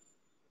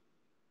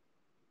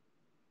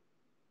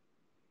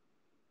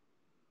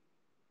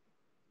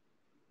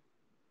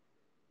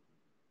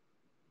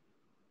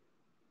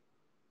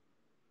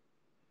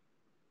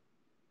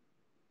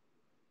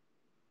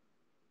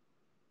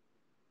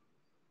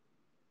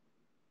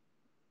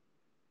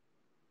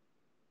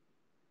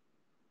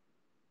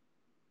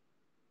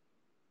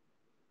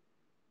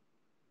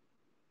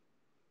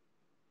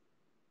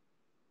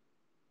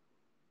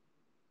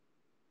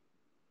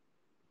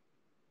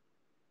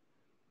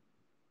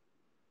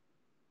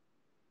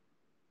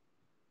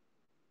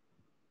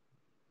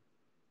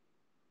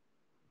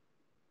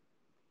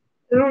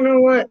 I don't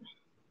know what.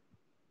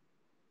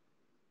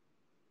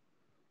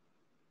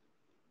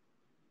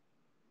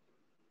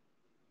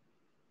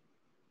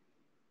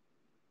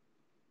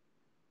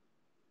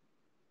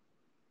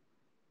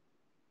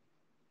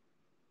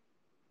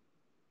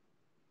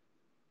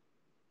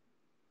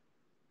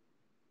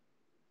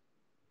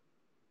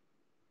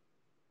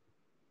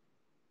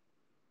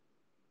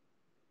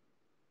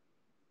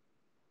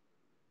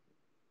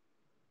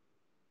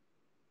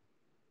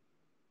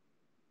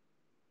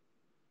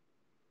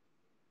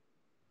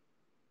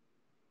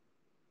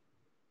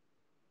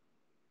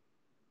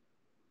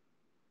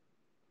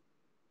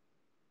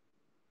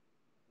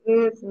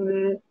 It's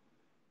it.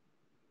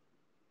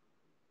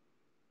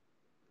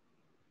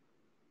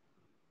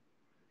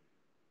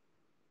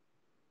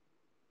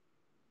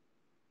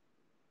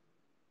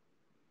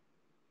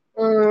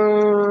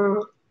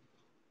 Oh,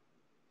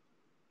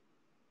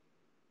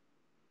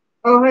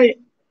 hey.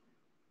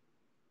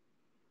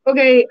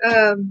 Okay,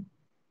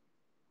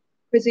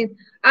 Christine,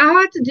 I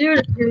have to do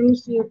it. Let me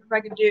see if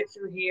I can do it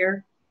through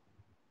here.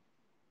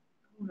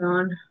 Hold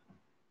on.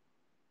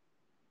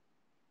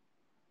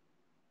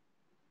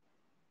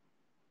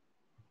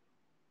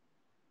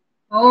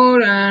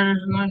 Hold on.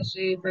 I'm gonna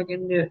see if I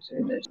can do it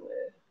through this way.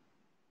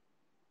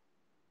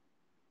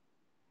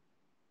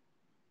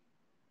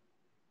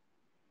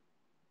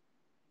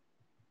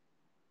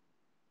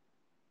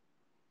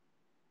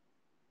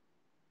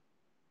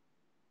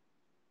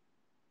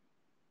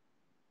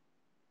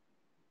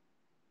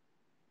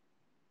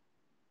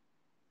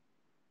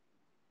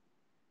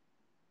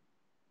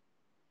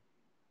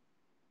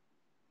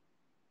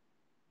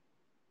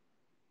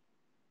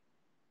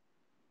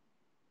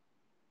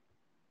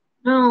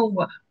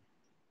 No.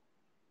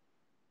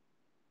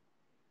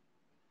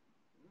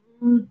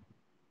 Mm,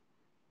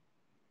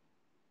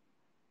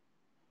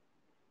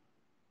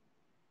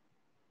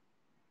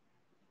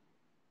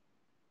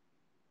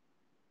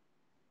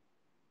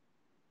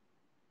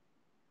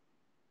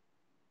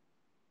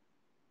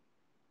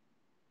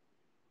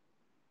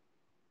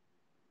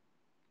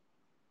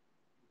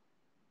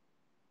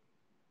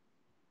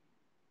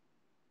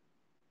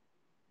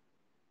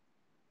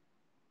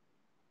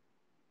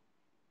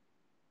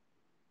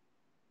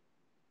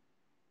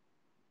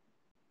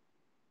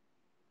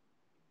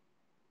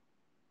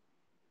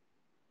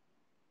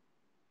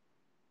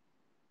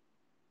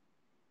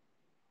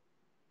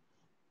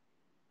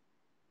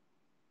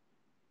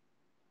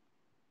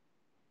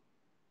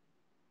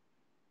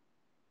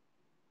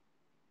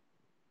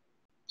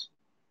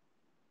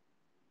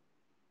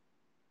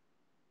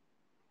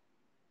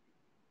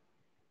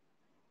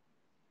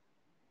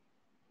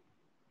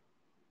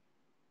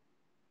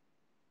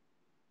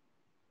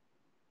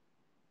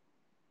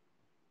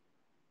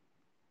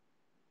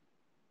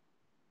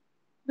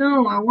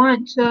 no, I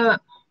want to.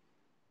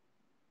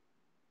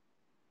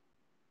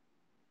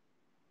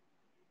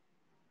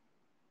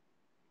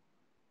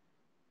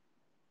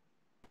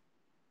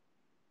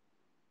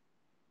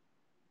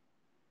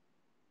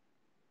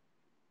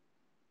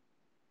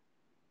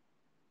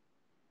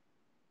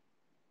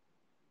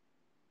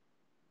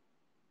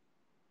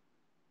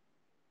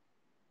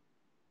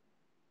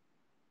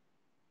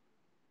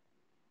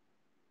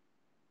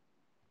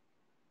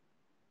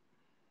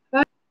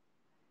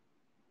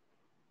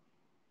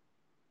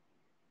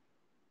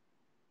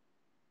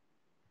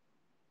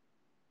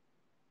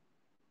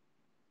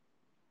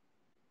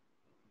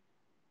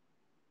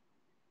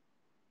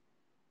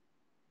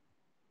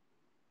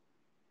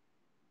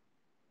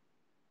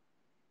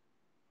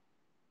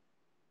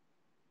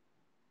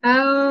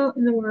 How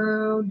in the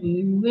world do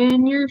you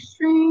win your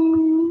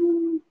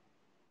stream?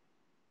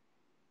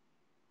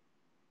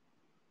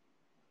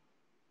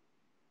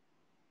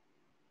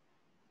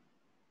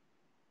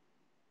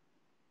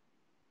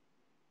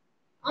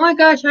 Oh my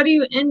gosh, how do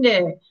you end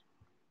it?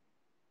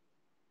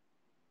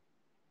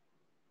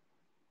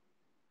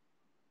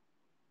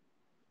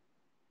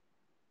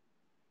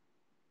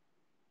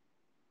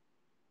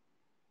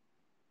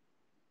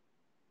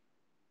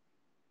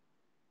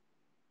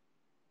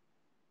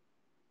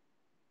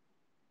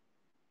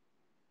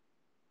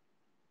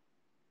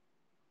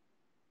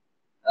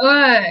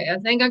 Alright, I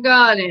think I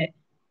got it.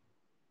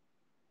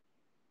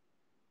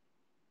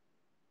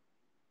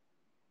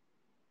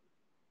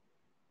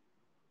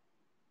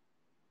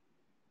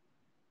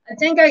 I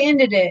think I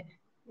ended it.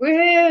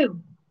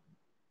 Woohoo!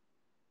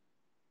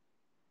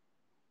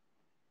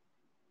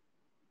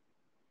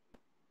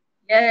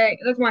 Yay,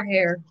 look at my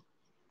hair.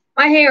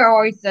 My hair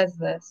always says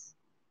this.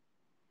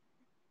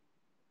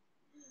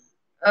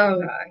 Oh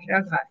gosh,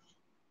 okay.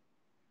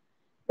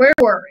 Where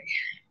were we?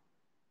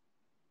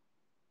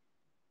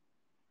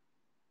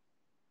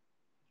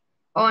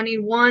 Oh, I need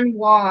one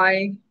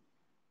Y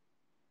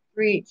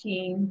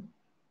 318.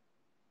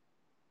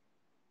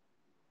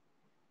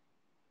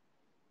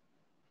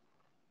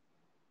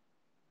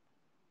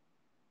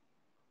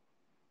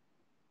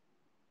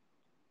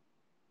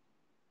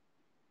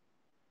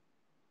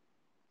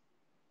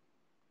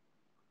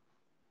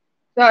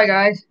 Sorry,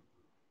 guys.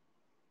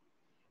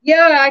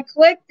 Yeah, I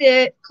clicked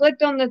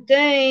on the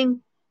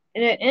thing,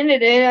 and it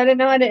ended it. I didn't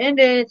know how to end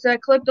it, so I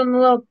clicked on the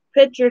little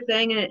picture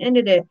thing, and it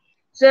ended it.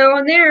 So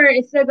on there,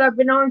 it says I've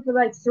been on for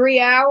like 3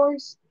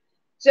 hours.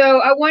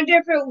 So I wonder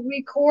if it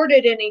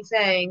recorded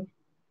anything.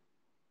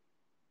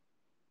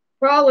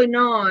 Probably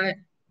not.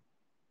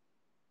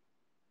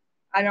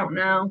 I don't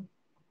know.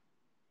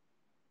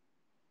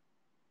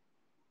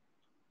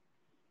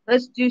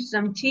 Let's do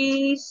some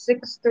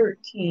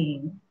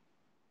T613.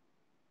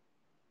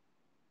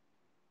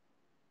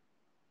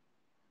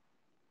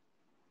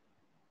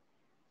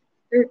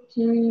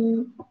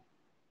 13.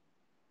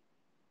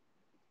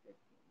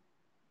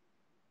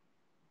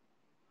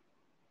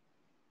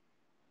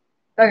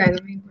 Okay,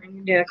 let me bring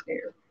you back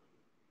there.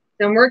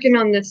 So I'm working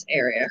on this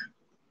area.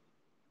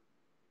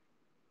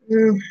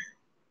 The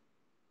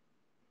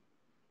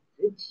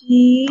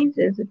T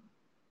is a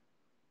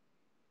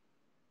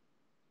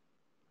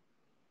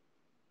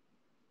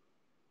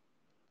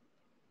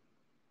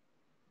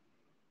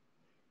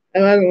I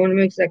love it when it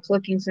makes that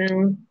clicking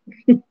sound.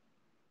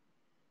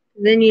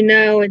 Then you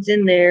know it's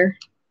in there.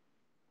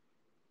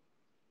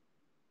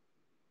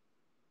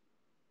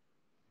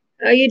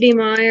 How you do,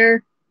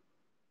 Meyer?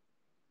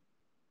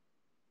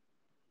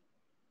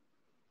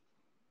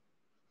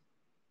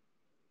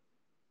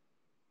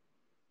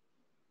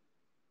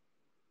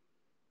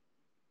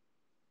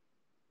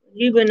 What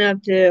you been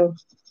up to?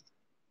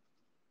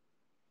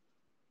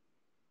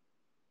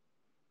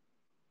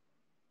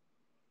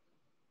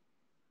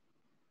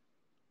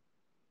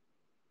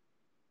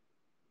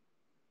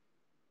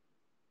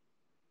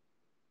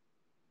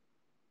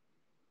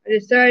 I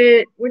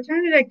decided, what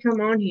time did I come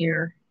on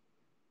here?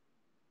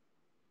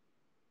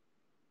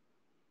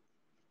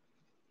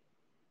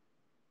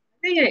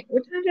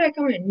 What time did I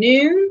come in?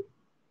 Noon? I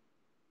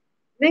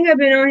think I've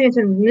been on here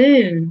since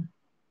noon.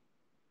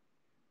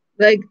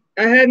 Like,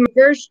 I had my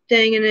first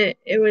thing and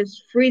it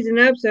was freezing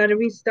up, so I had to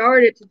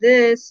restart it to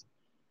this.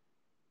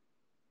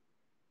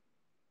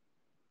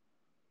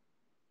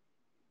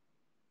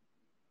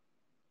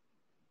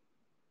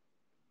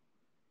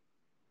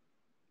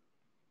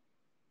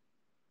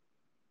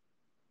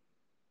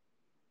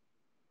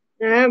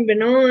 And I haven't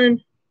been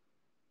on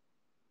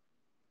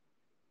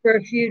for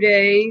a few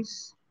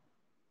days.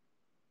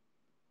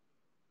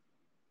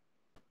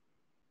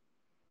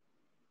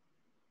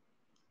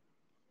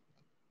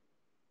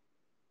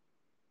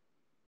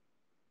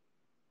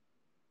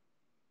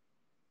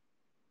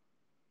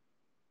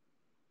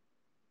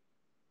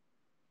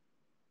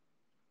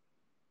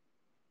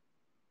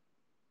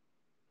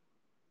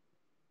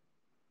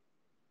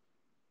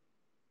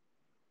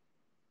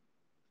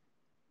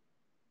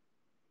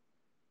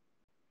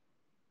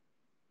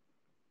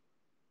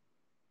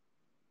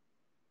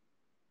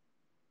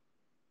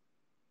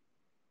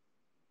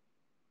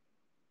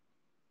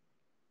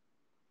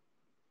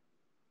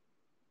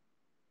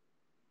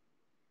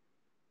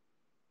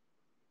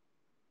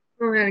 I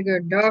don't know how to go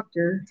to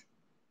doctor.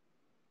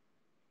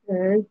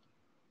 Okay.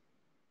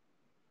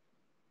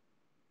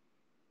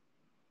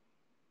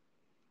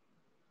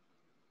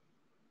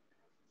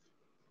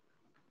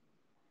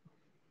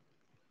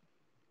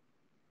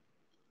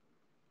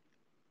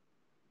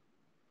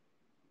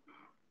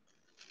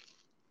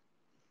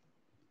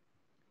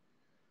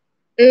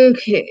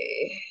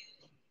 Okay.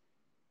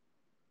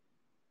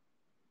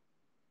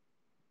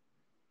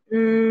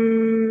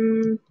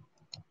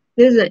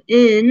 There's an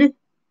N.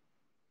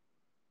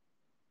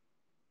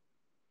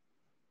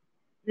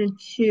 And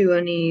two I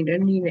need. I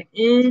need an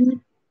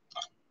N.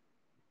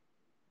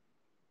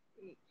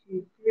 8,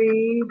 2,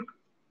 3.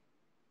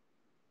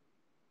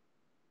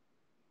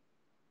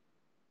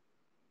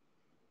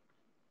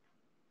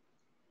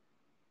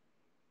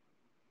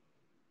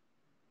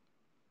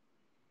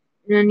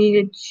 And I need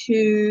a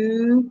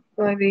 2,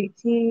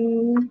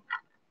 518.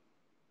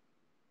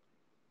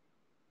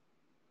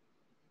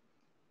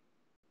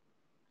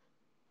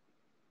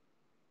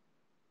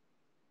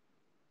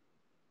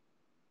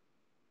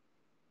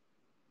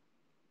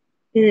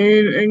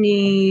 And I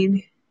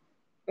need,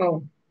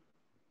 oh,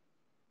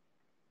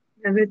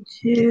 another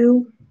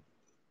 2.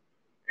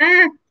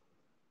 Ah,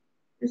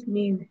 just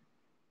need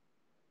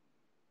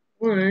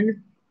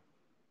 1.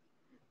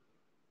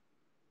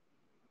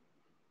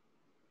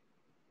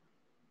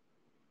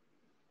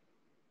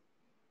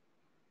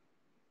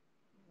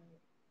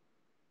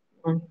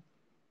 1.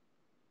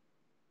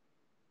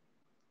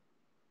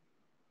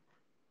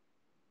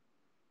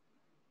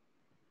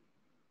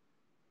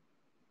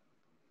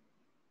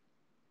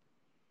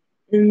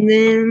 And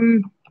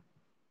then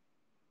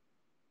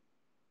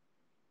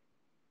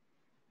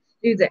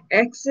do the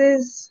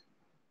X's.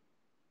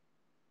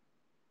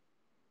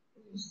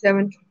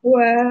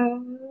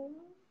 712.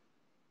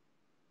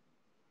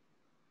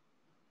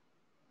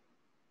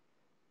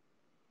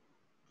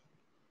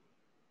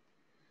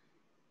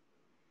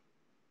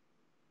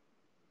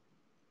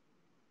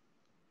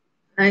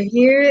 I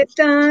hear it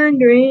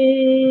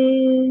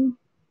thundering.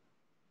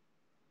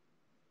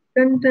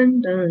 Dun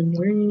dun dun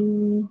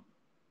ring.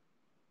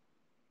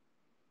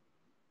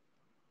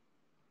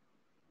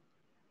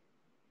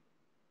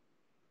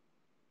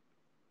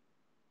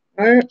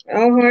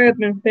 I'll hurry up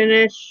and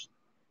finish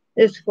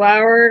this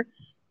flower,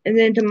 and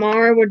then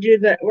tomorrow we'll do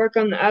the work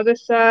on the other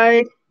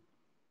side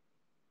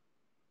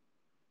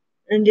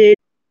and do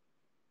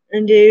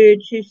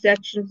 2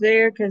 sections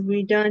there because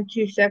we've done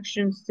 2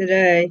 sections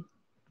today.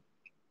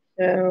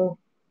 So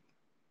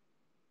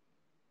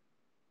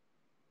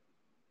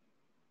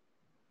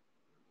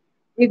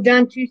we've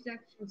done 2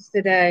 sections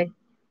today.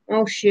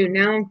 Oh shoot,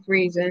 now I'm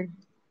freezing.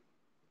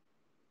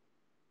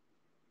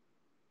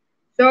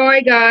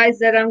 Sorry guys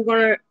that I'm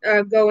gonna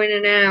go in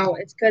and out.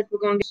 It's because we're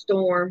gonna get a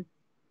storm.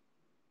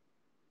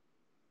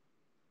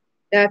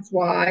 That's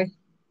why.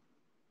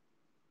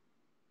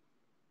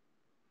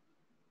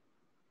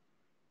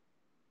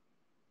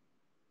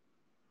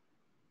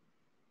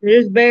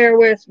 Just bear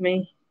with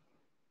me.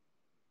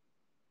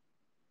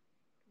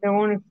 I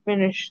want to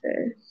finish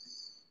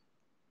this.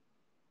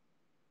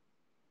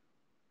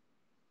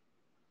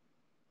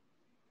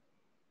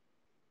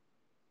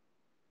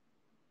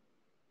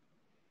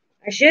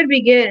 I should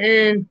be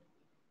getting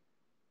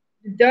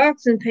the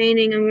dachshund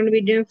painting I'm going to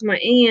be doing for my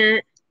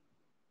aunt.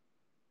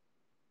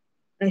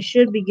 I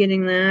should be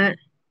getting that.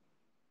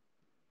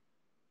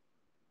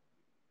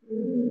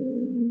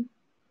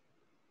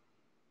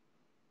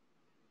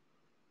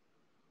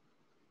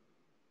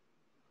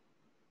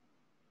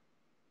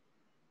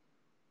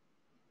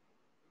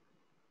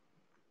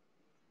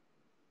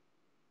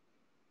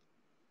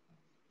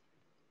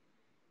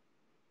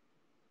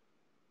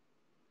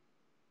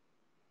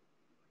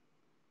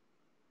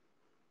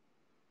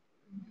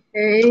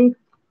 Okay.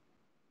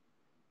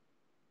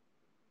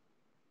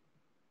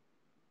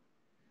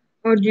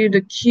 I'll do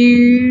the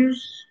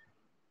Q's.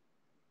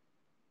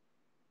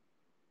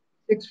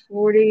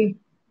 640.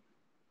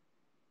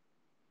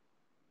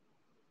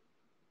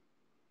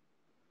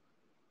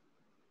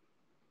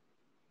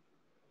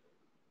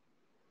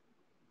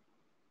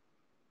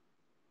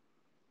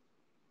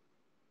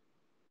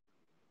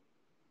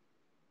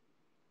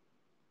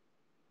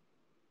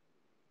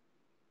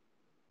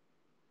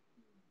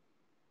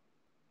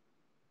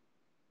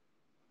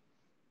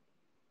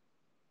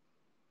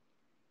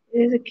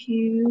 There's a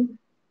Q.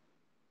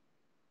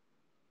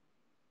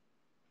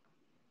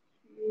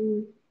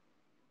 Q.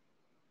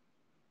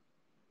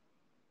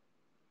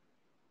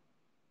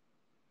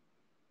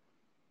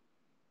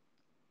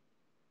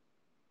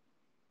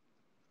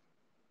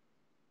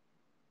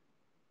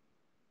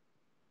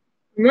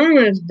 I'm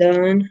almost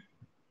done.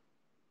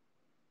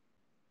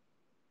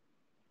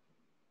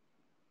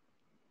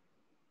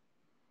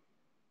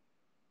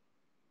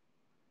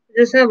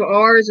 Just have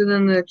R's and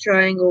then the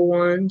triangle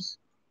ones.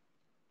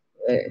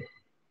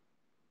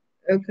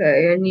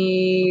 Okay, I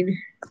need.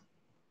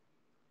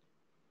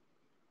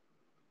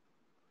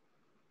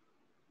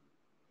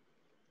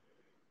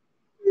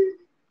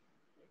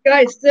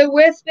 Guys, still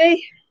with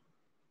me?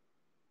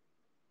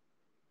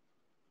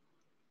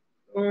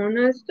 On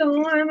a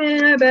storm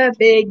and a bad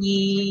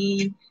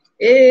Peggy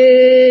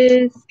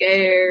is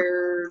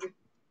scared.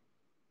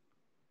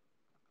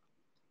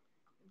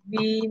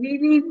 B.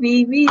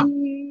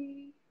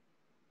 680.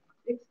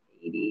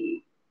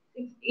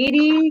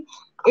 680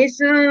 is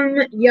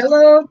some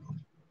yellow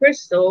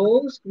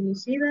crystals. Can you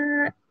see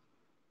that?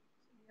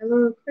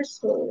 Yellow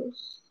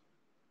crystals.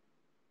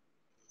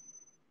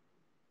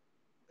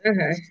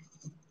 Okay.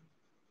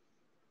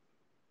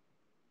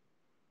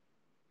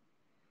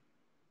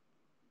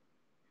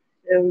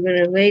 So we're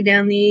going to lay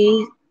down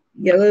these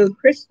yellow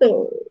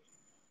crystals.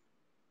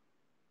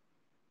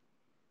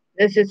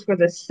 This is for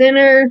the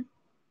center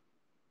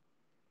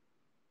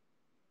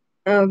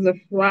of the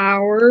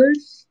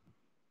flowers.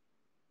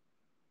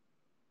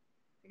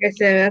 Like I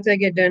said, after I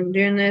get done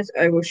doing this,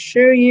 I will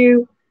show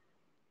you.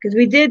 Because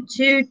we did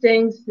 2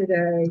 things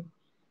today.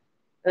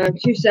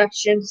 2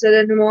 sections. So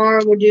then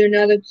tomorrow we'll do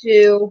another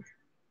 2.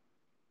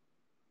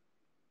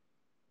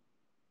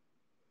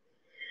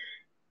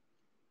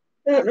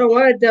 I don't know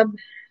why I dubbed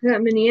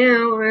that many out.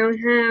 I only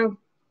have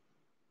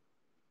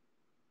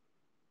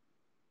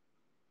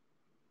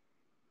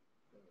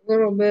a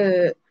little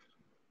bit.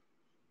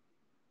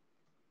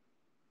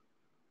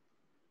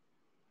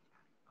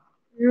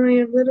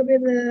 Only a little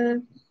bit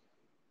left.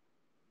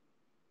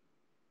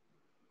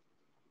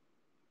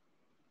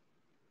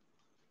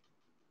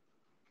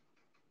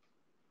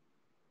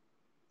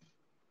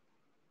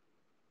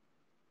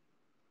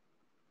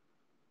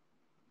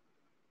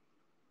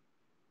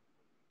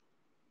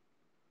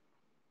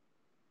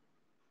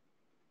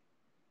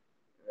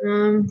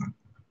 I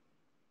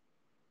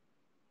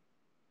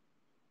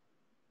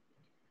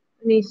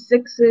need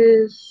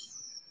 6s.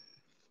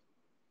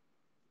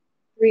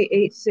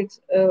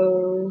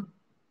 3860.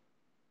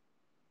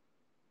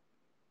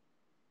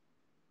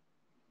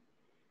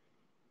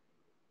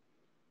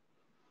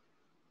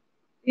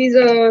 These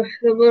are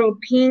the little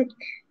pink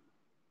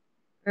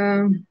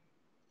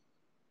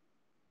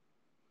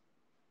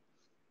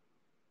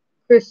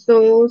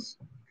crystals.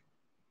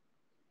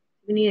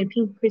 We need a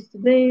pink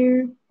crystal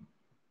there.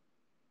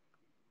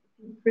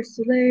 Pink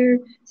crystal there.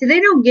 See, they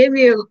don't give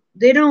you,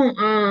 they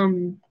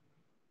don't,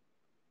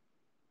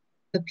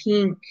 the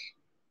pink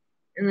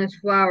in this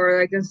flower.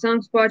 Like in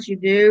some spots you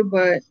do,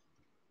 but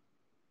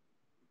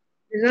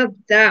there's not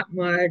that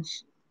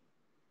much.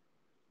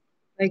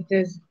 Like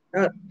there's,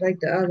 like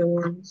the other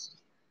ones.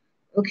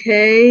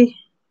 Okay.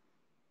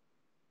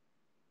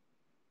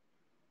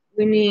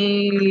 We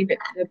need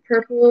the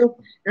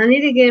purple. I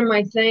need to get in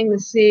my thing to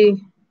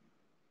see.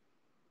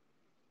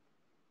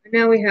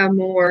 Now we have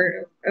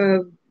more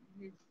of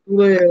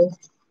blue.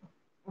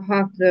 I'll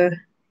have to.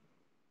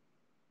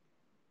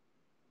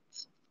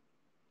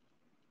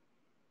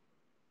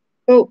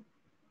 Oh,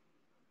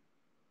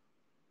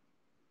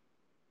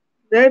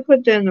 did I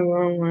put that in the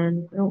wrong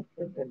one? I don't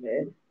think I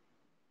did.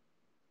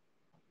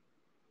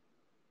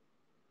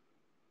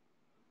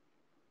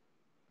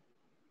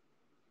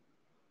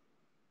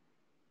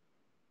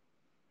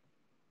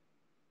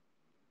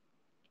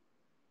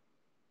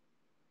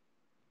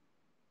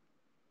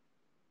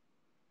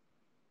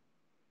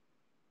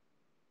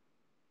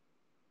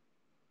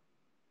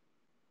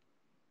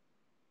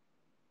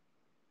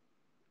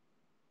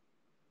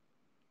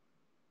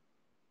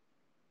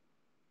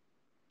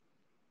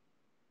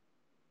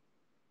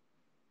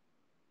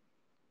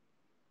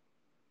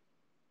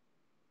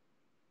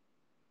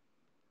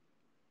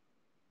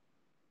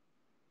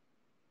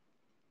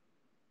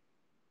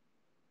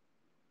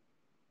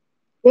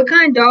 What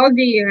kind of dog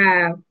do you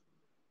have?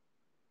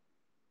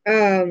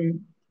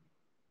 Um,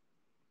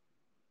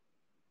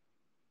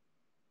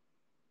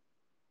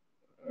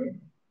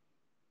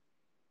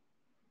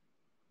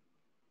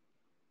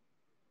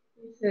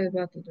 what said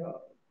about the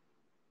dog?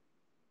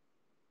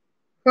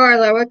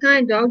 Carla, what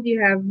kind of dog do you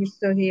have? You're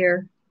still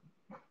here.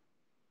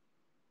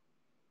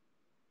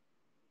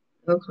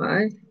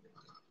 Okay.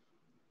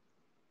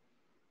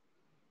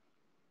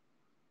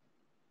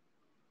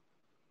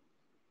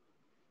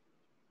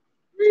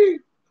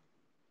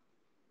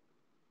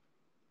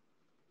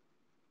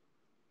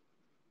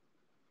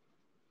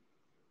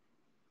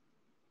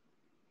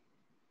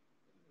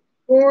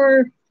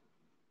 Or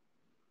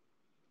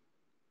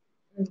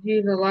let's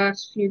do the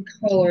last few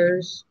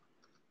colors.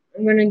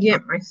 I'm gonna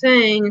get my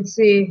thing and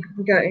see if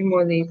we got any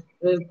more of these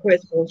blue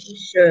crystals. We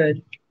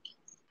should.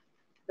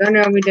 I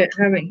know we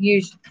haven't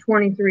used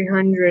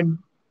 2,300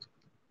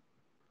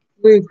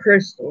 blue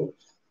crystals.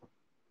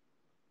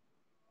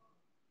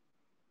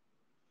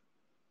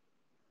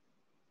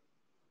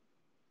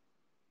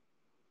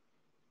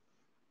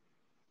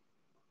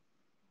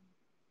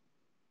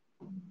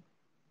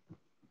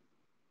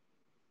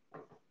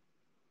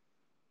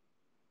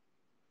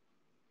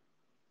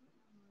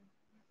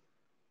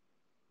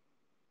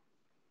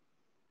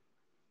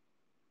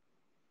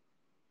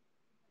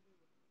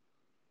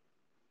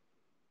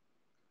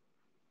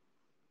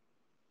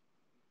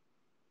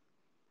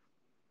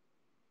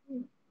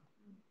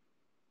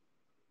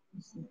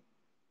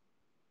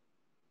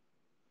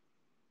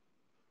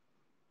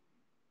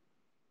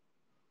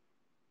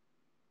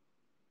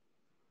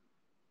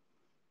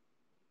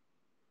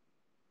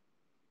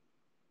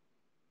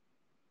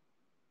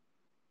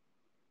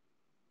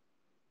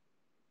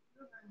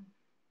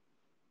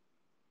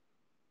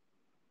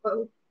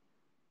 But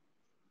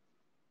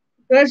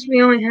because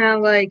we only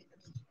have like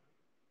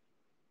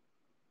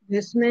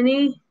this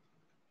many,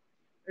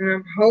 and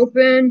I'm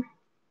hoping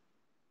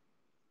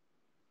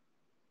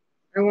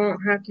I won't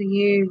have to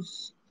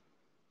use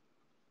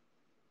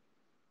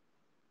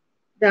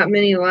that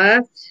many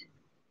left.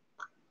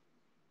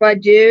 If I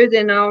do,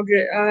 then I'll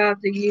have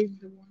to use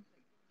the ones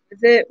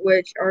with it,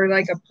 which are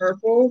like a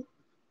purple.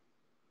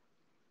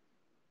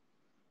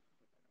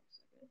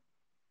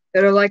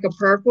 That are like a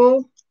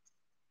purple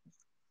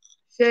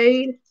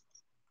shade.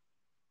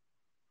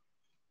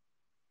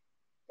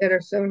 That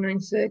are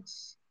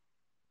 796.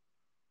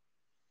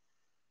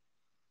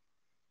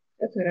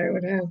 That's what I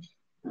would have.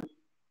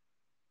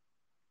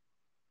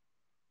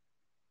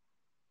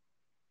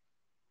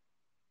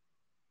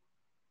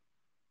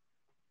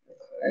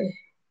 Okay.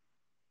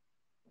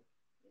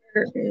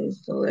 Where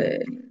is the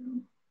lid?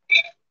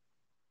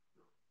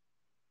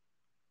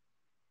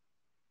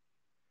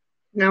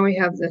 Now we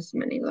have this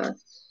many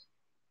left.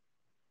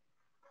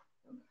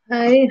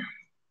 Okay.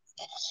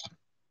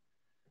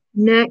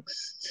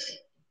 Next.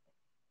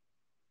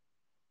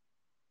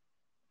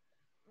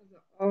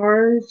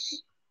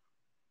 R's.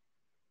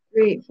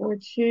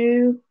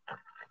 3842.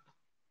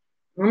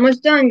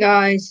 Almost done,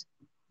 guys.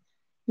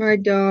 My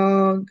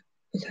dog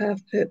is half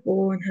pit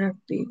bull and half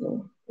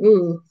beagle.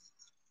 Ooh.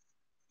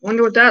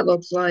 Wonder what that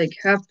looks like.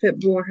 Half pit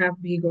bull and half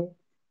beagle.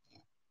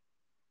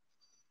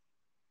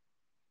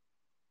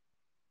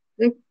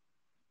 I think,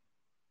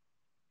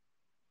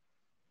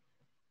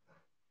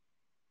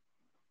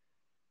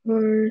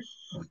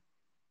 course.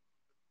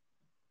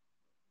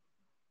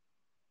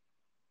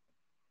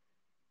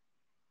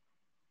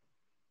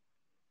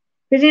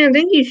 Christine, I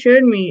think you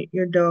showed me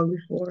your dog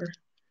before.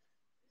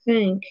 I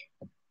think.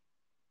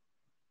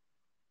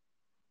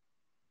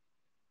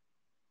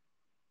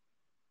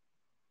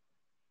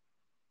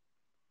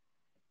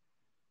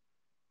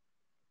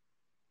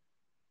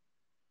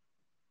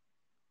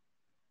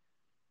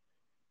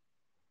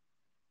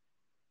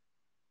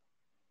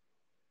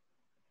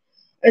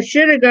 I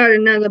should have got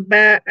another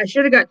bag. I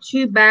should have got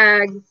 2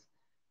 bags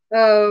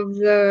of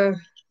the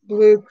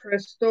blue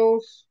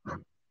crystals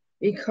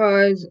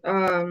because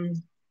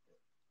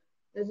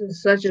this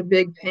is such a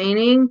big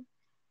painting,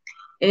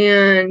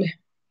 and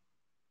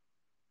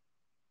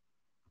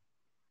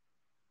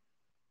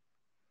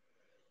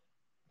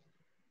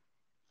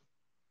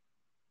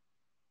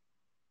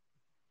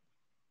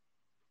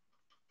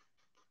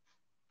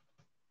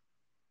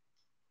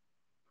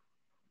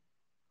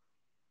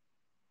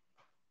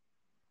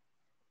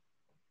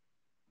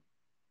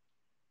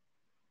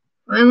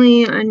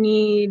finally I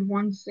need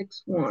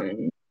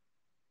 161.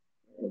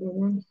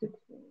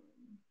 161.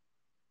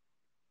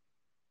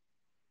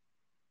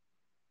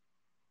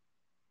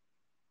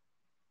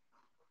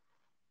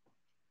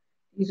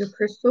 These are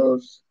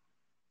crystals.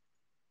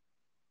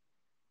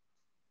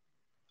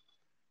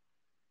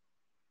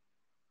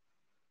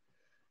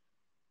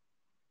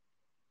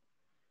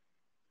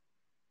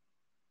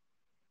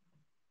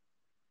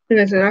 Like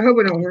I said, I hope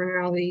I don't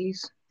run out of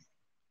these.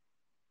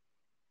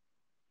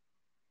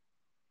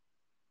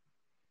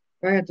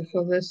 I have to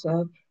fill this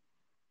up.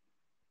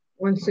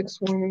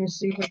 161. Let me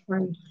see if I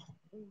find.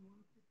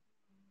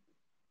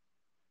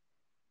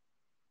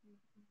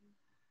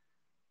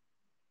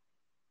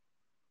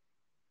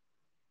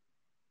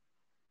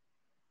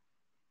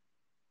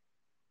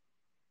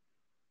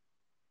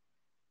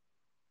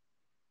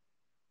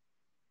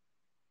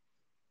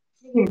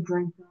 Give me a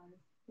drink, guys.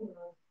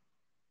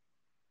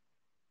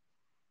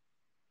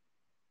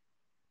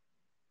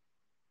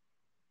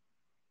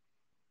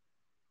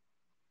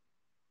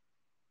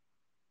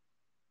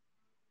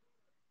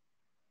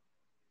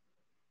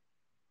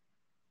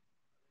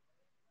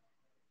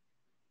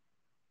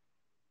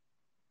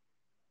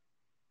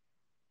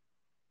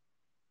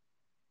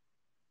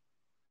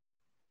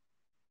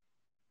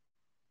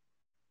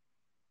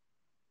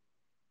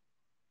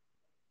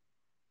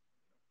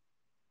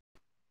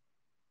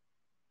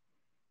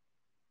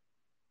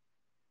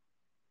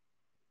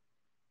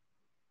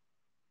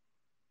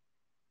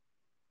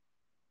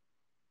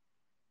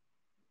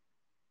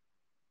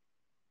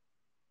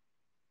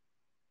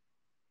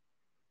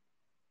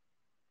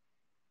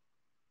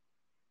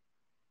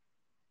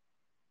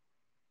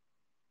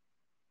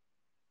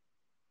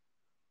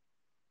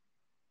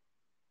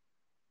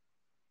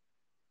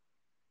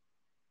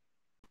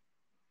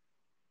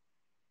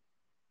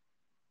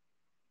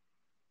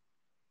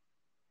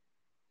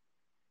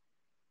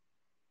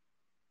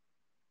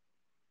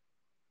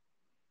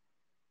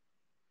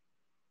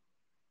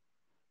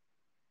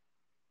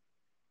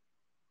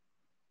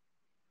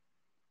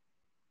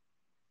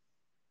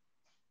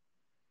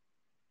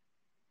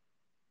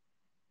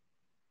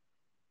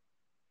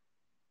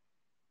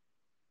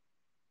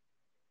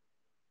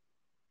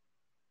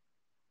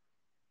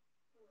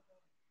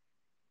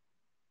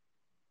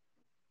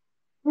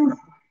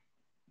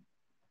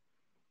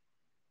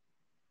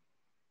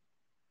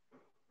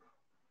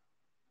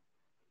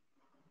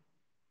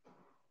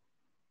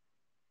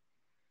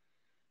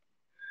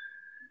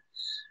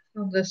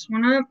 Fill this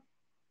one up.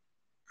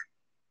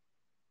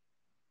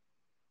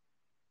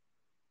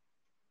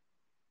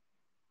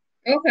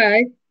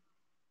 Okay.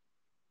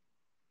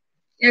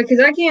 Yeah, because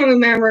I can't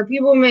remember.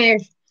 People may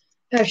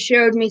have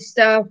showed me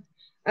stuff.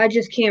 I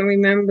just can't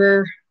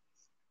remember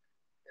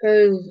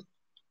because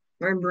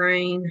my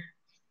brain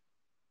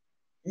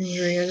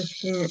injury. I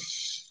just can't.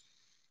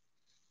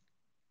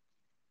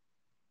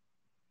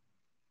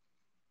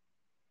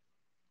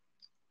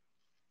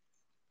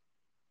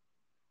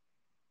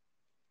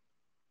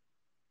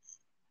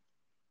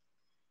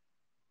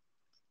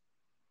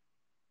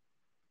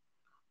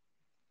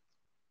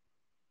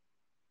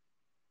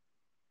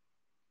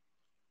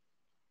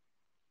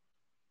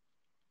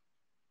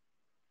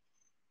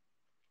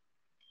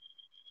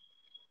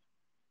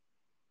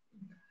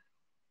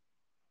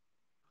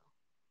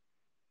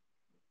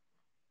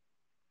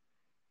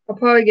 I'll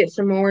probably get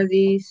some more of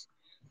these.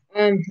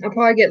 I'll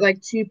probably get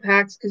like 2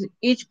 packs because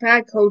each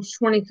pack holds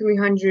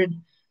 2,300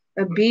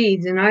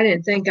 beads, and I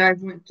didn't think I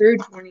went through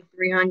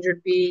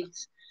 2,300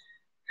 beads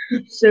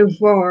so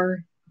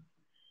far.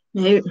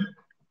 Maybe.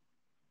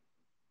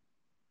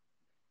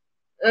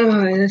 Oh,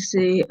 let's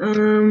see.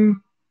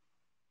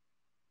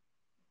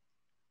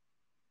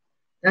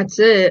 That's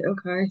it.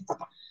 Okay.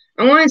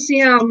 I want to see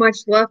how much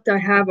left I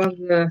have of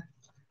the.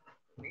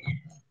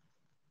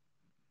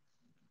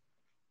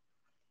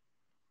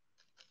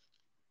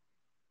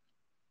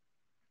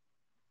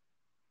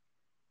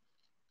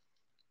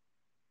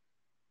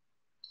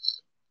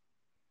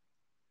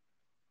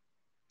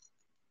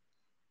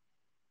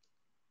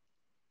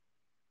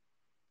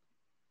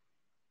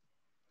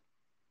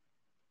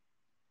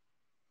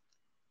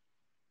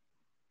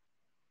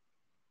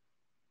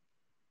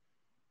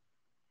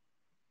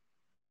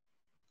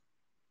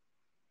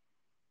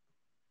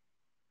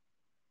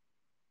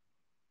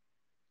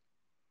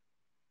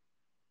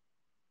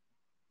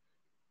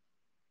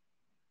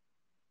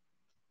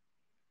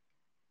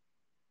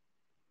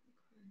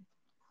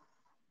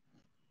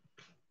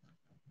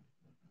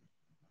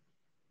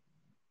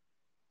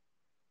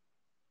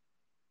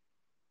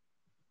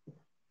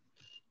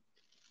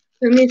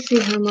 Let me see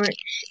how much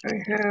I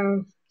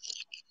have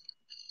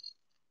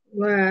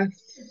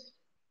left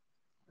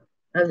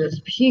of this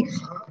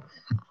peacock.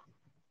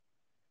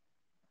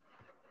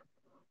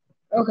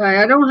 Okay,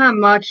 I don't have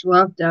much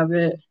left of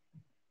it.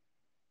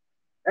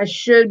 I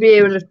should be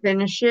able to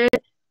finish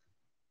it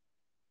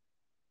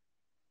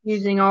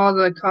using all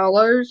the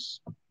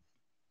colors.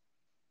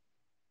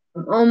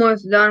 I'm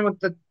almost done with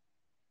the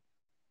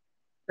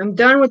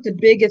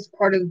biggest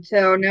part of the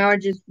tail. Now I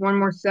just one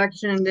more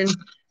section and then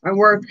I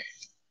work.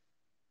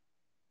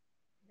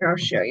 I'll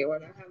show you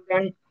what I have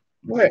done.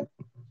 What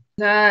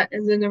that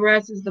and then the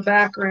rest is the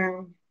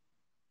background.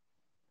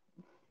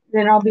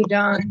 Then I'll be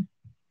done.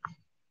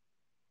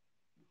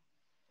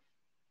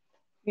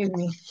 Excuse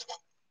me.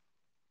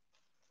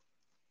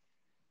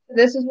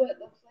 This is what it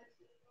looks like.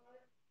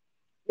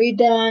 We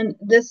done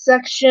this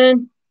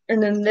section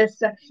and then this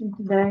section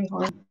today.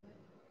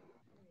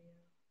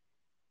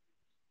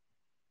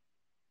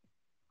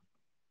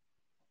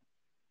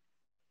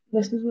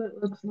 This is what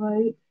it looks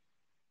like.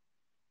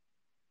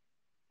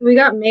 We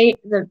got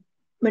the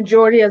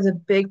majority of the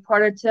big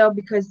part of the tail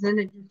because then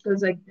it just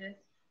goes like this.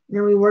 And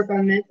then we work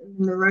on this and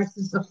then the rest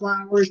is the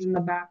flowers in the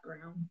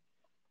background.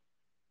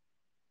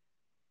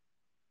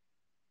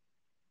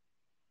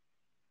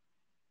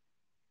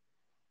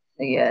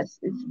 So yes,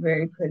 it's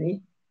very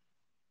pretty.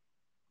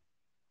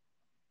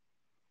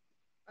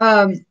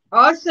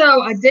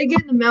 Also, I did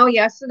get in the mail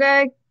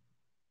yesterday.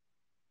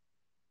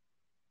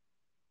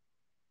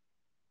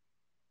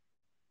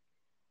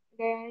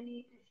 Okay, I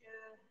need to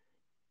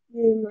show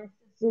you my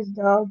sister's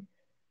dog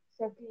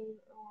sucking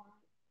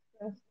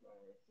on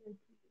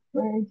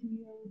trying to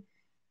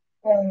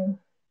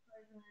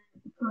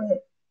putting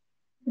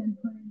it in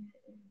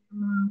your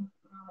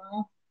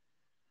mouth.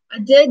 I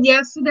did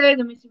yesterday.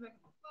 Let me see if I can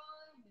find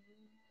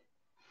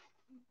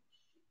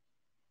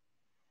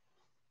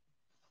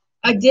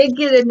it. I did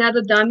get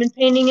another diamond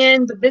painting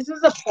in, but this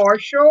is a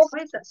partial.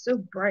 Why is that so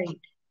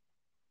bright?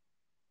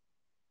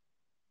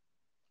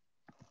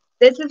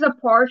 This is a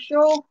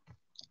partial.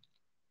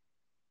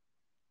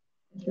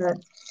 This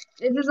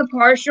is a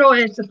partial,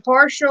 and it's a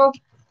partial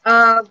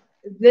of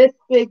this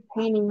big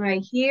painting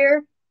right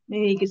here.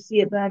 Maybe you can see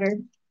it better.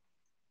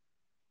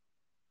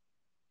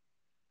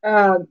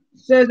 So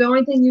the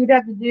only thing you would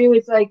have to do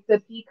is like the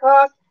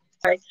peacock.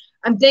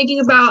 I'm thinking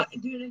about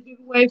doing a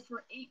giveaway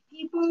for 8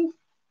 people.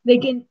 They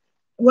can.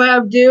 What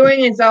I'm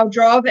doing is I'll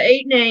draw the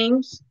 8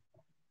 names,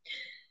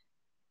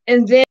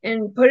 and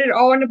then put it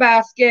all in a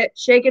basket,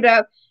 shake it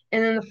up,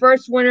 and then the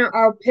first winner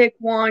I'll pick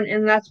one,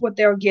 and that's what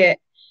they'll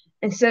get.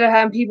 Instead of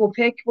having people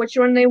pick which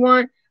one they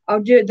want, I'll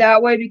do it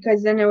that way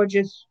because then it would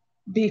just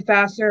be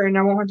faster, and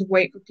I won't have to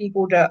wait for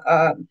people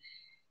to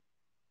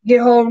get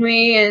hold of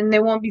me, and they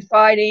won't be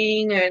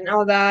fighting and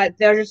all that.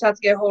 They'll just have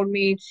to get hold of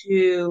me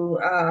to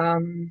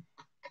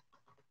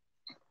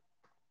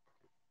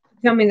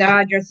tell me the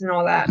address and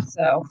all that.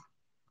 So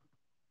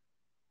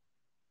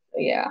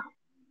yeah,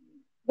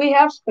 we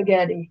have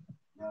spaghetti.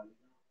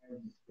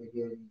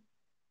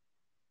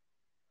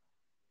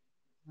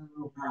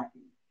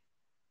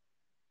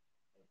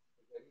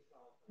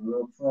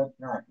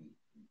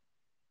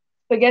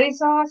 Spaghetti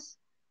sauce?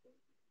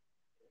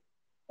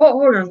 Oh,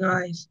 hold on,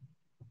 guys.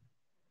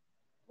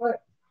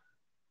 What?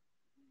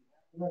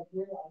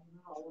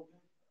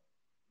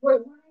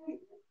 What?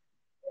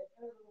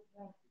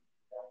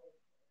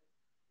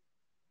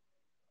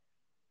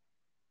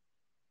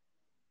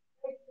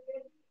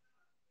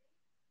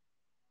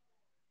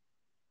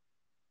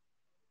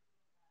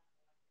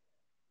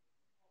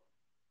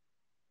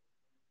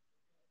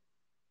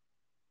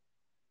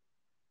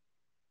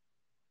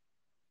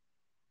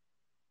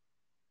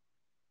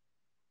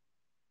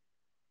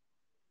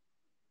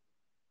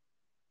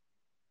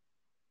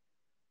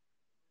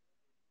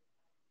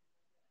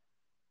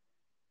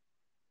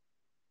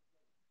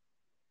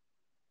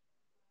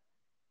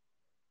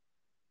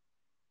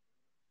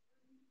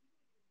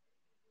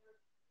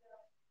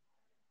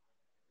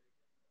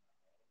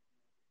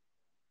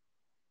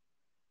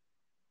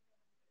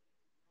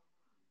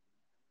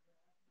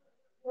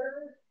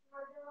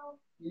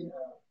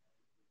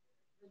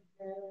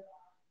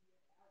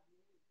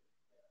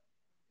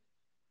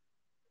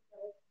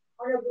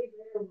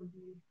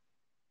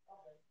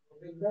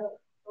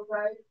 Okay,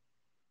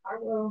 I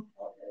will.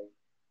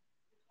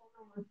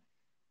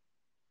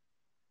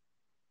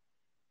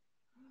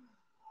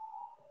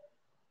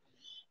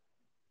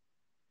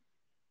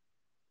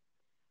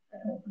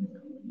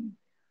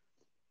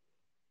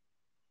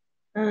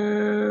 I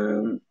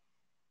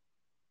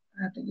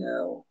have to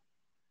go.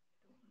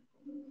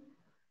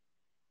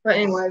 But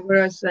anyway, what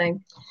I was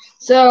saying.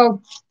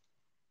 So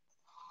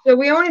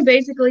we only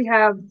basically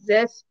have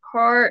this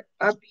part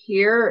up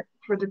here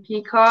for the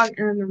peacock,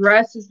 and then the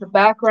rest is the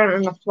background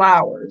and the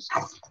flowers.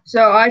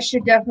 So I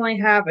should definitely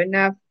have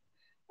enough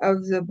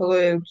of the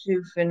blue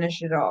to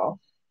finish it off.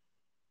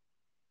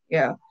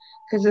 Yeah,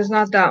 because there's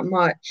not that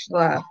much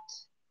left.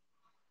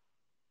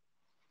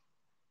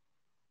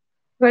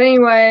 But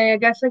anyway, I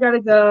guess I gotta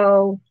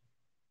go.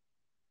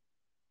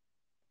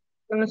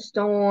 It's gonna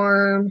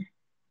storm.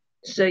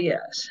 So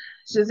yes.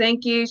 So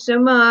thank you so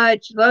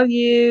much. Love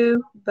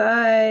you.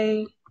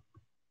 Bye.